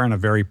daughter and a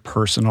very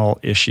personal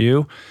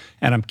issue.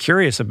 And I'm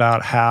curious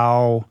about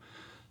how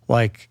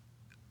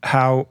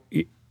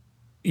the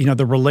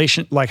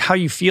relation, like how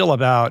you feel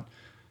about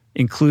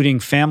including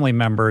family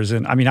members.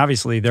 And I mean,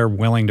 obviously they're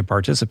willing to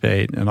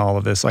participate in all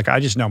of this. Like, I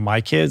just know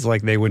my kids,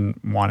 like, they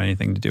wouldn't want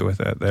anything to do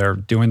with it. They're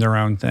doing their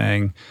own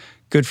thing.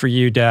 Good for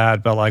you,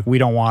 Dad. But like, we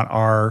don't want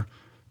our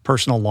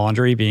personal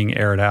laundry being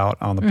aired out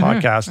on the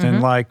podcast,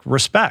 and like,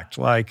 respect,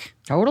 like,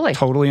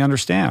 totally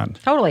understand.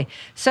 Totally.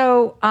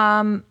 So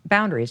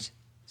boundaries.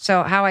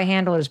 So how I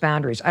handle it is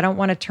boundaries. I don't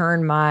want to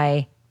turn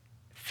my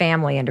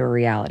family into a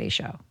reality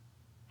show.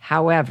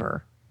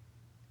 However,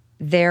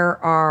 there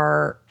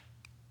are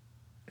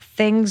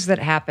things that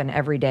happen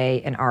every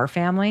day in our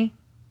family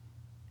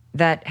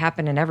that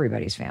happen in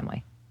everybody's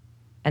family.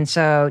 And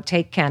so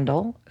take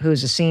Kendall,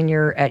 who's a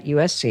senior at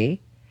USC.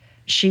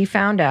 She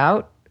found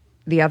out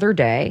the other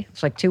day,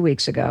 it's like 2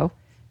 weeks ago,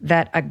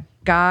 that a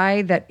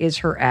guy that is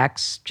her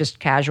ex, just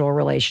casual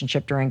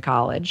relationship during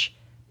college,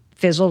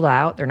 fizzled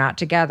out. They're not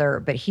together,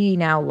 but he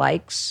now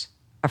likes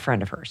a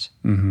friend of hers.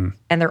 Mm-hmm.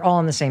 And they're all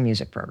in the same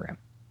music program.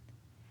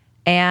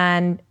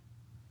 And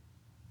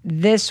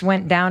this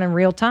went down in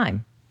real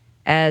time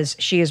as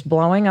she is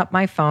blowing up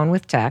my phone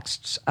with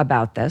texts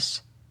about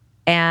this.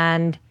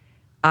 And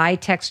I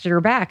texted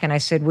her back and I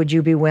said, would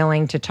you be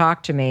willing to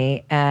talk to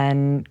me?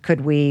 And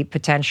could we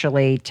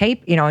potentially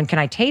tape, and can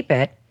I tape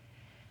it?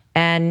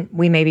 And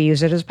we maybe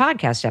use it as a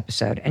podcast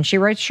episode. And she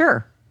writes,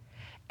 sure.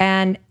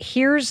 And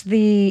here's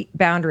the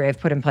boundary I've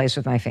put in place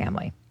with my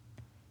family.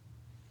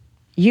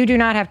 You do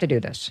not have to do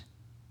this.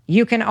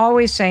 You can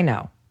always say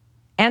no,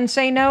 and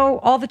say no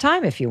all the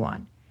time if you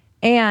want.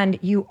 And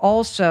you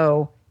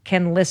also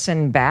can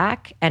listen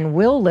back and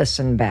will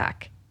listen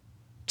back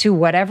to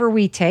whatever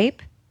we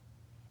tape.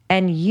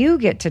 And you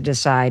get to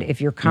decide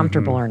if you're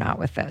comfortable or not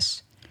with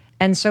this.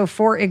 And so,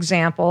 for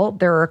example,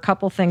 there are a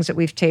couple things that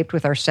we've taped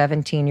with our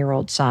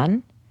 17-year-old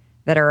son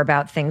that are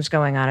about things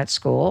going on at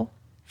school.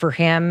 For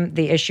him,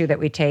 the issue that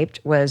we taped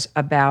was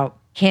about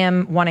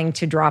him wanting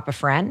to drop a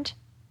friend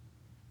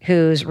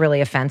who's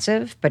really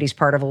offensive, but he's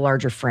part of a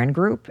larger friend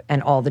group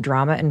and all the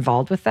drama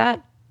involved with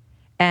that.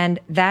 And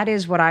that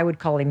is what I would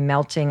call a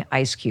melting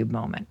ice cube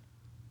moment.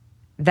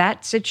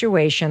 That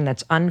situation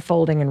that's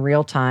unfolding in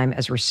real time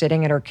as we're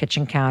sitting at our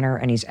kitchen counter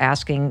and he's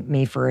asking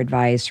me for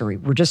advice, or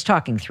we're just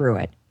talking through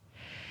it,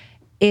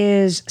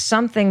 is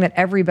something that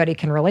everybody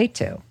can relate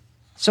to.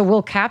 So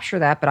we'll capture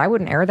that, but I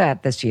wouldn't air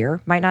that this year,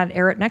 might not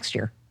air it next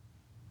year.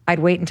 I'd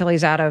wait until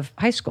he's out of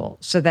high school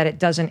so that it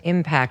doesn't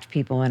impact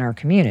people in our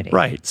community.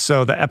 Right.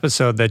 So the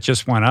episode that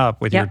just went up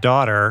with your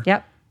daughter,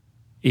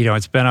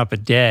 it's been up a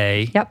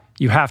day. Yep.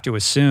 You have to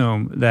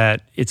assume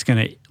that it's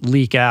going to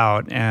leak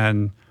out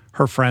and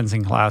her friends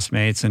and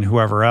classmates and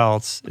whoever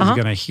else is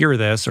going to hear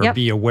this or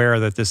be aware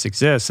that this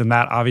exists. And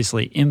that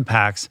obviously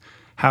impacts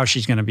how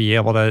she's going to be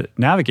able to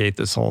navigate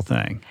this whole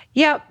thing.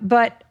 Yeah,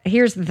 but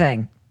here's the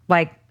thing.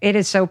 Like, it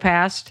is so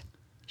past.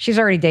 She's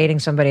already dating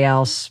somebody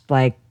else.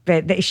 Like,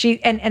 the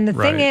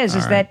thing is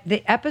that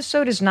the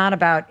episode is not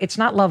about, it's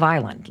not Love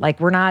Island. Like,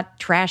 we're not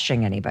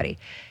trashing anybody.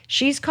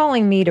 She's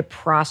calling me to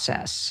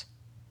process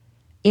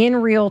in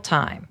real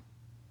time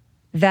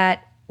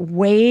that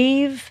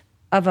wave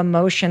of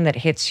emotion that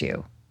hits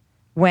you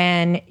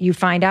when you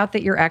find out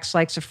that your ex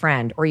likes a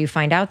friend, or you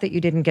find out that you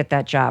didn't get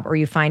that job, or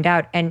you find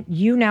out and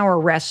you now are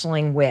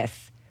wrestling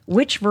with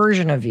which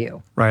version of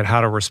you. Right, how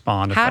to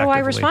respond effectively. How do I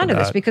respond to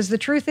this? Because the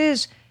truth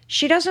is,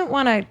 she doesn't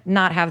want to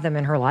not have them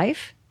in her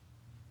life.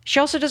 She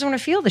also doesn't want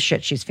to feel the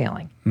shit she's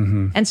feeling.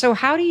 Mm-hmm. And so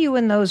how do you,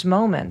 in those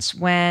moments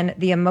when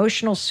the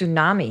emotional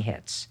tsunami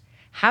hits,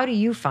 how do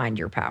you find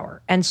your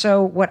power? And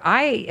so what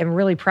I am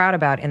really proud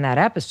about in that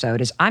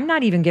episode is I'm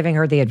not even giving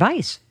her the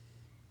advice.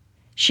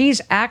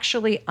 She's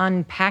actually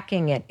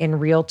unpacking it in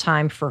real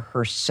time for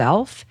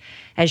herself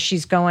as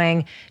she's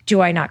going, do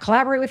I not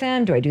collaborate with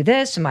him? Do I do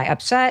this? Am I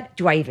upset?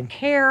 Do I even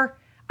care?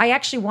 I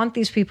actually want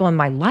these people in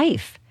my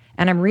life.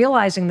 And I'm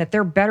realizing that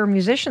they're better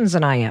musicians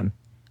than I am,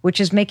 which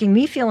is making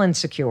me feel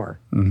insecure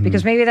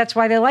because maybe that's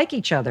why they like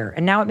each other.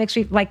 And now it makes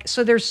me like,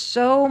 so there's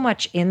so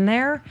much in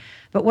there.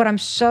 But what I'm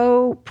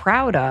so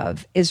proud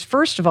of is,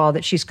 first of all,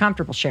 that she's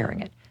comfortable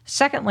sharing it.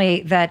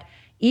 Secondly, that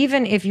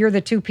even if you're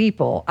the two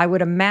people, I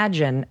would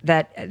imagine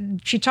that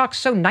she talks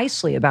so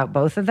nicely about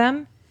both of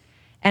them.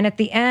 And at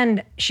the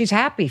end, she's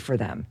happy for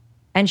them.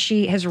 And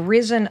she has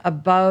risen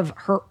above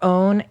her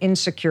own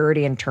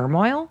insecurity and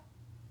turmoil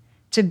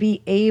to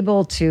be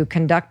able to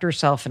conduct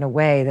herself in a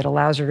way that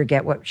allows her to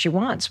get what she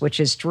wants, which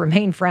is to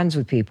remain friends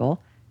with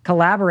people,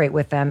 collaborate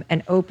with them,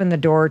 and open the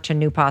door to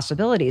new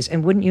possibilities.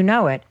 And wouldn't you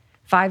know it,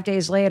 5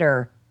 days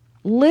later,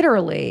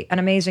 literally an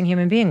amazing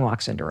human being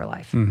walks into her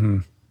life.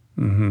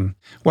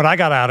 What I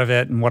got out of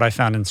it and what I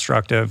found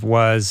instructive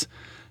was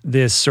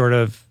this sort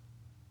of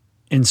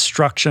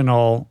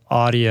instructional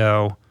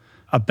audio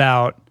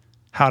about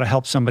how to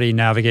help somebody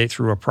navigate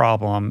through a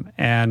problem,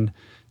 and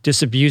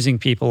disabusing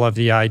people of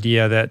the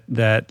idea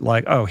that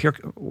like, oh,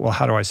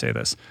 how do I say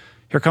this?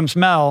 Here comes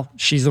Mel.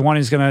 She's the one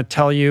who's going to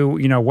tell you,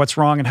 what's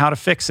wrong and how to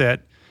fix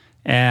it.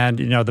 And,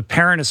 the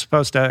parent is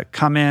supposed to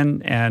come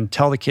in and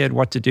tell the kid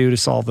what to do to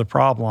solve the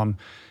problem.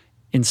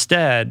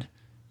 Instead,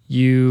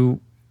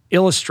 you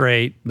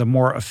illustrate the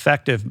more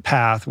effective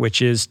path,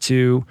 which is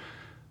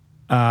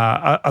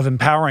of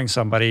empowering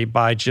somebody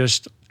by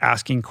just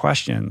asking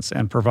questions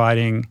and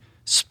providing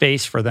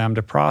space for them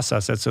to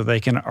process it so they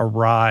can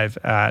arrive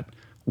at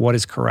what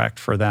is correct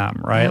for them,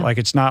 right? Yeah. Like,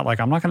 it's not like,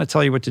 I'm not going to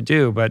tell you what to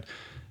do, but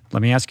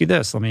let me ask you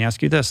this, let me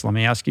ask you this, let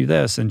me ask you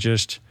this, and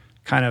just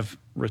kind of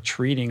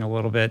retreating a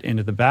little bit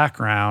into the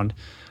background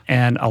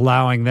and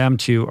allowing them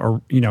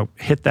to,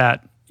 hit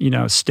that,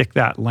 stick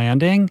that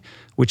landing,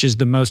 which is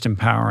the most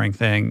empowering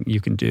thing you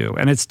can do.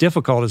 And it's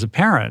difficult as a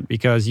parent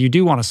because you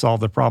do want to solve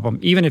the problem.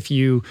 Even if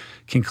you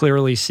can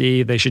clearly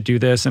see they should do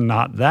this and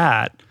not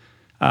that,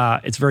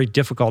 it's very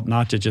difficult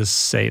not to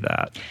just say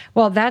that.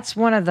 Well, that's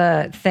one of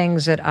the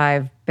things that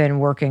I've been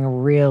working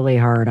really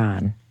hard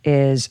on,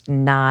 is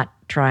not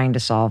trying to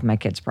solve my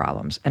kids'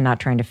 problems and not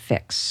trying to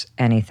fix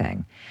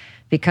anything.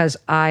 Because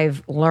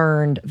I've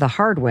learned the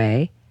hard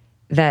way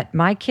that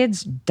my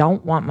kids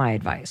don't want my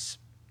advice.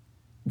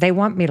 They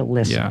want me to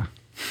listen. Yeah.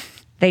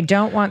 They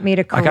don't want me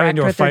to correct I got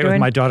into a what they're fight doing. with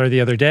my daughter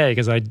the other day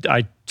because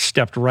I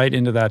stepped right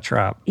into that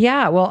trap.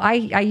 Yeah, well,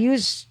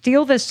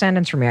 steal this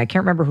sentence from me. I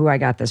can't remember who I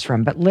got this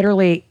from, but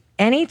literally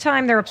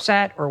anytime they're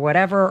upset or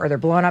whatever, or they're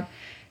blown up,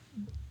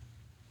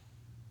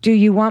 do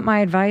you want my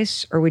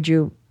advice or would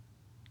you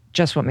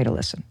just want me to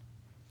listen?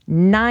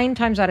 9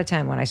 times out of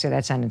 10 when I say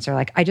that sentence, they're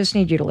like, I just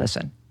need you to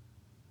listen.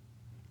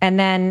 And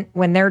then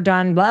when they're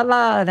done, blah,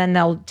 blah, then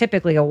they'll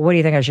typically go, what do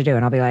you think I should do?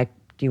 And I'll be like,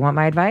 do you want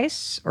my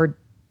advice? Or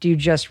do you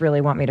just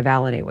really want me to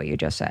validate what you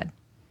just said?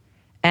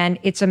 And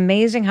it's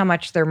amazing how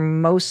much they're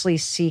mostly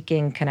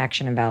seeking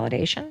connection and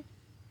validation,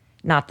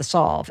 not the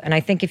solve. And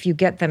I think if you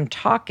get them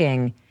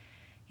talking,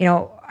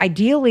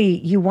 ideally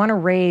you want to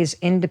raise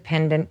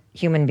independent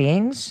human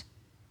beings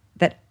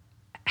that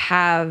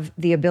have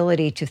the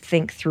ability to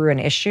think through an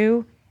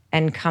issue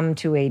and come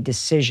to a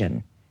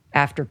decision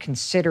after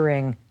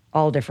considering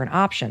all different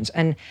options.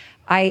 And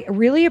I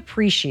really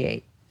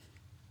appreciate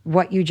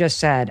what you just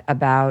said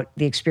about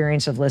the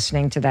experience of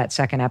listening to that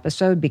second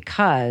episode,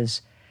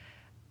 because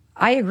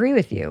I agree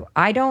with you.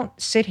 I don't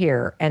sit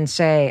here and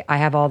say I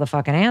have all the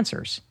fucking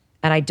answers.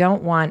 And I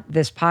don't want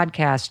this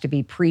podcast to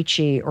be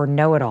preachy or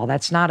know-it-all.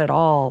 That's not at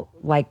all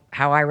like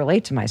how I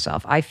relate to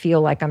myself. I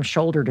feel like I'm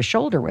shoulder to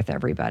shoulder with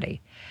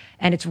everybody.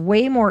 And it's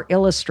way more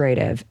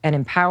illustrative and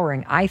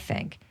empowering, I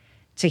think,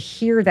 to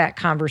hear that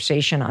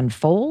conversation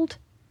unfold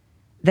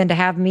than to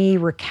have me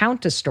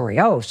recount a story.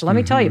 Oh, so let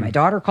me tell you, my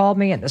daughter called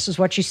me and this is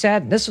what she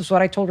said, and this is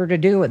what I told her to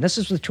do, and this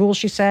is the tool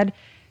she said.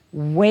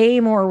 Way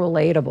more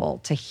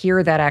relatable to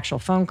hear that actual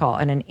phone call.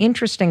 And an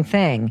interesting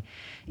thing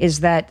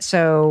is that,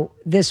 so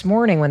this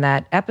morning when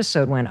that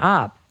episode went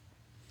up,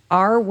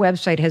 our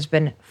website has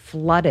been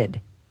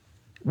flooded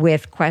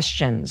with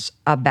questions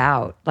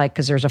about,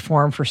 because there's a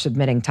form for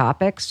submitting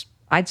topics.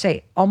 I'd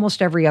say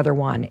almost every other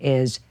one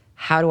is,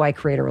 how do I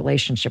create a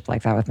relationship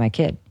like that with my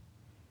kid?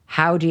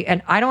 How do you,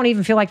 and I don't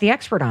even feel like the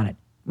expert on it.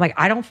 Like,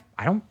 I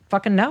don't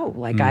fucking know.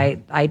 Like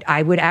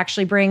I would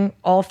actually bring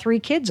all 3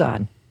 kids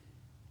on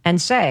and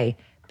say,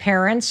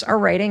 parents are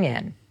writing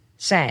in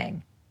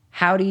saying,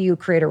 how do you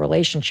create a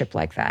relationship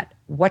like that?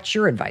 What's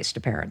your advice to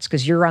parents?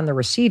 Because you're on the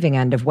receiving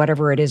end of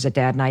whatever it is that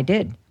Dad and I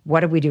did. What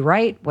did we do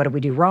right? What did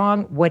we do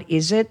wrong? What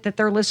is it that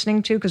they're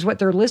listening to? Because what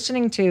they're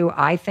listening to,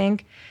 I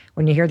think,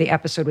 when you hear the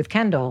episode with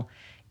Kendall,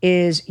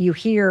 is you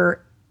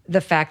hear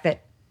the fact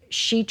that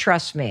she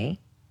trusts me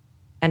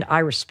and I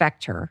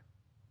respect her.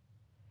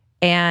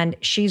 And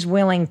she's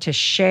willing to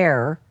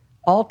share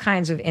all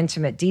kinds of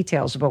intimate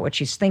details about what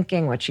she's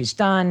thinking, what she's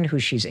done, who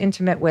she's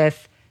intimate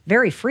with,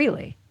 very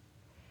freely.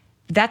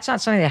 That's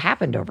not something that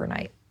happened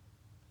overnight.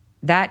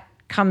 That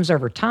comes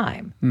over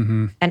time.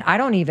 Mm-hmm. And I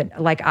don't even,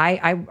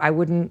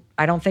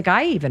 I don't think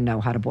I even know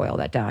how to boil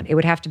that down. It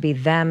would have to be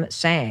them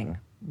saying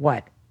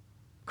what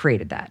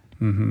created that.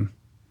 Mm-hmm.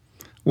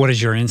 What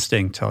does your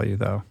instinct tell you,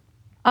 though?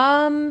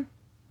 I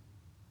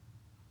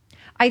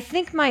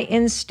think my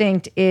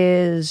instinct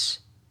is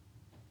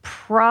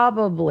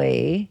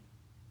probably,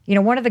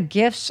 one of the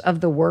gifts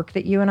of the work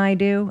that you and I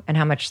do and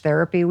how much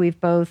therapy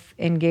we've both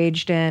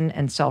engaged in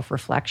and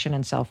self-reflection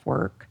and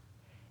self-work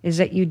is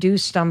that you do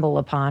stumble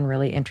upon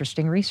really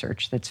interesting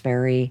research that's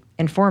very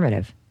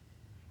informative.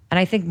 And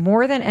I think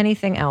more than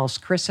anything else,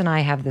 Chris and I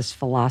have this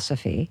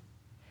philosophy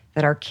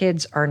that our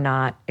kids are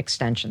not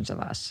extensions of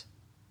us.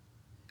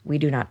 We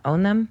do not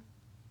own them.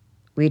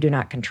 We do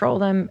not control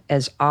them.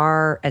 As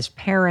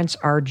parents,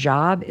 our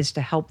job is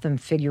to help them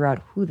figure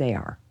out who they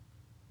are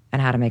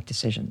and how to make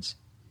decisions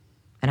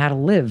and how to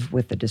live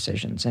with the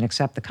decisions and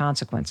accept the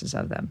consequences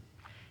of them.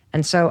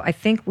 And so I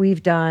think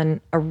we've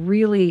done a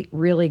really,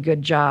 really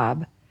good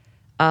job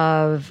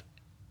of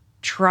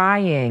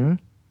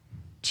trying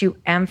to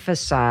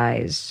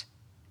emphasize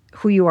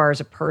who you are as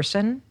a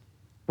person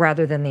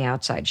rather than the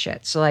outside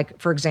shit. So like,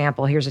 for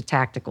example, here's a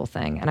tactical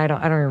thing. And I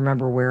don't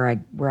remember where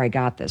I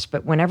got this,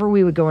 but whenever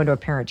we would go into a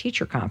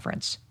parent-teacher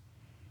conference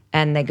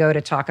and they go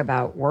to talk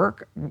about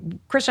work,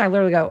 Chris and I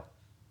literally go,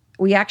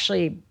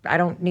 I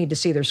don't need to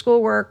see their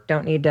schoolwork,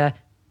 don't need to,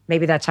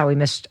 maybe that's how we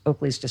missed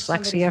Oakley's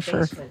dyslexia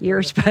for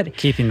years, but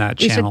keeping that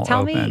channel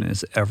open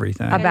is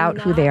everything. About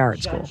who they are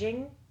at school.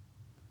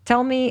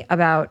 Tell me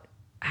about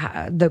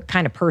the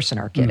kind of person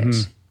our kid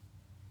is.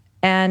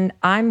 And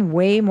I'm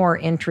way more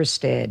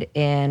interested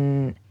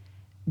in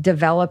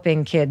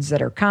developing kids that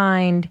are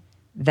kind,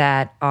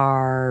 that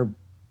are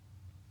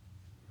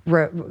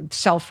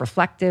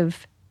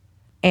self-reflective,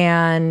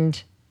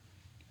 and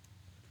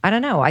I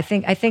don't know. I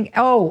think.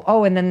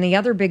 And then the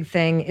other big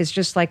thing is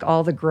just like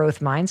all the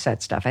growth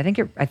mindset stuff. I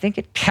think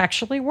it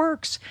actually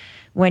works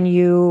when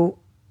you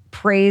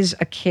praise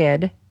a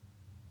kid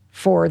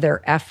for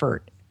their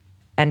effort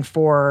and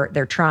for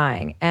their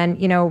trying.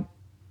 And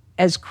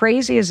as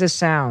crazy as this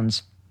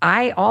sounds,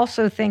 I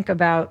also think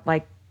about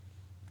like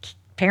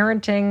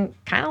parenting,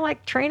 kind of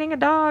like training a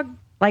dog.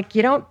 Like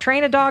you don't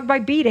train a dog by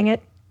beating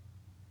it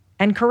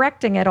and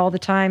correcting it all the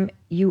time.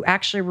 You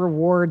actually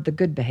reward the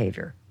good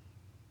behavior.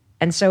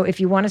 And so if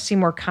you want to see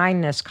more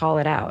kindness, call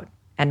it out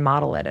and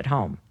model it at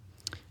home.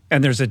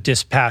 And there's a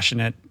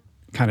dispassionate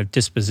kind of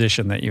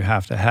disposition that you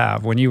have to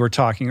have. When you were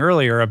talking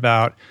earlier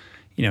about,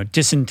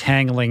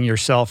 disentangling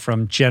yourself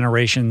from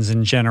generations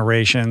and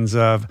generations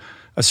of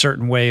a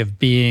certain way of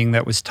being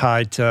that was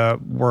tied to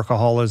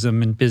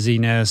workaholism and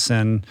busyness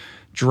and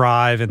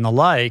drive and the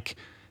like,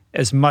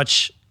 as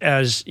much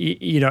as,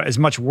 as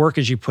much work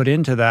as you put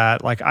into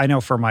that, like I know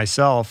for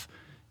myself,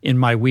 in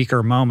my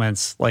weaker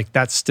moments, like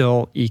that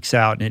still ekes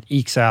out, and it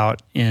ekes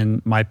out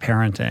in my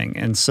parenting.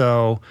 And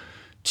so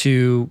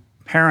to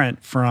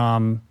parent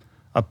from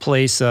a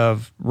place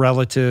of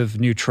relative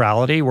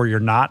neutrality where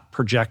you're not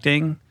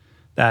projecting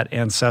that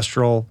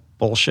ancestral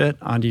bullshit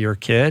onto your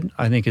kid,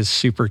 I think is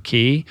super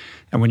key.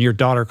 And when your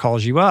daughter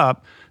calls you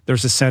up,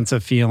 there's a sense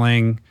of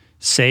feeling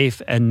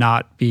safe and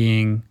not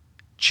being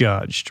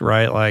judged,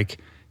 right? Like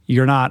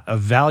you're not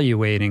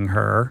evaluating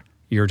her,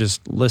 you're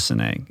just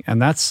listening.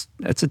 And it's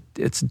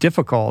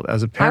difficult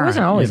as a parent. I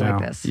wasn't always like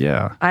this.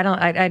 Yeah.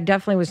 I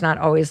definitely was not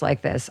always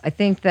like this. I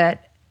think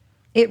that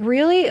it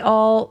really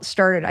all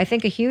started, I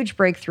think a huge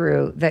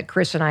breakthrough that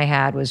Chris and I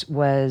had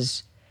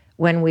was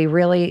when we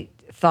really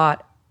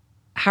thought,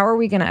 how are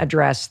we going to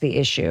address the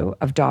issue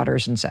of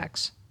daughters and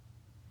sex?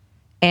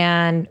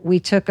 And we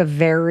took a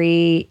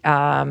very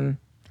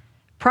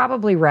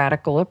probably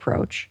radical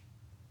approach.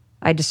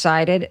 I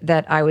decided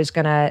that I was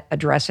going to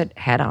address it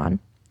head on.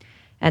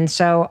 And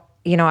so,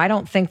 I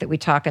don't think that we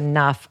talk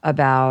enough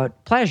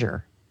about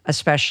pleasure,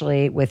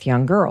 especially with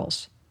young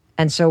girls.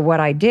 And so what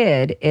I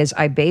did is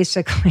I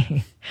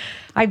basically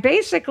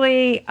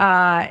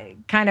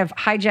kind of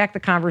hijacked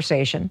the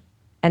conversation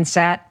and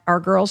sat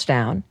our girls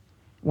down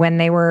when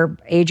they were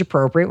age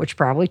appropriate, which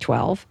probably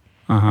 12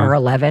 or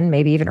 11,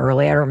 maybe even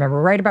early. I don't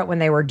remember, right about when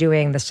they were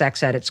doing the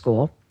sex ed at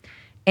school.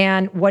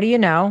 And what do you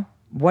know?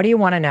 What do you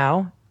want to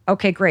know?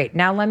 Okay, great.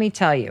 Now let me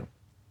tell you,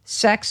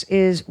 sex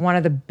is one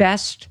of the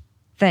best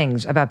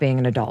things about being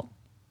an adult.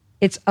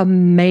 It's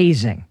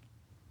amazing,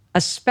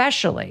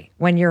 especially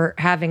when you're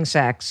having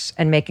sex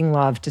and making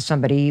love to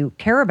somebody you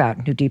care about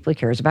and who deeply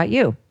cares about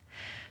you.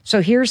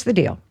 So here's the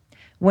deal.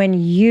 When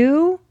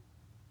you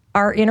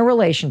are in a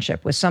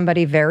relationship with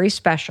somebody very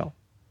special,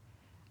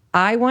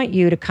 I want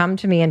you to come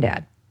to me and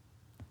Dad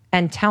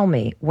and tell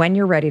me when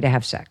you're ready to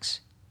have sex,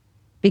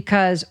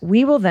 because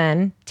we will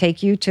then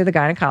take you to the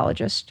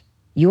gynecologist.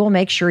 You will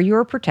make sure you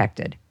are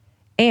protected.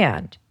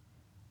 And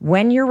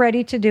when you're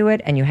ready to do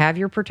it and you have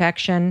your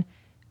protection,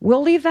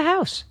 we'll leave the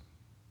house.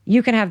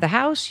 You can have the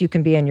house, you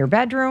can be in your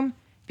bedroom,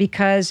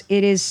 because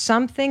it is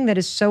something that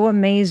is so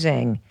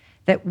amazing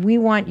that we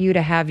want you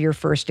to have your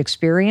first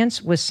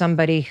experience with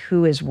somebody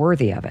who is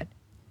worthy of it.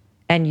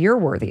 And you're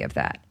worthy of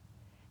that.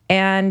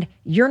 And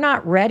you're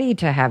not ready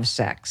to have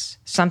sex,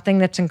 something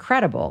that's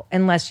incredible,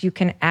 unless you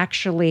can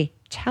actually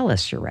tell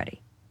us you're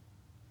ready.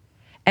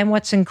 And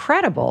what's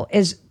incredible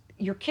is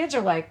your kids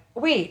are like,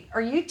 wait,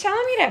 are you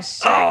telling me to have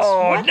sex?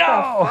 Oh, what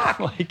no.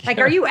 the fuck? Like,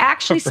 are you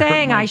actually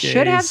saying I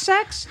should have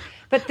sex?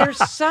 But there's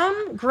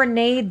some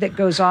grenade that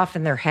goes off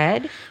in their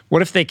head.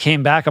 What if they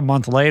came back a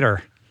month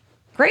later?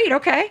 Great,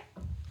 okay.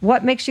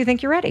 What makes you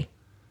think you're ready?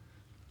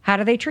 How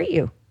do they treat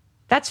you?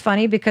 That's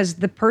funny because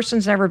the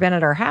person's never been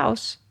at our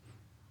house.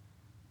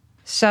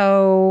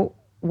 So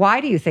Why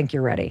do you think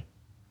you're ready?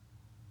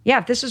 Yeah,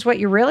 if this is what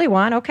you really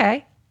want,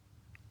 okay.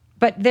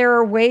 But there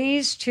are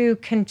ways to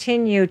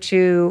continue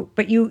to,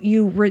 but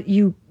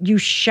you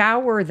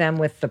shower them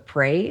with the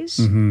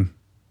praise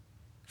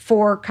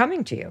for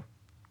coming to you.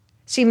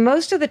 See,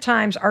 most of the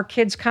times our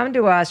kids come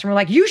to us and we're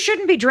like, you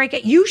shouldn't be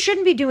drinking, you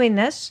shouldn't be doing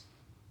this.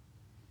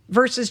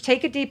 Versus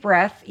take a deep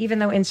breath, even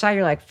though inside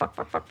you're like, fuck.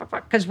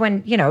 Because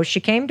when, she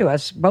came to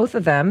us, both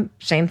of them,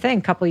 same thing,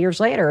 a couple of years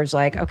later, it's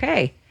like,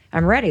 okay,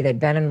 I'm ready. They'd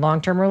been in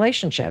long-term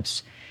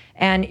relationships.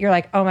 And you're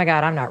like, oh my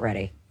God, I'm not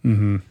ready.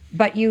 Mm-hmm.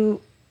 But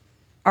you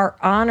are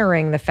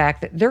honoring the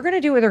fact that they're going to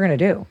do what they're going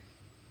to do.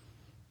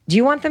 Do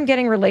you want them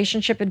getting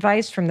relationship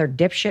advice from their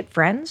dipshit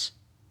friends?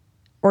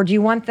 Or do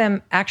you want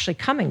them actually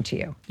coming to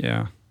you?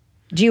 Yeah.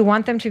 Do you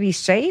want them to be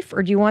safe?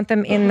 Or do you want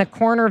them in the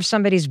corner of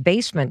somebody's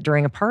basement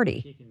during a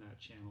party? Keeping that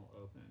channel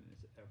open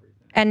is everything.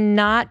 And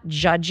not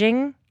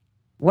judging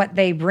what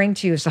they bring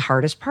to you is the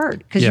hardest part.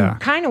 Because you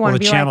kind of want to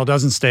be like... the channel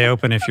doesn't stay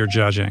open if you're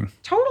judging.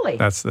 Totally.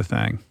 That's the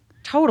thing.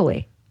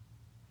 Totally.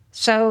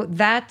 So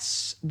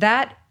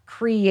that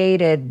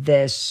created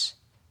this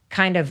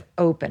kind of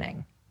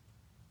opening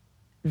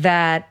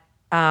that,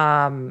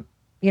 I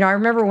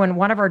remember when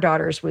one of our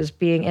daughters was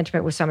being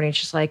intimate with somebody and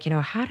she's like,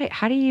 how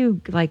do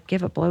you like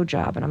give a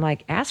blowjob? And I'm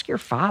like, ask your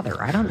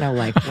father. I don't know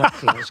like what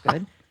feels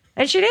good.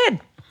 And she did.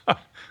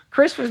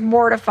 Chris was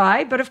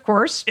mortified, but of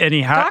course, talked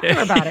to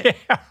her about it.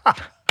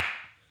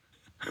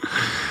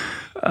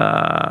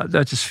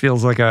 That just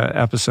feels like an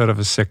episode of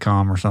a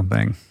sitcom or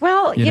something.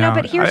 Well,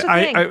 but here's the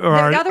thing.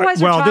 Otherwise,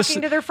 they're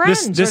talking to their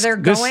friends or they're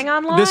going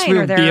online. This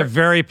would be a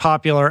very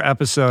popular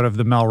episode of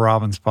the Mel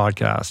Robbins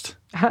podcast.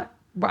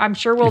 I'm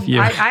sure we'll...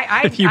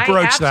 I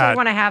absolutely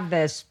want to have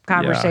this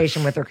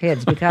conversation with their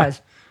kids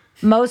because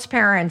most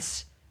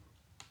parents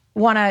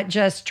want to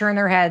just turn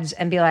their heads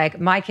and be like,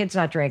 my kid's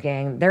not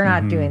drinking. They're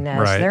not doing this.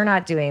 Right. They're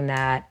not doing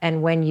that.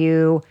 And when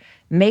you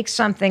make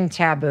something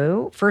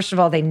taboo, first of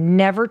all, they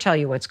never tell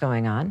you what's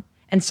going on.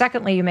 And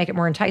secondly, you make it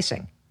more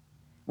enticing.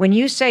 When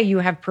you say you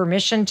have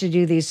permission to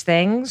do these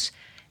things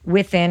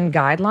within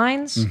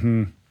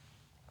guidelines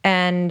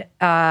and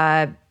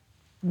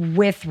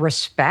with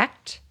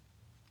respect,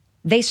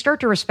 they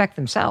start to respect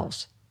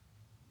themselves.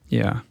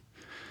 Yeah.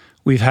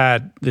 We've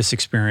had this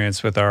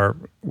experience with our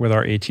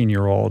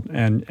 18-year-old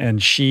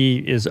and she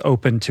is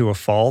open to a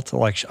fault.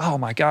 Like, oh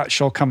my God,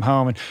 she'll come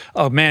home and,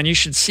 oh man, you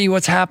should see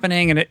what's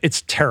happening. And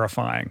it's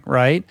terrifying,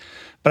 right?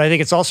 But I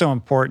think it's also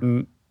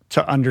important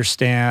to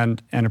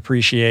understand and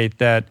appreciate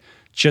that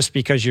just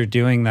because you're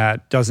doing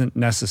that doesn't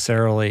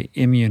necessarily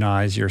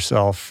immunize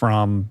yourself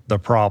from the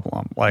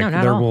problem. Like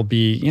there will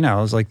be,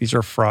 it's like these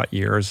are fraught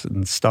years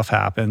and stuff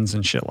happens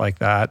and shit like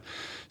that.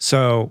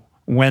 So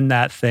when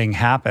that thing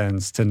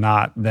happens, to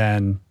not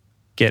then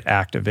get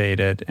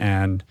activated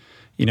and,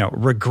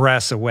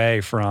 regress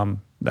away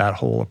from that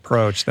whole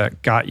approach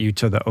that got you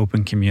to the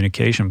open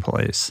communication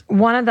place.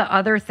 One of the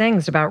other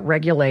things about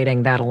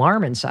regulating that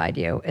alarm inside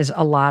you is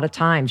a lot of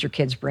times your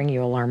kids bring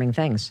you alarming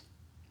things.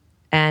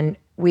 And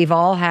we've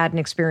all had an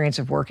experience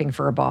of working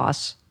for a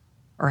boss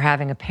or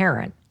having a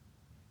parent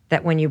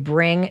that when you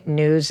bring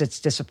news that's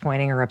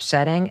disappointing or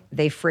upsetting,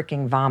 they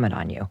freaking vomit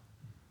on you.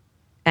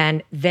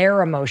 And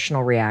their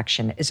emotional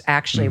reaction is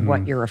actually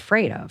what you're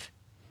afraid of.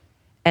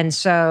 And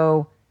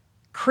so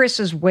Chris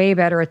is way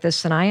better at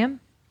this than I am.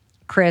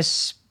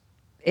 Chris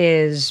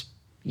is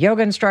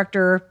yoga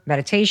instructor,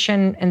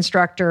 meditation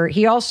instructor.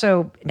 He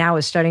also now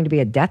is studying to be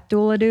a death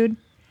doula, dude.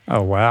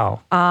 Oh,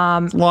 wow.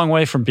 It's a long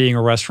way from being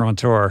a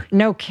restaurateur.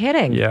 No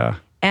kidding. Yeah.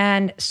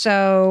 And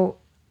so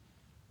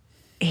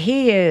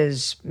he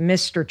is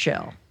Mr.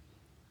 Chill,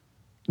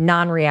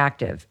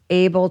 non-reactive,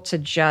 able to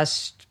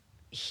just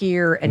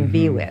hear and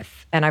be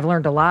with. And I've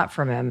learned a lot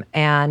from him.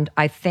 And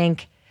I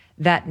think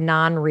that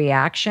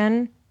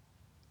non-reaction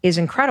is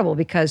incredible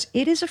because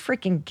it is a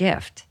freaking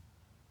gift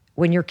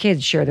when your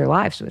kids share their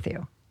lives with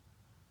you.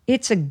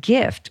 It's a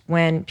gift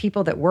when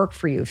people that work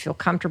for you feel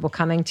comfortable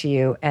coming to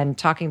you and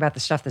talking about the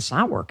stuff that's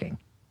not working.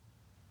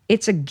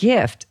 It's a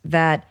gift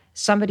that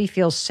somebody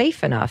feels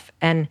safe enough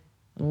and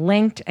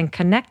linked and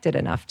connected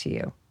enough to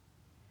you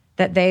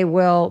that they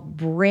will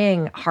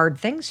bring hard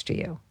things to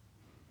you.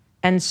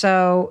 And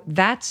so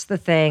that's the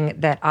thing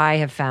that I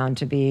have found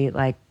to be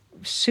like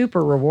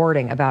super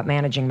rewarding about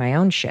managing my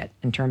own shit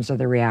in terms of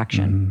the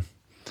reaction.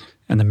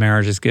 And the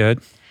marriage is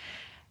good?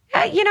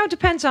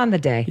 Depends on the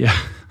day.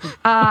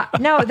 Yeah.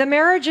 No, the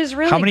marriage is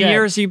really good. How many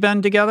years have you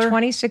been together?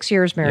 26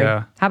 years married.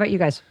 Yeah. How about you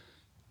guys?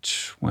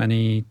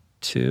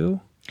 22.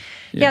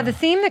 Yeah, the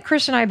theme that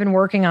Chris and I have been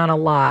working on a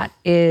lot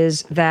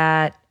is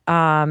that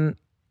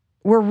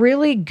we're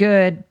really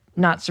good,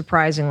 not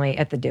surprisingly,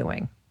 at the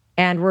doing.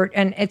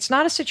 And it's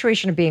not a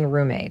situation of being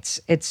roommates.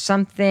 It's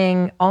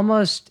something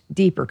almost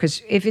deeper.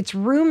 Because if it's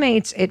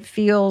roommates, it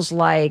feels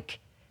like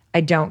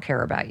I don't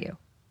care about you.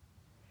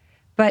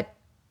 But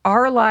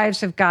our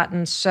lives have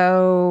gotten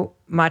so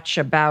much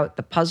about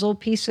the puzzle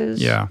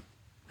pieces. Yeah.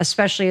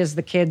 Especially as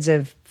the kids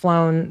have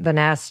flown the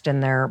nest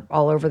and they're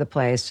all over the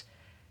place,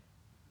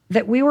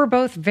 that we were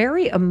both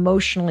very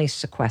emotionally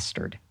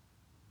sequestered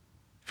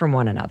from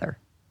one another.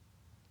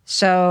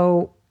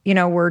 So,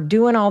 we're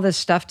doing all this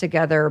stuff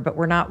together, but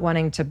we're not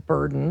wanting to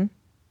burden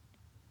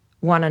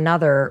one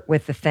another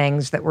with the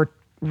things that we're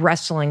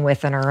wrestling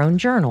with in our own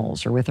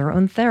journals or with our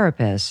own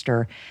therapist.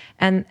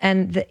 And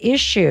the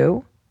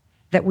issue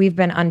that we've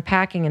been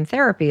unpacking in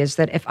therapy is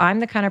that if I'm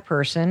the kind of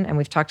person, and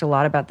we've talked a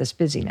lot about this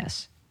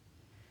busyness,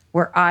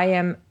 where I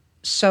am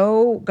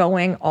so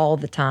going all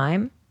the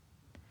time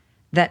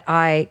that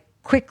I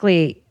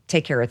quickly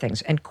take care of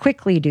things and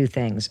quickly do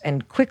things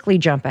and quickly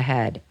jump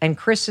ahead. And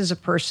Chris is a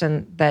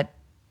person that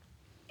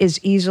is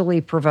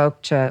easily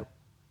provoked to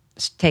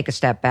take a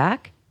step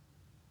back.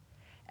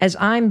 As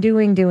I'm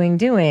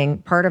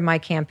doing, part of my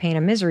campaign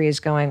of misery is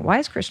going, why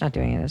is Chris not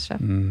doing any of this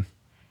stuff? Mm.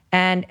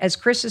 And as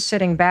Chris is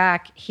sitting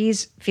back,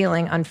 he's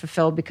feeling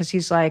unfulfilled because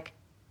he's like,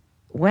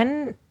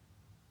 when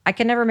I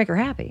can never make her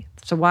happy.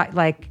 So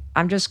why,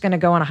 I'm just going to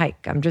go on a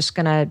hike. I'm just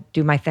going to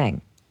do my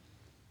thing.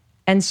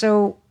 And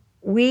so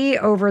we,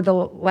 over the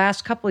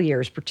last couple of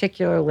years,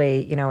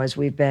 particularly, as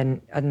we've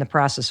been in the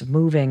process of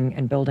moving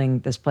and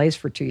building this place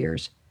for 2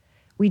 years,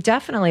 we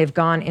definitely have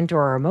gone into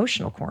our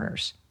emotional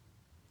corners.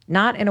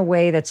 Not in a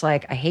way that's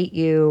like, I hate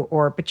you,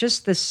 but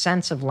just this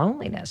sense of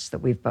loneliness that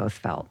we've both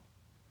felt.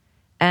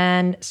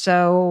 And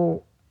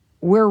so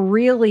we're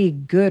really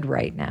good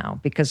right now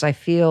because I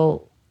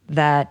feel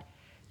that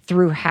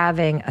through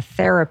having a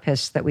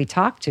therapist that we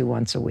talk to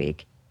once a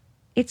week,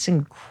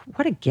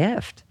 what a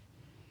gift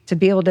to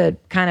be able to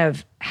kind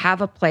of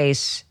have a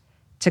place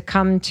to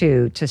come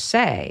to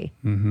say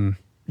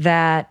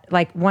that,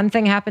 one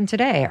thing happened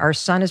today. Our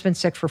son has been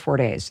sick for 4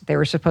 days. They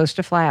were supposed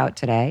to fly out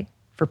today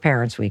for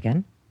Parents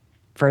Weekend,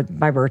 for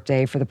my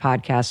birthday, for the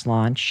podcast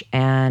launch,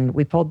 and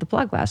we pulled the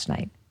plug last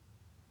night.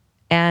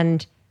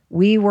 And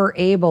we were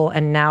able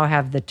and now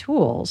have the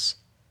tools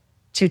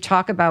to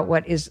talk about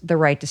what is the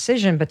right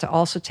decision, but to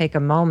also take a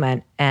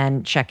moment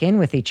and check in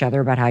with each other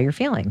about how you're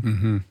feeling.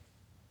 Mm-hmm.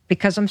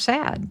 Because I'm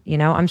sad.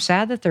 I'm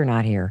sad that they're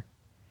not here.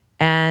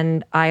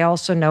 And I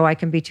also know I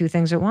can be two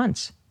things at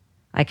once.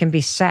 I can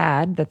be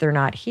sad that they're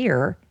not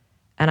here,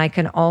 and I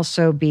can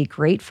also be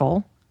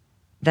grateful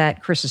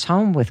that Chris is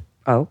home with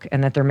Oak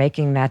and that they're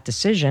making that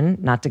decision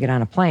not to get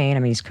on a plane. I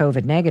mean, he's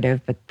COVID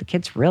negative, but the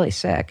kid's really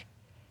sick.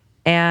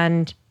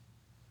 And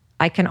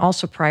I can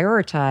also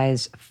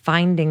prioritize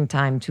finding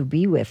time to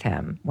be with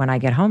him when I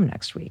get home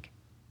next week.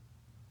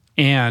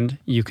 And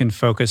you can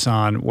focus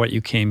on what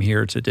you came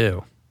here to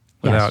do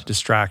without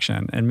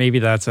distraction. And maybe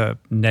that's a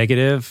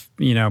negative,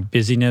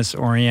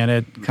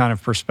 busyness-oriented kind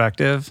of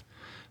perspective.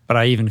 But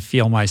I even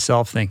feel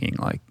myself thinking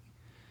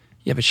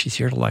yeah, but she's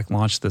here to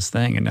launch this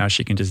thing, and now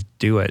she can just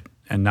do it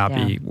and not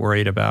be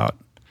worried about,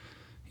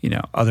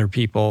 other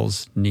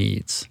people's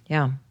needs.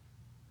 Yeah.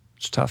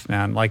 It's tough,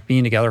 man.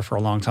 Being together for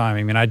a long time.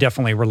 I mean, I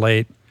definitely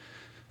relate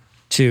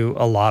to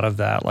a lot of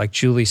that.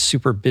 Julie's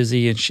super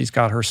busy and she's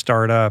got her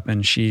startup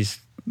and she's,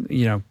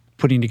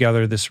 putting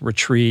together this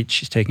retreat.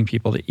 She's taking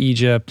people to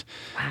Egypt.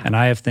 Wow. And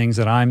I have things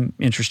that I'm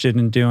interested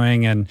in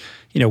doing. And,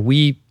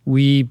 we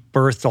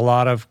birthed a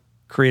lot of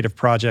creative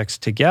projects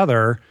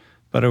together,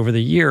 but over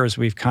the years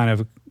we've kind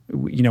of,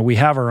 we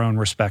have our own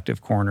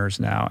respective corners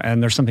now.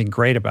 And there's something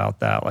great about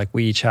that.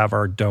 We each have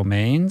our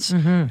domains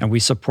and we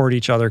support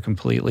each other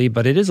completely,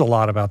 but it is a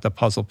lot about the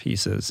puzzle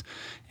pieces.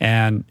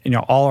 And,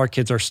 all our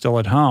kids are still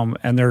at home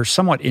and they're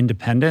somewhat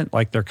independent.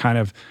 They're kind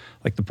of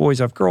the boys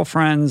have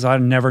girlfriends. I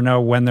never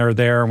know when they're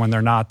there, when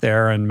they're not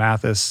there. And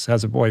Mathis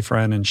has a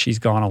boyfriend and she's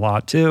gone a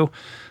lot too.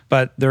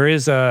 But there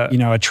is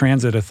a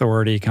transit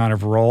authority kind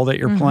of role that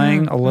you're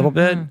playing a little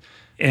bit.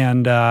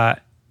 And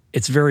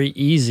it's very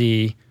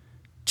easy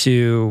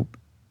to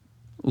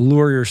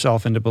lure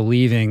yourself into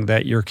believing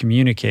that you're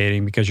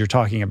communicating because you're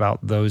talking about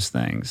those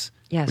things,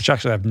 which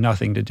actually have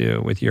nothing to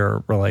do with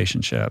your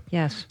relationship.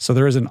 Yes. So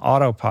there is an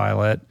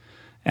autopilot,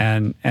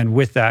 and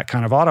with that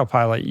kind of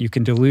autopilot, you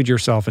can delude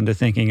yourself into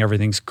thinking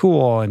everything's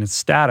cool and it's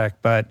static,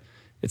 but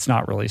it's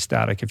not really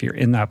static. If you're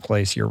in that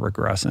place, you're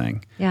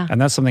regressing. Yeah. And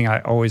that's something I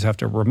always have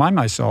to remind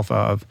myself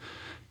of,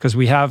 because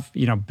we have,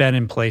 been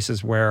in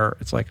places where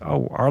it's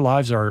our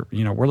lives are,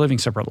 we're living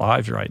separate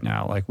lives right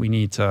now. We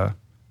need to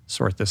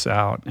sort this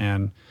out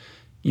and,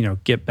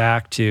 get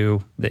back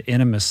to the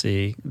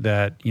intimacy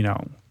that,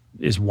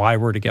 is why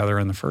we're together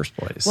in the first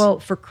place. Well,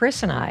 for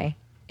Chris and I,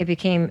 it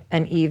became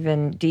an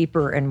even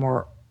deeper and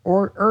more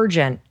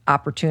urgent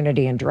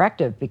opportunity and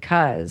directive,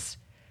 because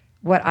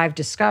what I've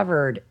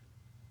discovered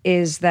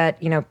is that,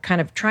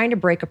 kind of trying to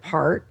break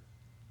apart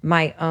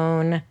my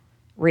own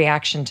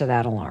reaction to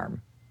that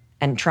alarm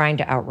and trying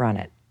to outrun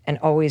it and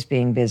always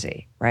being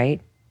busy,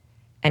 right?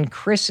 And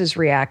Chris's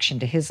reaction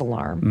to his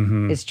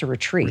alarm is to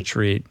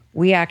retreat.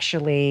 We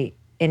actually,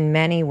 in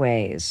many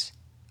ways,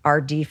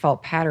 our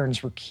default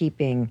patterns were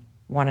keeping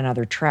one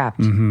another trapped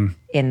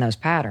in those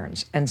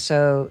patterns. And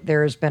so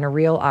there's been a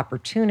real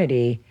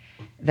opportunity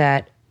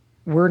that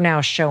we're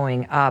now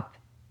showing up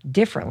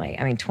differently.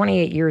 I mean,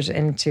 28 years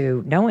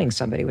into knowing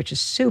somebody, which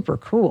is super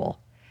cool,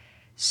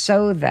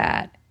 so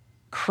that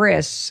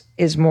Chris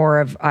is more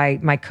of,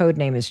 my code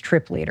name is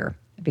Trip Leader,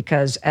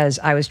 because as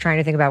I was trying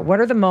to think about what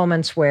are the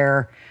moments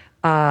where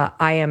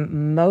I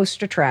am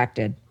most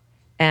attracted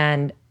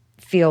and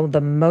feel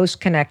the most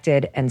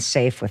connected and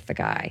safe with the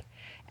guy.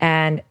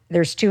 And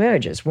there's two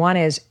images. One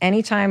is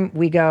anytime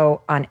we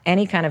go on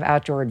any kind of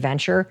outdoor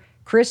adventure,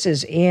 Chris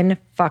is in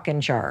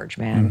fucking charge,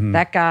 man. Mm-hmm.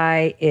 That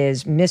guy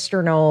is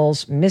Mr.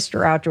 Knowles,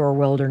 Mr. Outdoor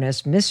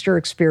Wilderness, Mr.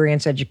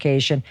 Experience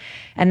Education.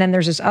 And then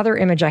there's this other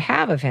image I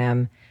have of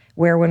him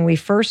where when we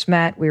first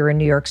met, we were in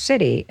New York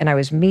City and I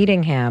was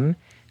meeting him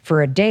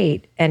for a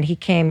date and he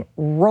came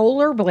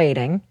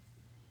rollerblading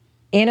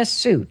in a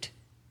suit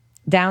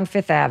down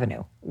Fifth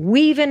Avenue,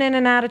 weaving in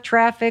and out of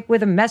traffic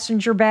with a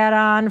messenger bat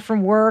on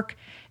from work.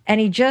 And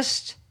he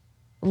just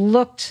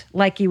looked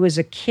like he was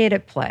a kid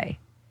at play.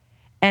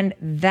 And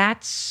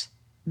that's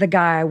the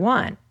guy I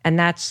want. And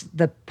that's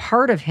the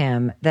part of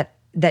him that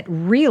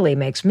really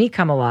makes me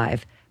come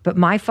alive. But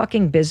my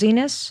fucking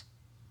busyness,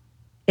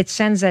 it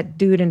sends that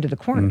dude into the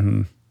corner.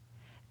 Mm-hmm.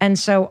 And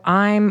so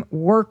I'm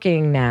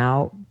working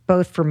now,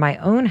 both for my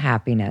own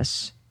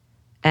happiness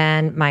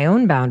and my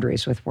own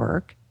boundaries with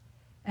work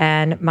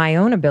and my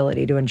own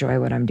ability to enjoy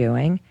what I'm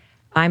doing.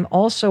 I'm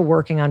also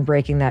working on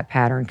breaking that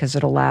pattern because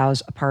it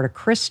allows a part of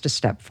Chris to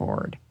step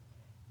forward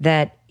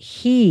that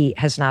he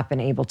has not been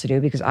able to do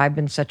because I've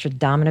been such a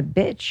dominant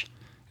bitch.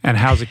 And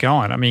how's it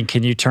going? I mean,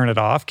 can you turn it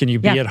off? Can you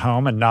be at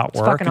home and not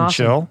work and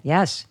awesome. chill?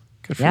 Yes.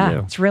 Good for you.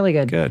 It's really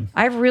good. Good.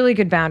 I have really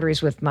good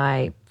boundaries with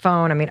my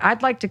phone. I mean,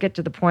 I'd like to get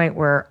to the point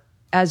where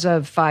as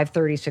of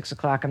 5:30, 6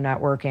 o'clock, I'm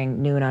not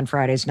working. Noon on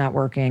Fridays, not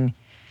working.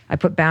 I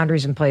put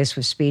boundaries in place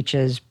with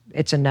speeches.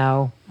 It's a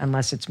no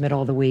unless it's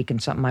middle of the week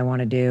and something I want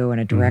to do and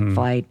a direct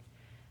flight.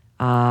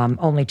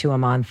 Only 2 a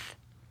month.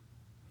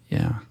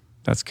 Yeah,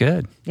 that's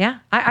good. Yeah,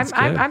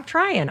 I'm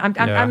trying.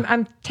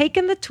 I'm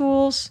taking the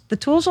tools. The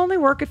tools only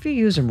work if you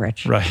use them,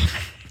 Rich. Right.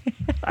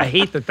 I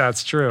hate that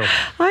that's true.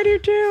 I do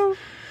too.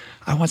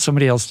 I want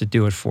somebody else to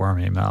do it for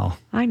me, Mel.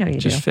 I know you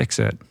Just do. fix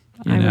it.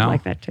 I would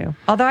like that too.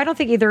 Although I don't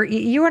think either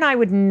you and I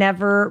would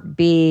never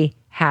be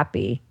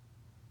happy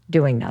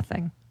doing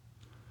nothing.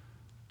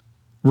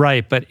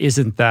 Right, but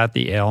isn't that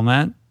the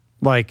ailment?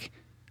 Like,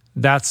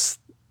 that's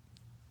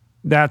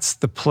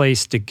the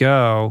place to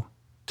go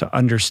to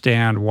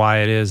understand why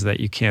it is that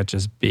you can't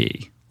just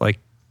be. Like,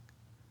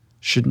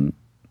 shouldn't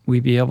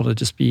we be able to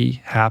just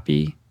be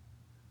happy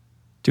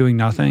doing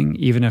nothing,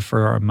 even if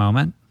for a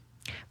moment?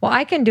 Well,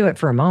 I can do it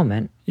for a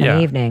moment,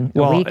 an evening,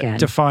 a weekend.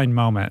 Define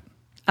moment,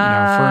 for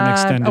an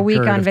extended a week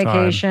period on of time.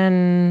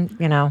 vacation,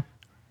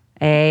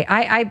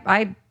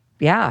 I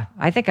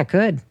think I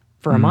could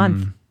for a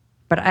month.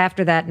 But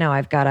after that, no,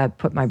 I've got to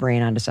put my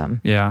brain onto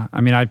something. Yeah. I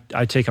mean,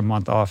 I take a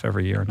month off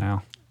every year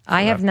now.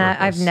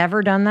 I've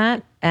never done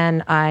that.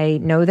 And I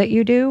know that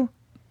you do.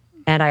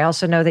 And I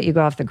also know that you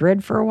go off the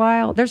grid for a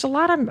while. There's a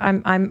lot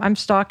I'm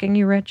stalking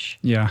you, Rich.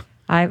 Yeah.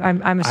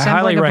 I'm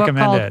assembling a book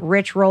called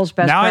Rich Roll's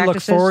Best Practices. Now I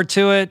look forward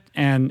to it,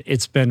 and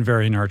it's been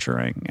very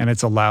nurturing. And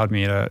it's allowed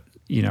me to,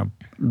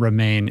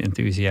 remain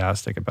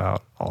enthusiastic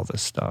about all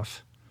this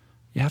stuff.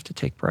 You have to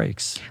take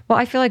breaks. Well,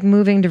 I feel like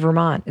moving to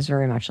Vermont is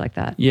very much like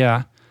that.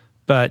 Yeah.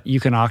 But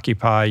you can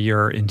occupy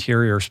your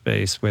interior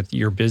space with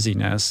your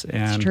busyness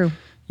and,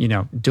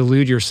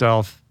 delude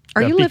yourself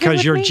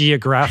because you're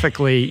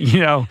geographically,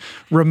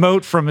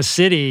 remote from a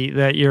city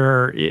that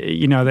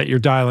you're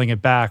dialing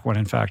it back when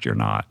in fact you're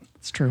not.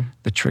 It's true.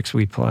 The tricks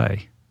we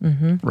play.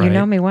 Mm-hmm. Right? You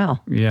know me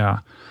well. Yeah.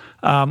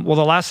 Well,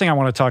 the last thing I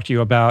want to talk to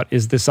you about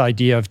is this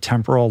idea of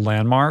temporal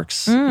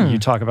landmarks. You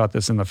talk about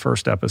this in the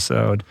first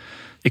episode.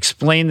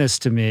 Explain this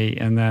to me,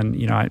 and then,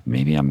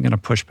 maybe I'm going to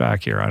push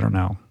back here. I don't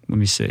know. Let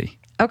me see.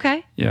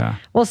 Okay. Yeah.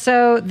 Well,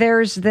 so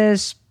there's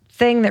this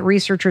thing that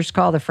researchers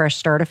call the fresh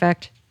start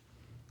effect,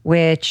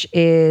 which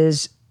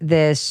is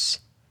this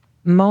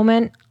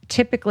moment,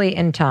 typically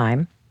in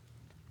time,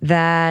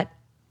 that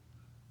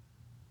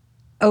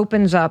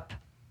opens up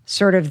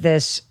sort of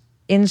this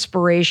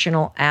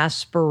inspirational,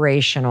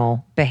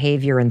 aspirational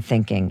behavior and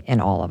thinking in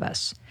all of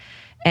us.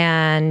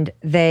 And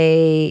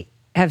they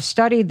have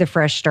studied the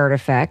fresh start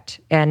effect.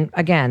 And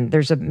again,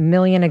 there's a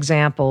million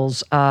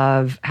examples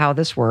of how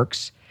this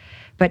works.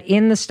 But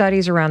in the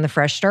studies around the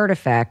fresh start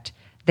effect,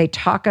 they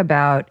talk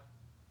about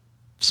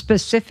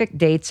specific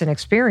dates and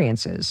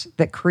experiences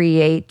that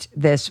create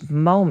this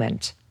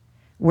moment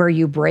where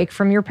you break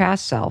from your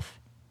past self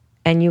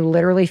and you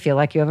literally feel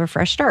like you have a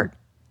fresh start.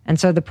 And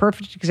so the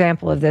perfect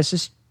example of this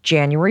is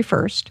January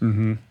 1st.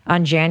 Mm-hmm.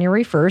 On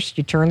January 1st,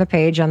 you turn the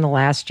page on the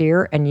last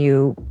year and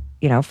you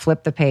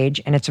flip the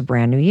page and it's a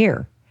brand new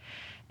year.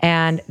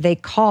 And they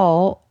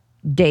call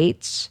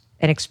dates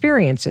and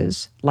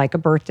experiences like a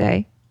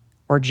birthday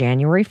or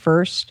January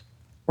 1st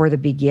or the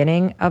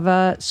beginning of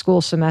a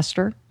school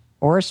semester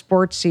or a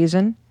sports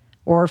season,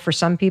 or for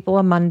some people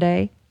a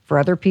Monday, for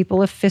other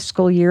people a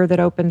fiscal year that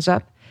opens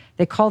up.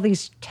 They call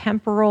these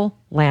temporal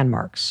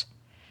landmarks.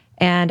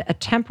 And a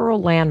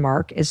temporal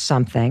landmark is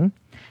something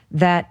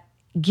that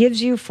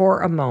gives you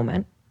for a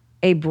moment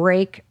a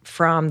break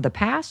from the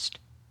past.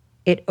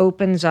 It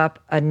opens up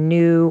a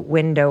new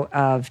window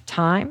of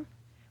time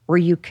where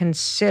you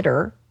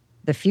consider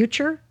the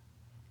future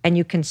and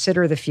you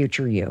consider the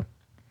future you.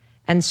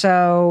 And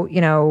so,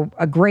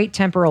 a great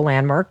temporal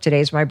landmark,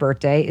 today's my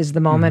birthday, is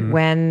the moment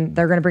when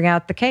they're going to bring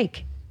out the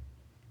cake.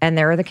 And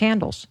there are the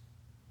candles.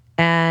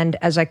 And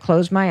as I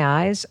close my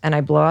eyes and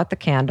I blow out the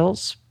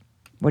candles,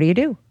 what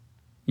do?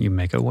 You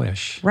make a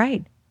wish.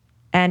 Right.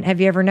 And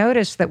have you ever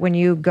noticed that when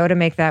you go to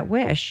make that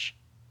wish,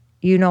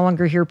 you no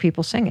longer hear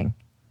people singing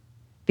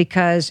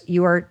because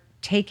you are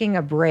taking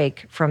a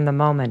break from the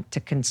moment to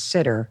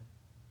consider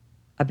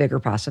a bigger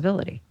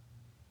possibility.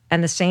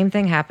 And the same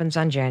thing happens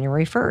on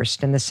January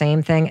 1st, and the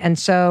same thing. And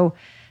so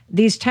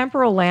these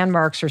temporal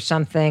landmarks are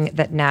something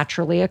that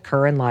naturally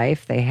occur in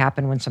life. They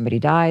happen when somebody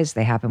dies.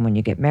 They happen when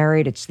you get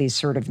married. It's these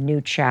sort of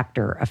new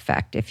chapter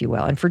effect, if you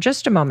will. And for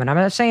just a moment, I'm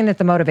not saying that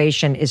the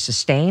motivation is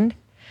sustained.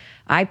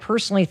 I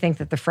personally think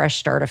that the fresh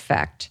start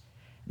effect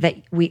that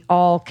we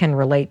all can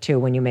relate to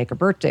when you make a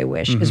birthday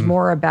wish is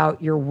more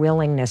about your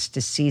willingness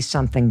to see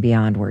something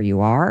beyond where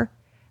you are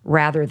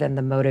rather than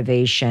the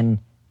motivation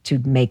to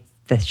make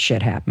the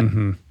shit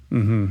happen.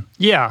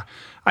 Yeah,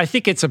 I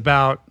think it's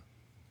about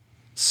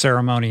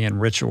ceremony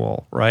and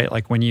ritual, right?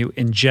 Like when you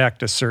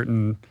inject a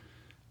certain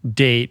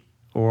date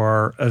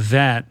or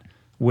event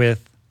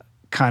with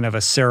kind of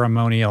a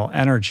ceremonial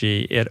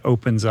energy, it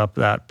opens up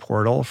that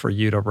portal for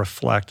you to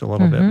reflect a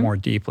little bit more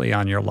deeply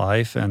on your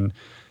life and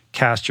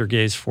cast your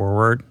gaze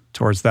forward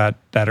towards that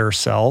better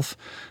self.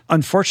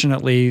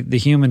 Unfortunately, the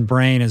human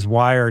brain is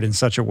wired in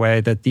such a way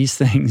that these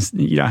things,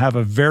 have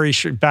a very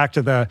back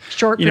to the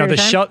short,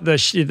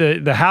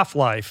 the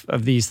half-life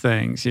of these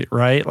things,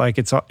 right? Like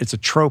it's a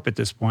trope at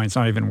this point. It's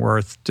not even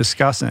worth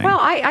discussing. Well,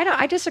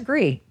 I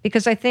disagree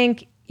because I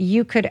think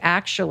you could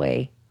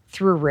actually,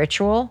 through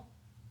ritual,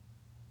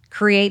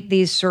 create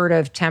these sort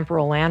of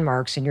temporal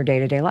landmarks in your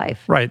day-to-day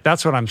life. Right.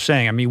 That's what I'm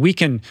saying. I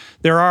mean,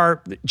 there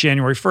are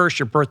January 1st,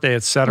 your birthday,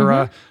 et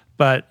cetera,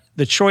 but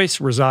the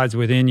choice resides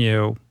within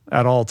you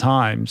at all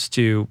times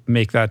to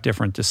make that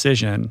different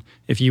decision.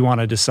 If you want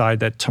to decide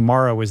that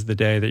tomorrow is the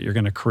day that you're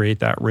going to create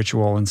that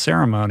ritual and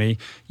ceremony,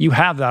 you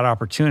have that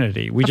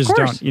opportunity. We just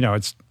don't,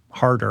 it's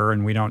harder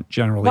and we don't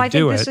generally do it. I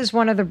think this is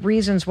one of the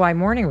reasons why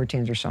morning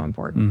routines are so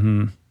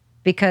important.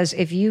 Because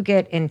if you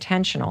get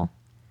intentional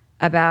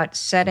about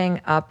setting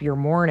up your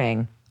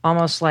morning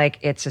almost like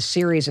it's a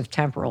series of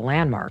temporal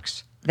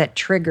landmarks that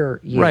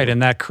trigger you. Right,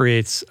 and that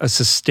creates a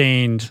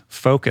sustained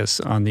focus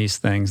on these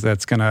things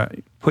that's going to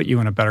put you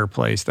in a better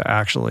place to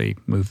actually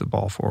move the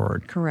ball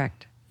forward.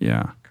 Correct.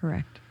 Yeah.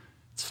 Correct.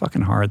 It's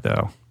fucking hard,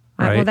 though.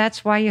 Right? Well,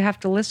 that's why you have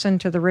to listen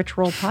to the Rich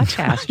Roll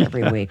podcast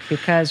every week,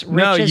 because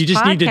you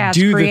just need to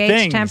do the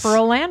things.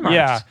 Temporal landmarks.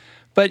 Yeah.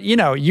 But,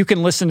 you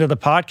can listen to the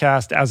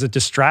podcast as a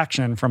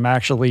distraction from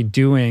actually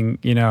doing,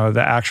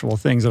 the actual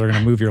things that are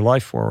going to move your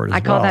life forward as I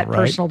call that right?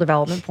 personal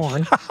development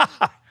porn.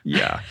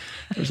 Yeah.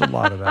 There's a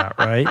lot of that,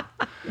 right?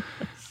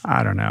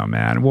 I don't know,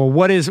 man. Well,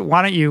 why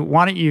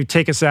don't you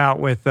take us out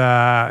with,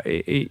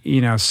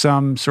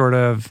 some sort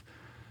of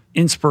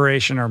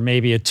inspiration or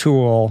maybe a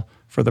tool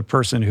for the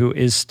person who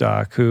is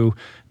stuck, who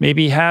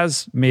maybe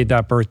has made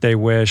that birthday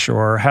wish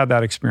or had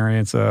that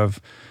experience of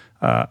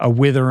a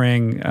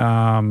withering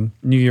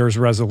New Year's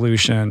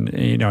resolution,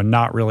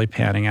 not really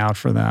panning out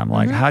for them.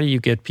 Like, how do you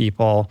get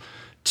people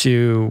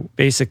to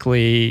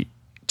basically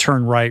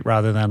turn right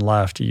rather than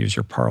left, to use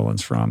your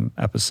parlance from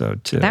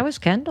episode 2? That was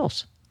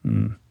Kendall's.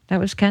 That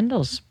was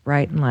Kendall's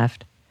right and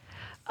left.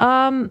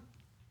 When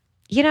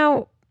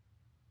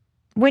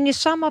you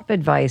sum up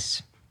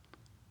advice,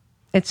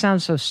 it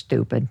sounds so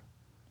stupid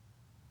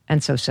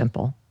and so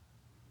simple.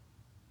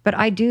 But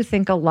I do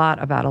think a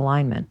lot about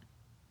alignment.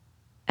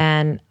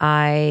 And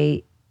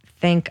I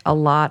think a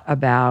lot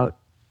about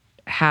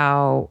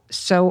how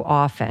so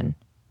often,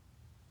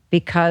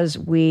 because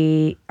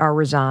we are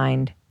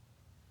resigned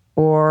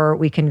or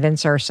we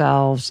convince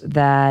ourselves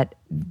that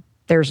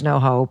there's no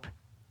hope,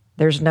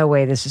 there's no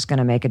way this is going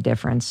to make a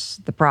difference,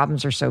 the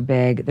problems are so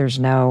big,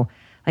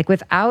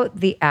 without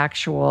the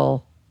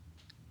actual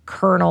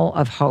kernel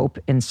of hope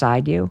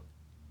inside you,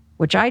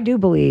 which I do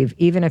believe,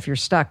 even if you're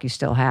stuck, you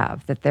still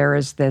have, that there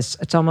is this,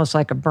 it's almost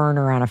like a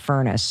burner on a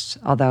furnace,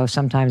 although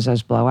sometimes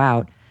those blow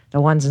out,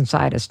 the ones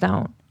inside us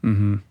don't.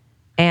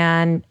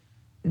 And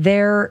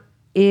there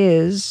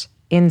is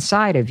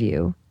inside of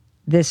you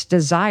this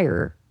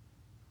desire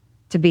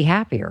to be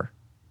happier.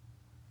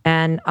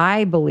 And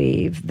I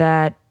believe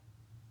that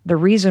the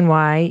reason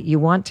why you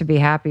want to be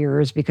happier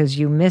is because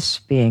you miss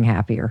being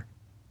happier.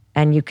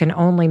 And you can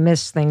only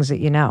miss things that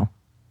you know.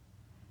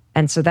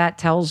 And so that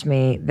tells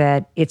me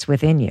that it's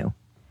within you.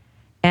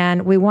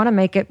 And we want to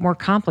make it more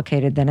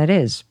complicated than it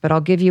is. But I'll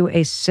give you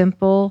a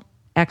simple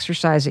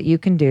exercise that you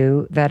can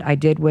do that I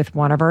did with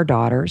one of our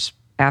daughters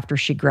after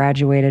she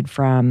graduated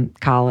from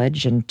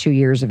college, and 2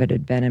 years of it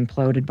had been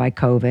imploded by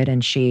COVID.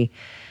 And she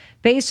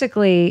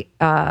basically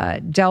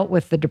dealt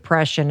with the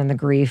depression and the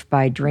grief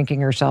by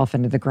drinking herself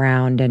into the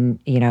ground and,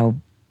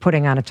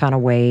 putting on a ton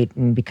of weight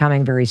and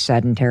becoming very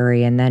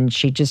sedentary. And then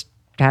she just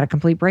had a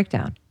complete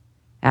breakdown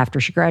after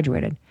she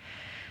graduated.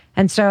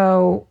 And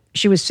so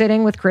she was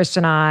sitting with Chris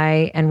and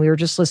I, and we were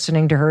just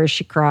listening to her as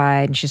she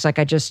cried. And she's like,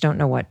 I just don't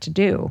know what to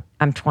do.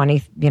 I'm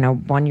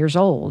 1 years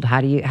old. How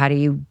do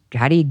you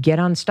get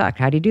unstuck?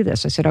 How do you do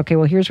this? I said, okay,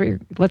 well,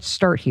 let's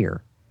start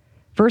here.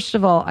 First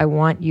of all, I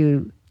want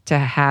you to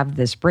have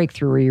this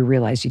breakthrough where you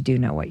realize you do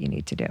know what you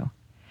need to do.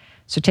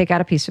 So take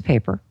out a piece of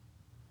paper,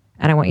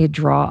 and I want you to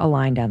draw a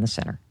line down the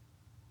center.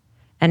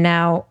 And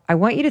now I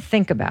want you to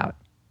think about,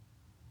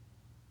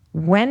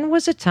 when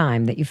was a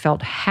time that you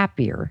felt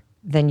happier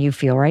than you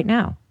feel right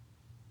now?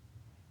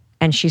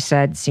 And she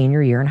said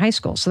senior year in high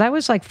school. So that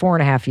was like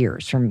 4.5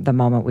 years from the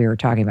moment we were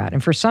talking about.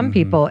 And for some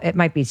people, it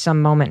might be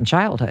some moment in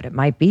childhood. It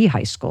might be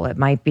high school. It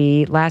might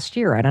be last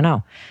year. I don't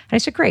know. And I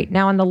said, great.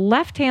 Now on the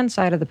left-hand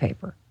side of the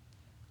paper,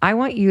 I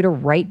want you to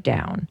write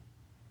down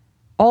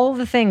all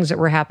the things that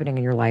were happening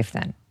in your life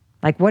then.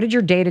 Like, what did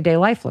your day-to-day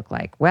life look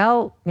like?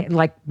 Well,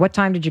 like, what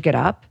time did you get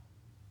up?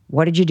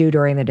 What did you do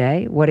during the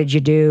day? What did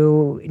you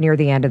do near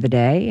the end of the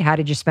day? How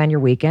did you spend your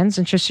weekends?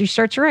 And she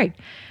starts to write.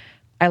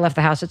 I left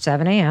the house at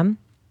 7 a.m.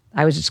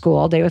 I was at school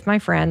all day with my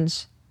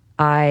friends.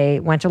 I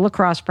went to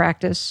lacrosse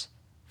practice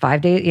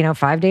 5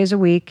 days a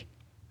week.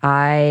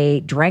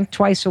 I drank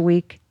twice a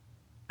week.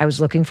 I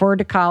was looking forward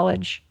to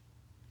college.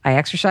 I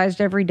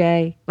exercised every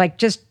day. Like,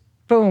 just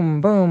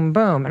boom, boom,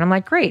 boom. And I'm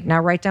like, great.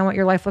 Now write down what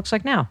your life looks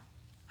like now.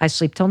 I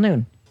sleep till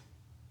noon.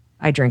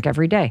 I drink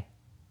every day.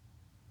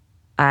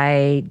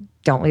 I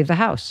don't leave the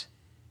house.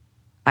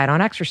 I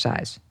don't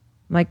exercise.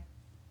 I'm like,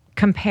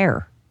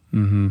 compare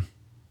and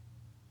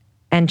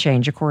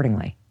change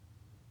accordingly.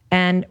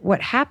 And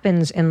what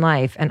happens in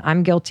life, and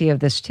I'm guilty of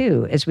this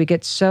too, is we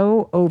get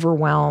so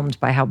overwhelmed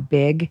by how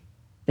big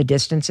the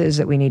distance is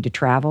that we need to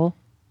travel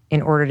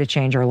in order to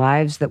change our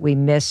lives that we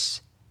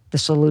miss the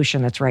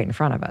solution that's right in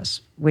front of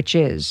us, which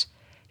is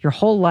your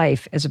whole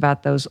life is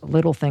about those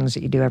little things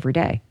that you do every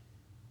day.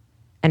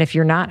 And if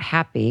you're not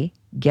happy,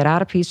 get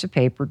out a piece of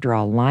paper,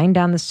 draw a line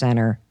down the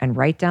center, and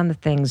write down the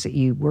things that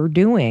you were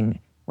doing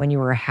when you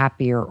were a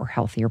happier or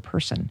healthier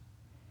person,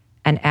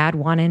 and add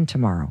one in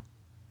tomorrow.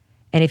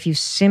 And if you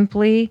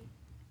simply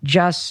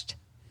just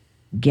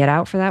get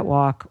out for that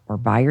walk or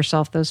buy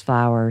yourself those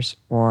flowers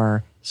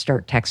or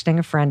start texting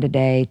a friend a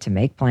day to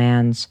make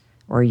plans,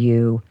 or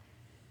you,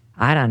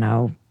 I don't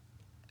know,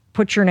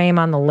 put your name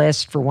on the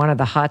list for one of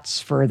the huts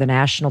for the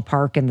national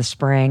park in the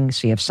spring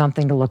so you have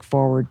something to look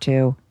forward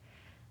to,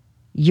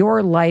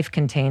 your life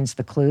contains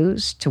the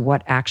clues to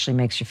what actually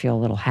makes you feel a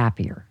little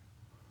happier.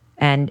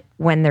 And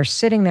when they're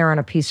sitting there on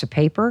a piece of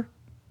paper,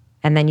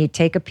 and then you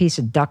take a piece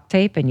of duct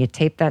tape and you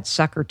tape that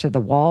sucker to the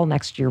wall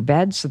next to your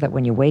bed so that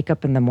when you wake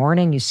up in the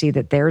morning, you see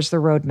that there's the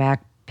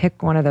roadmap,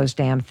 pick one of those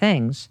damn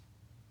things,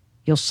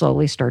 you'll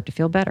slowly start to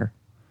feel better.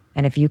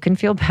 And if you can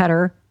feel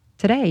better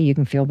today, you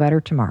can feel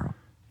better tomorrow.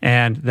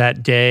 And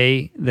that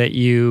day that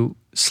you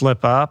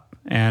slip up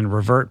and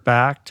revert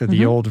back to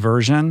the old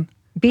version,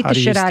 beat the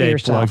shit out of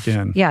yourself. Plugged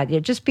in? Yeah,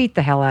 just beat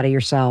the hell out of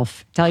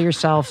yourself. Tell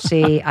yourself,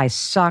 see, I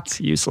suck.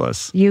 It's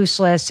useless.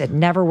 Useless. It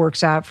never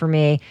works out for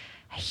me.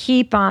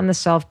 Heap on the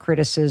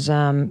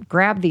self-criticism,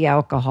 grab the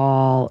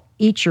alcohol,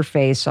 eat your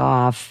face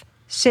off,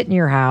 sit in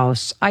your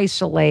house,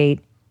 isolate.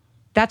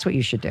 That's what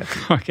you should do.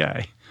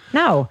 Okay.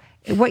 No,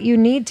 what you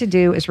need to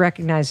do is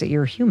recognize that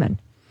you're human.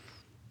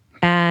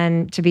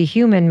 And to be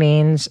human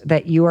means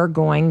that you are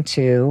going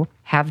to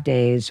have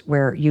days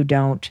where you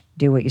don't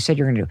do what you said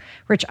you're going to do.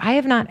 Rich, I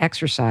have not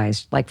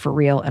exercised like for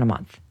real in a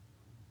month.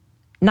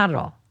 Not at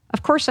all.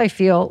 Of course, I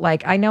feel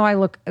like, I know I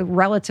look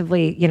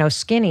relatively,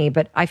 skinny,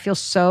 but I feel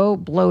so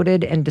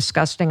bloated and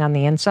disgusting on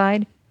the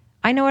inside.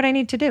 I know what I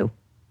need to do.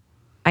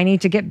 I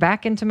need to get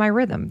back into my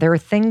rhythm. There are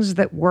things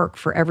that work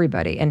for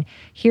everybody. And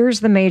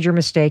here's the major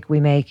mistake we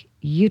make.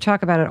 You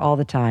talk about it all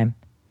the time.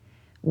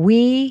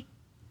 We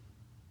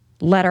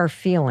let our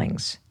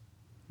feelings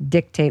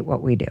dictate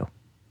what we do.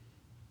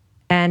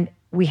 And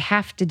we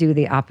have to do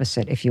the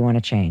opposite if you want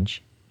to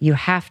change. You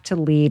have to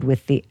lead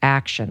with the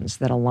actions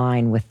that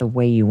align with the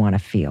way you want to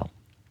feel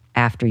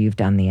after you've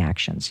done the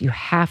actions. You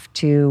have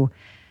to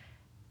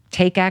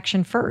take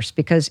action first,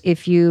 because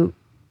if you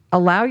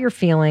allow your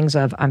feelings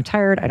of, I'm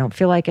tired, I don't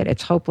feel like it,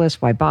 it's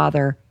hopeless, why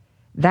bother,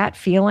 that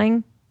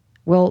feeling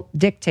will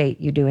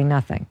dictate you doing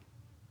nothing.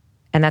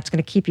 And that's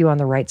going to keep you on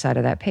the right side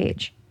of that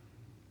page.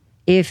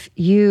 If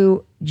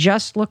you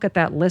just look at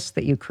that list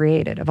that you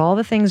created of all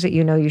the things that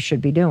you know you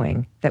should be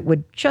doing that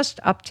would just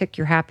uptick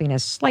your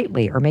happiness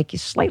slightly or make you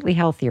slightly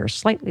healthier,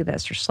 slightly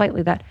this or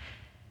slightly that,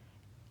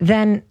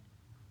 then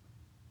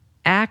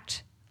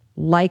act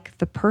like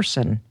the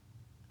person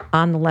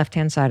on the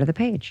left-hand side of the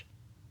page.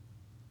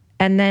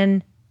 And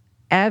then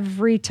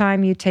every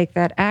time you take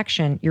that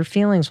action, your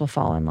feelings will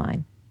fall in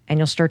line and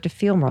you'll start to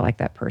feel more like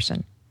that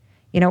person.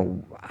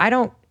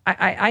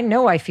 I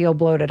know I feel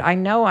bloated. I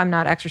know I'm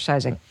not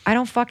exercising. I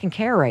don't fucking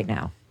care right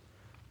now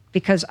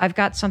because I've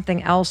got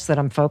something else that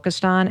I'm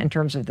focused on in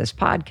terms of this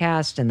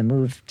podcast and the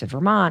move to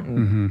Vermont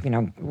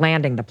and,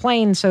 landing the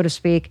plane, so to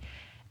speak.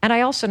 And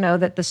I also know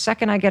that the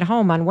second I get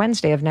home on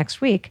Wednesday of next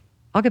week,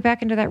 I'll get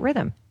back into that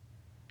rhythm.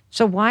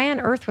 So why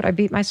on earth would I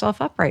beat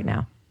myself up right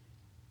now?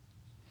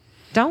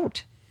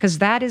 Don't, because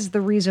that is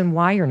the reason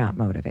why you're not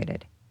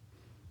motivated.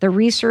 The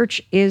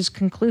research is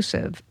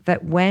conclusive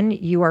that when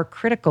you are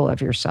critical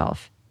of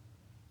yourself,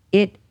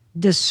 it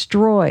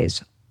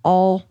destroys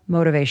all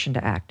motivation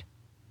to act.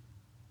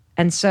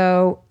 And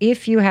so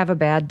if you have a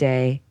bad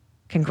day,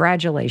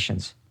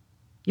 congratulations.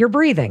 You're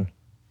breathing.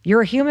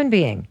 You're a human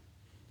being.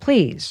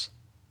 Please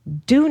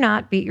do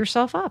not beat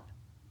yourself up.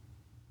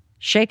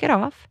 Shake it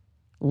off,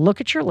 look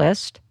at your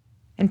list,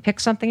 and pick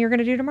something you're going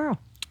to do tomorrow.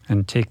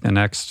 And take the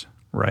next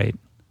right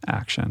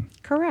action.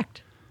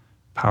 Correct.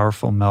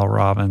 Powerful Mel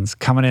Robbins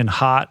coming in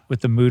hot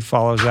with the mood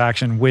follows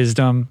action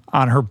wisdom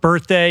on her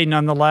birthday,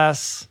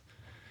 nonetheless.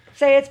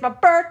 Say it's my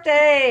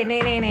birthday.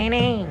 Nee, nee, nee,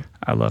 nee.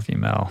 I love you,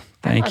 Mel.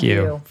 Thank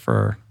you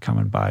for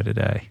coming by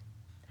today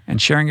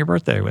and sharing your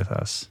birthday with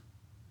us.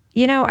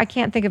 You know, I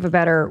can't think of a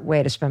better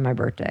way to spend my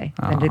birthday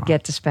than to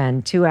get to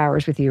spend 2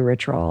 hours with you,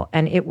 Rich Roll.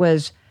 And it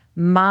was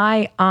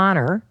my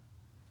honor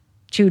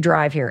to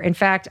drive here. In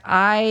fact,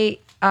 I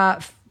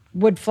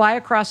would fly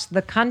across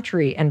the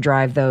country and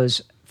drive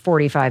those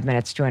 45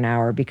 minutes to an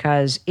hour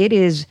because it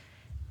is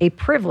a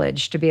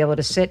privilege to be able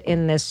to sit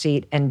in this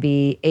seat and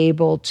be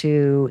able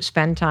to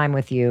spend time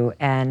with you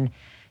and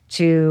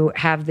to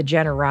have the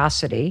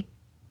generosity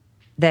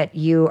that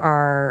you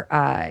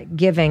are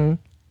giving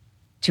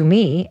to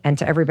me and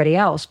to everybody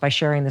else by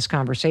sharing this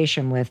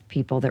conversation with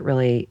people that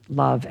really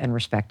love and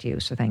respect you.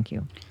 So thank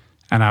you.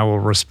 And I will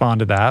respond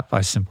to that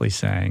by simply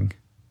saying,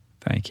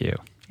 thank you.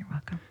 You're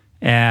welcome.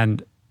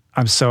 And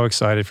I'm so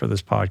excited for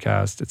this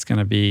podcast. It's going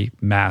to be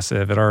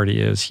massive. It already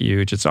is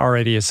huge. It's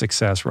already a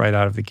success right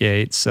out of the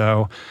gate.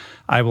 So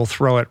I will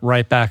throw it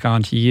right back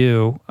onto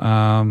you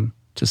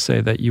to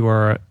say that you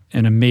are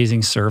an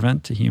amazing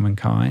servant to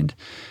humankind.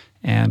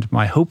 And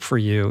my hope for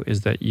you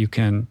is that you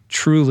can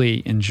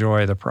truly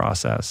enjoy the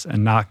process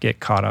and not get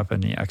caught up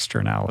in the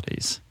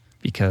externalities,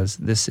 because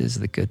this is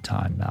the good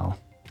time, Mel.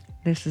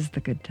 This is the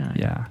good time.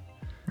 Yeah.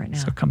 Right now.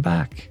 So come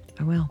back.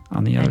 I will.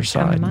 On the other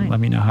side and let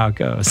me know how it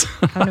goes.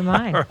 Come to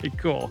mine. All right,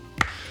 cool.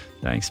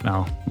 Thanks,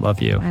 Mel.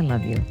 Love you. I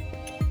love you.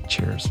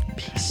 Cheers.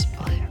 Peace,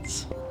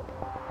 plants.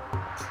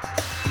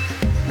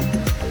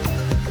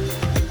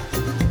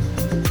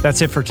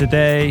 That's it for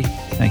today.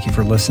 Thank you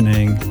for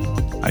listening.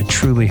 I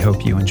truly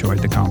hope you enjoyed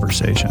the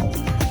conversation.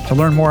 To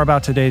learn more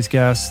about today's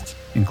guest,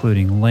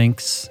 including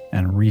links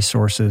and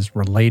resources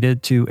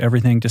related to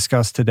everything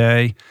discussed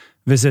today,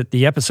 visit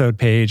the episode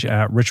page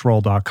at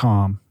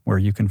richroll.com, where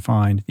you can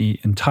find the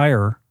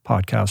entire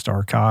podcast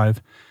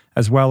archive,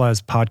 as well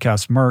as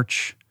podcast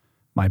merch,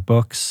 my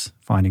books,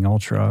 Finding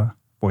Ultra,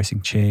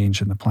 Voicing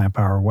Change in the Plant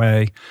Power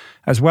Way,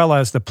 as well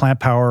as the Plant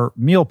Power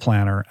Meal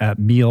Planner at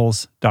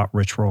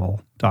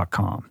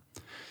meals.richroll.com.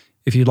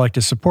 If you'd like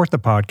to support the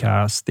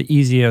podcast, the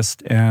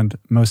easiest and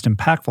most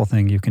impactful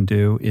thing you can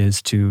do is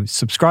to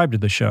subscribe to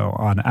the show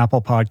on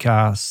Apple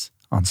Podcasts,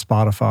 on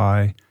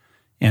Spotify,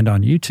 and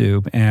on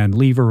YouTube, and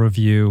leave a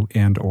review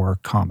and or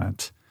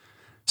comment.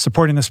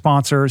 Supporting the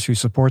sponsors who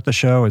support the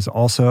show is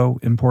also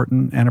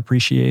important and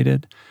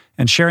appreciated.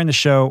 And sharing the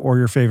show or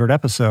your favorite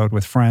episode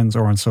with friends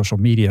or on social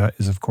media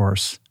is, of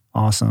course,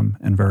 awesome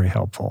and very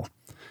helpful.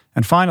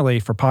 And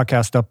finally, for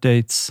podcast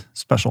updates,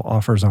 special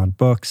offers on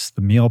books, the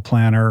meal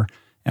planner,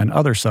 and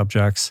other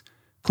subjects,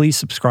 please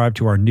subscribe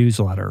to our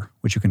newsletter,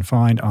 which you can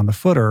find on the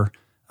footer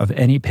of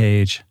any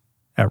page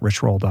at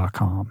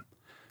richroll.com.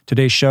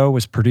 Today's show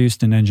was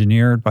produced and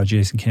engineered by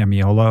Jason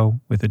Camiolo,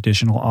 with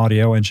additional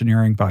audio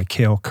engineering by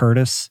Cale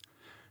Curtis.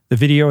 The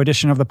video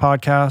edition of the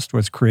podcast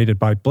was created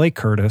by Blake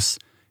Curtis,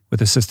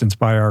 with assistance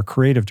by our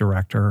creative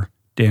director,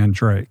 Dan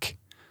Drake.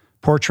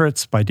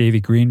 Portraits by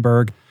Davey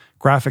Greenberg.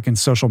 Graphic and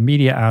social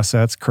media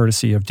assets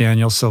courtesy of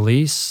Daniel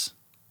Solis,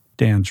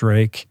 Dan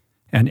Drake,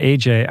 and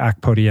AJ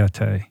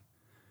Akpodiete.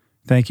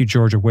 Thank you,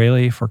 Georgia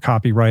Whaley, for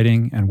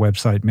copywriting and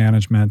website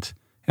management.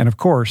 And of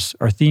course,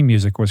 our theme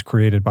music was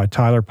created by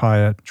Tyler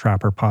Pyatt,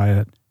 Trapper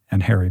Pyatt,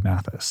 and Harry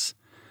Mathis.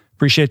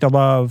 Appreciate the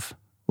love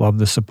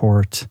the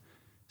support.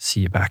 See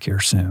you back here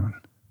soon.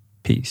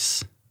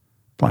 Peace.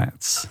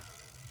 Plants.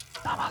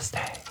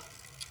 Namaste.